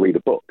you had to read a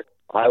book.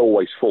 I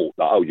always thought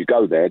that, you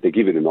go there, they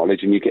give you the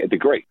knowledge and you get a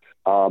degree.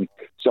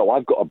 So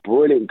I've got a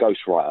brilliant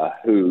ghostwriter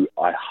who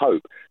I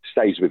hope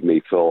stays with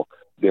me for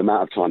the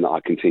amount of time that I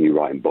continue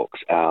writing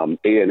books.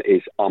 Ian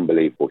is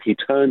unbelievable. He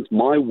turns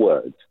my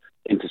words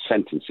into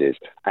sentences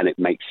and it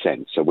makes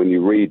sense. So when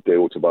you read the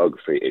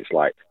autobiography, it's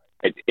like,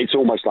 it's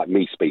almost like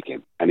me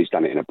speaking, and he's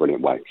done it in a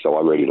brilliant way. So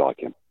I really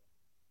like him.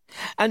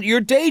 And your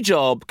day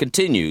job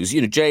continues,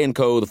 J &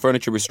 Co, the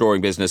furniture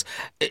restoring business.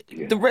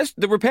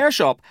 The repair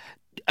shop,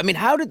 I mean,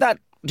 how did that,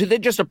 did they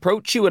just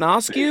approach you and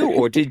ask you,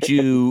 or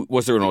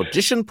was there an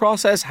audition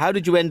process? How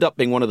did you end up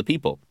being one of the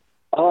people?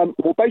 Well,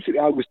 basically,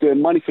 I was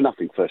doing Money for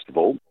Nothing, first of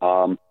all.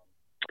 And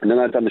then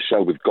I'd done the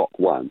show with Gok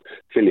One,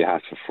 Fill Your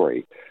House for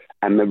Free.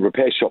 And the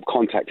repair shop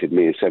contacted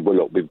me and said, well,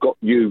 look, we've got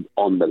you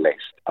on the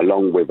list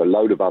along with a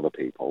load of other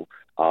people.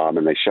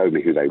 And they showed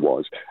me who they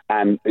was.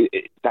 And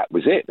that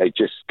was it. They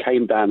just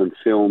came down and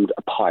filmed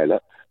a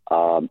pilot,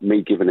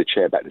 me giving a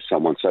chair back to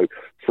someone. So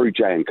through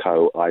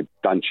J&Co, I'd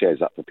done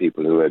chairs up for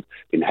people who had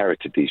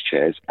inherited these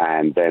chairs.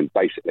 And then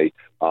basically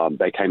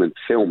they came and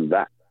filmed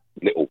that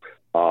little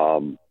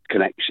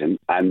connection.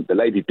 And the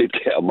lady did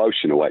get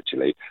emotional,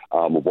 actually,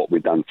 of what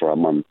we'd done for her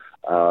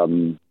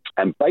mum.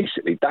 And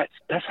basically,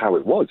 that's how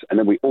it was. And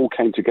then we all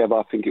came together.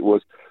 I think it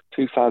was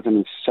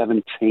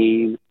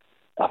 2017.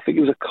 I think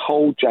it was a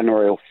cold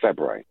January or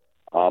February.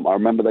 I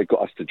remember they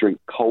got us to drink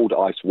cold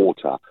ice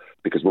water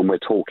because when we're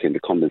talking, the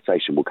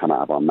condensation will come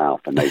out of our mouth,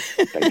 and they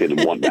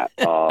didn't want that.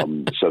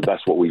 So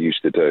that's what we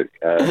used to do.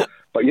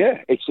 But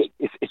yeah,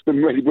 it's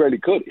been really, really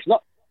good. I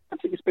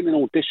don't think it's been an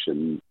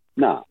audition.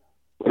 No,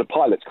 but a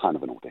pilot's kind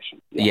of an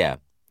audition. Yeah.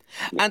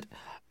 And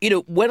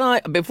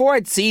before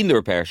I'd seen the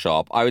repair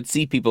shop, I would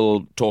see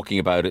people talking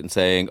about it and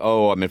saying,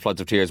 I'm in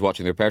floods of tears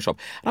watching the repair shop.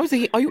 And I was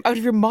thinking, are you out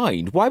of your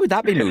mind? Why would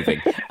that be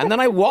moving? And then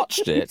I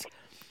watched it.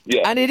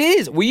 Yeah. And it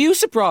is. Were you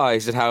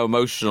surprised at how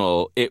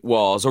emotional it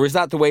was? Or is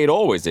that the way it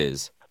always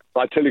is?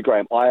 I tell you,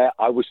 Graham,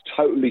 I was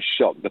totally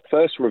shocked. The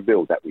first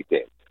reveal that we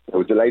did, there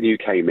was a lady who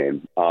came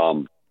in.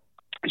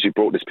 She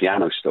brought this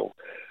piano stool.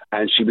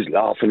 And she was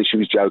laughing and she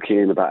was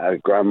joking about her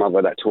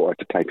grandmother that taught her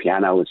to play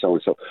piano and so on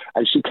and so on.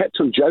 And she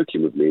kept on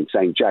joking with me and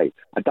saying, Jay,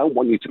 I don't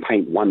want you to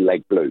paint one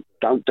leg blue.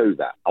 Don't do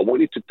that. I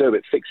want you to do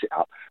it, fix it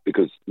up,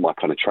 because my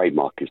kind of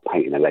trademark is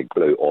painting a leg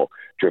blue or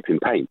dripping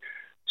paint.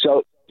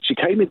 So she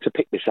came in to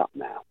pick this up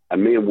now.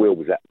 And me and Will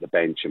was at the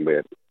bench and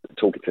we're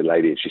talking to the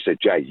lady and she said,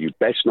 Jay, you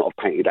best not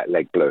have painted that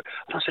leg blue.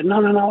 And I said,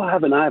 no, I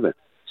haven't.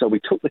 So we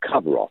took the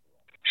cover off.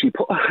 She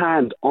put her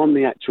hand on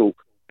the actual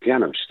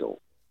piano stool.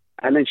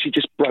 And then she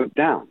just broke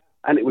down.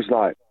 And it was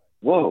like,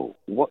 whoa,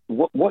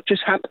 what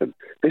just happened?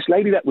 This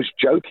lady that was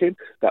joking,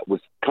 that was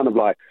kind of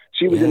like,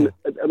 she was in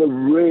a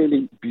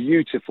really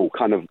beautiful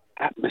kind of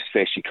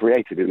atmosphere she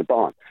created in the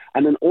barn.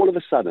 And then all of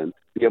a sudden,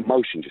 the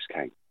emotion just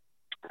came.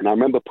 And I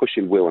remember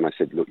pushing Will and I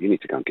said, look, you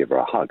need to go and give her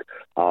a hug.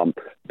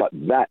 But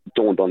that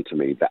dawned onto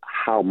me that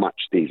how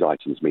much these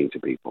items mean to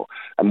people.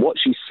 And what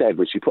she said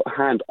when she put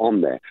her hand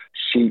on there,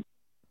 she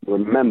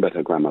remembered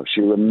her grandma.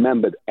 She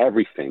remembered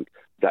everything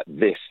that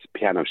this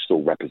piano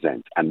stool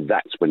represents, and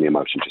that's when the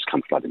emotion just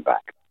comes flooding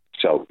back.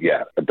 So,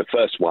 yeah, the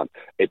first one,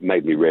 it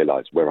made me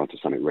realise we're onto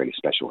something really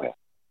special here.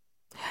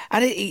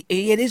 And it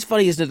is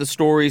funny, isn't it, the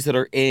stories that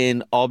are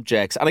in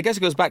objects. And I guess it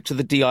goes back to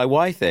the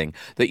DIY thing,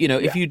 that,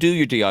 if you do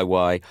your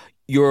DIY,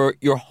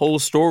 your whole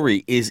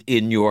story is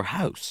in your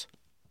house.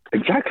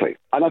 Exactly.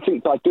 And I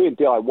think by doing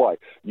DIY,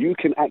 you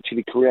can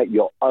actually create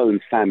your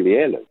own family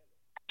heirloom.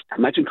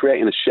 Imagine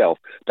creating a shelf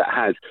that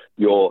has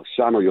your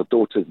son or your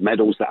daughter's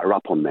medals that are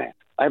up on there.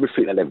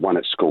 everything that they've won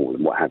at school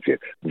and what have you.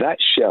 That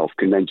shelf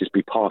can then just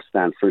be passed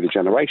down through the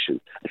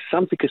generations. It's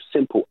something as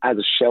simple as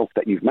a shelf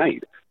that you've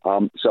made.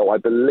 So I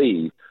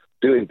believe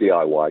doing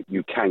DIY,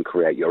 you can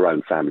create your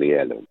own family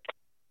heirloom.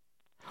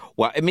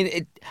 Well, I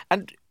mean,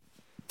 and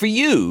for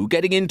you,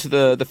 getting into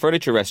the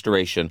furniture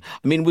restoration,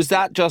 I mean, was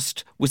that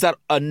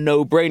a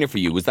no-brainer for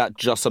you? Was that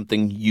just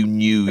something you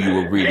knew you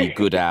were really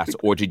good at,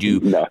 or did you,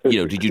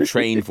 did you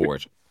train for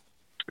it?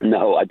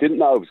 No, I didn't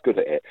know I was good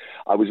at it.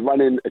 I was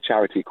running a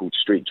charity called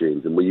Street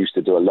Dreams, and we used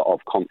to do a lot of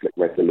conflict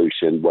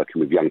resolution, working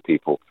with young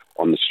people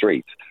on the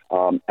streets.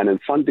 And then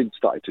funding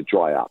started to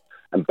dry up.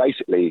 And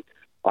basically,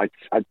 I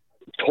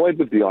toyed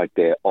with the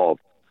idea of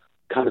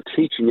kind of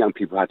teaching young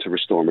people how to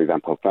restore and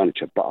revamp old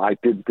furniture, but I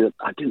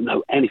didn't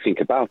know anything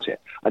about it.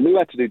 I knew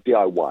how to do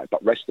DIY,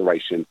 but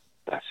restoration,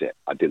 that's it.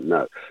 I didn't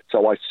know.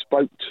 So I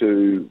went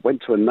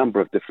to a number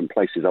of different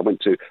places. I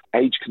went to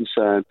Age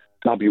Concern,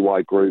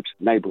 WI groups,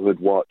 Neighbourhood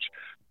Watch,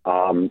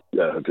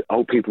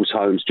 old people's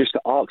homes, just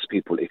to ask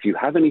people if you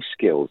have any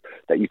skills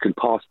that you can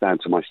pass down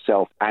to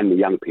myself and the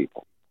young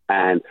people.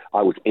 And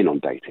I was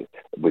inundated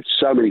with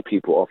so many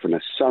people offering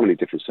us so many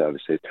different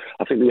services.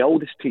 I think the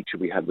oldest teacher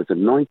we had was a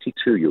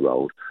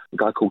 92-year-old, a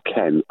guy called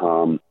Ken,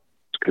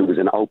 who was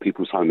in an old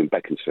people's home in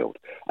Beaconsfield.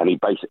 And he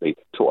basically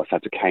taught us how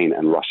to cane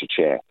and rush a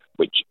chair,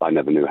 which I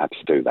never knew how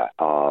to do that.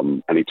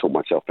 And he taught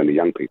myself and the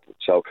young people.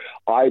 So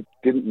I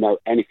didn't know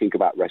anything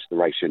about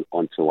restoration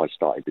until I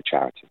started the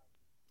charity.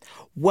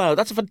 Wow,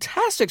 that's a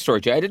fantastic story,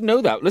 Jay. I didn't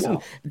know that. Listen,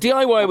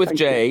 DIY with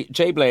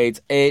Jay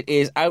Blades, it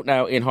is out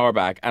now in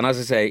hardback. And as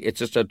I say, it's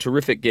just a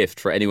terrific gift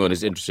for anyone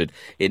who's interested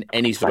in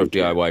any sort of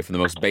DIY, from the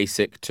most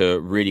basic to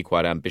really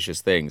quite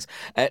ambitious things.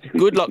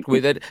 Good luck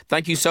with it.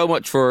 Thank you so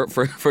much for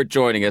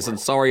joining us. And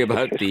sorry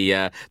about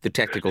the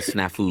technical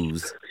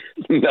snafus.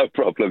 No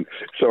problem.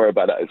 Sorry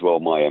about that as well,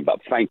 my end.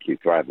 But thank you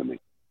for having me.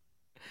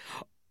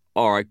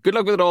 All right. Good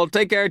luck with it all.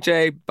 Take care,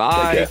 Jay.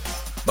 Bye.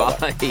 Bye.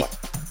 Bye.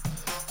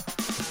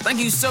 Thank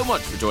you so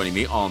much for joining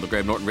me on the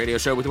Graham Norton Radio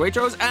Show with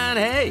Waitrose. And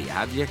hey,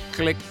 have you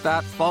clicked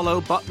that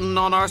follow button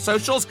on our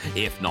socials?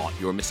 If not,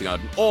 you're missing out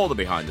on all the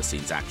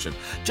behind-the-scenes action.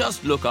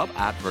 Just look up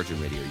at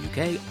Virgin Radio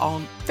UK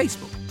on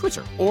Facebook,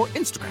 Twitter or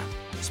Instagram.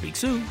 Speak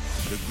soon.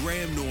 The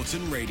Graham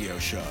Norton Radio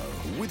Show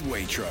with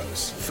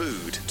Waitrose.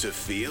 Food to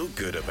feel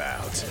good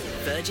about.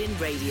 Virgin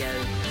Radio.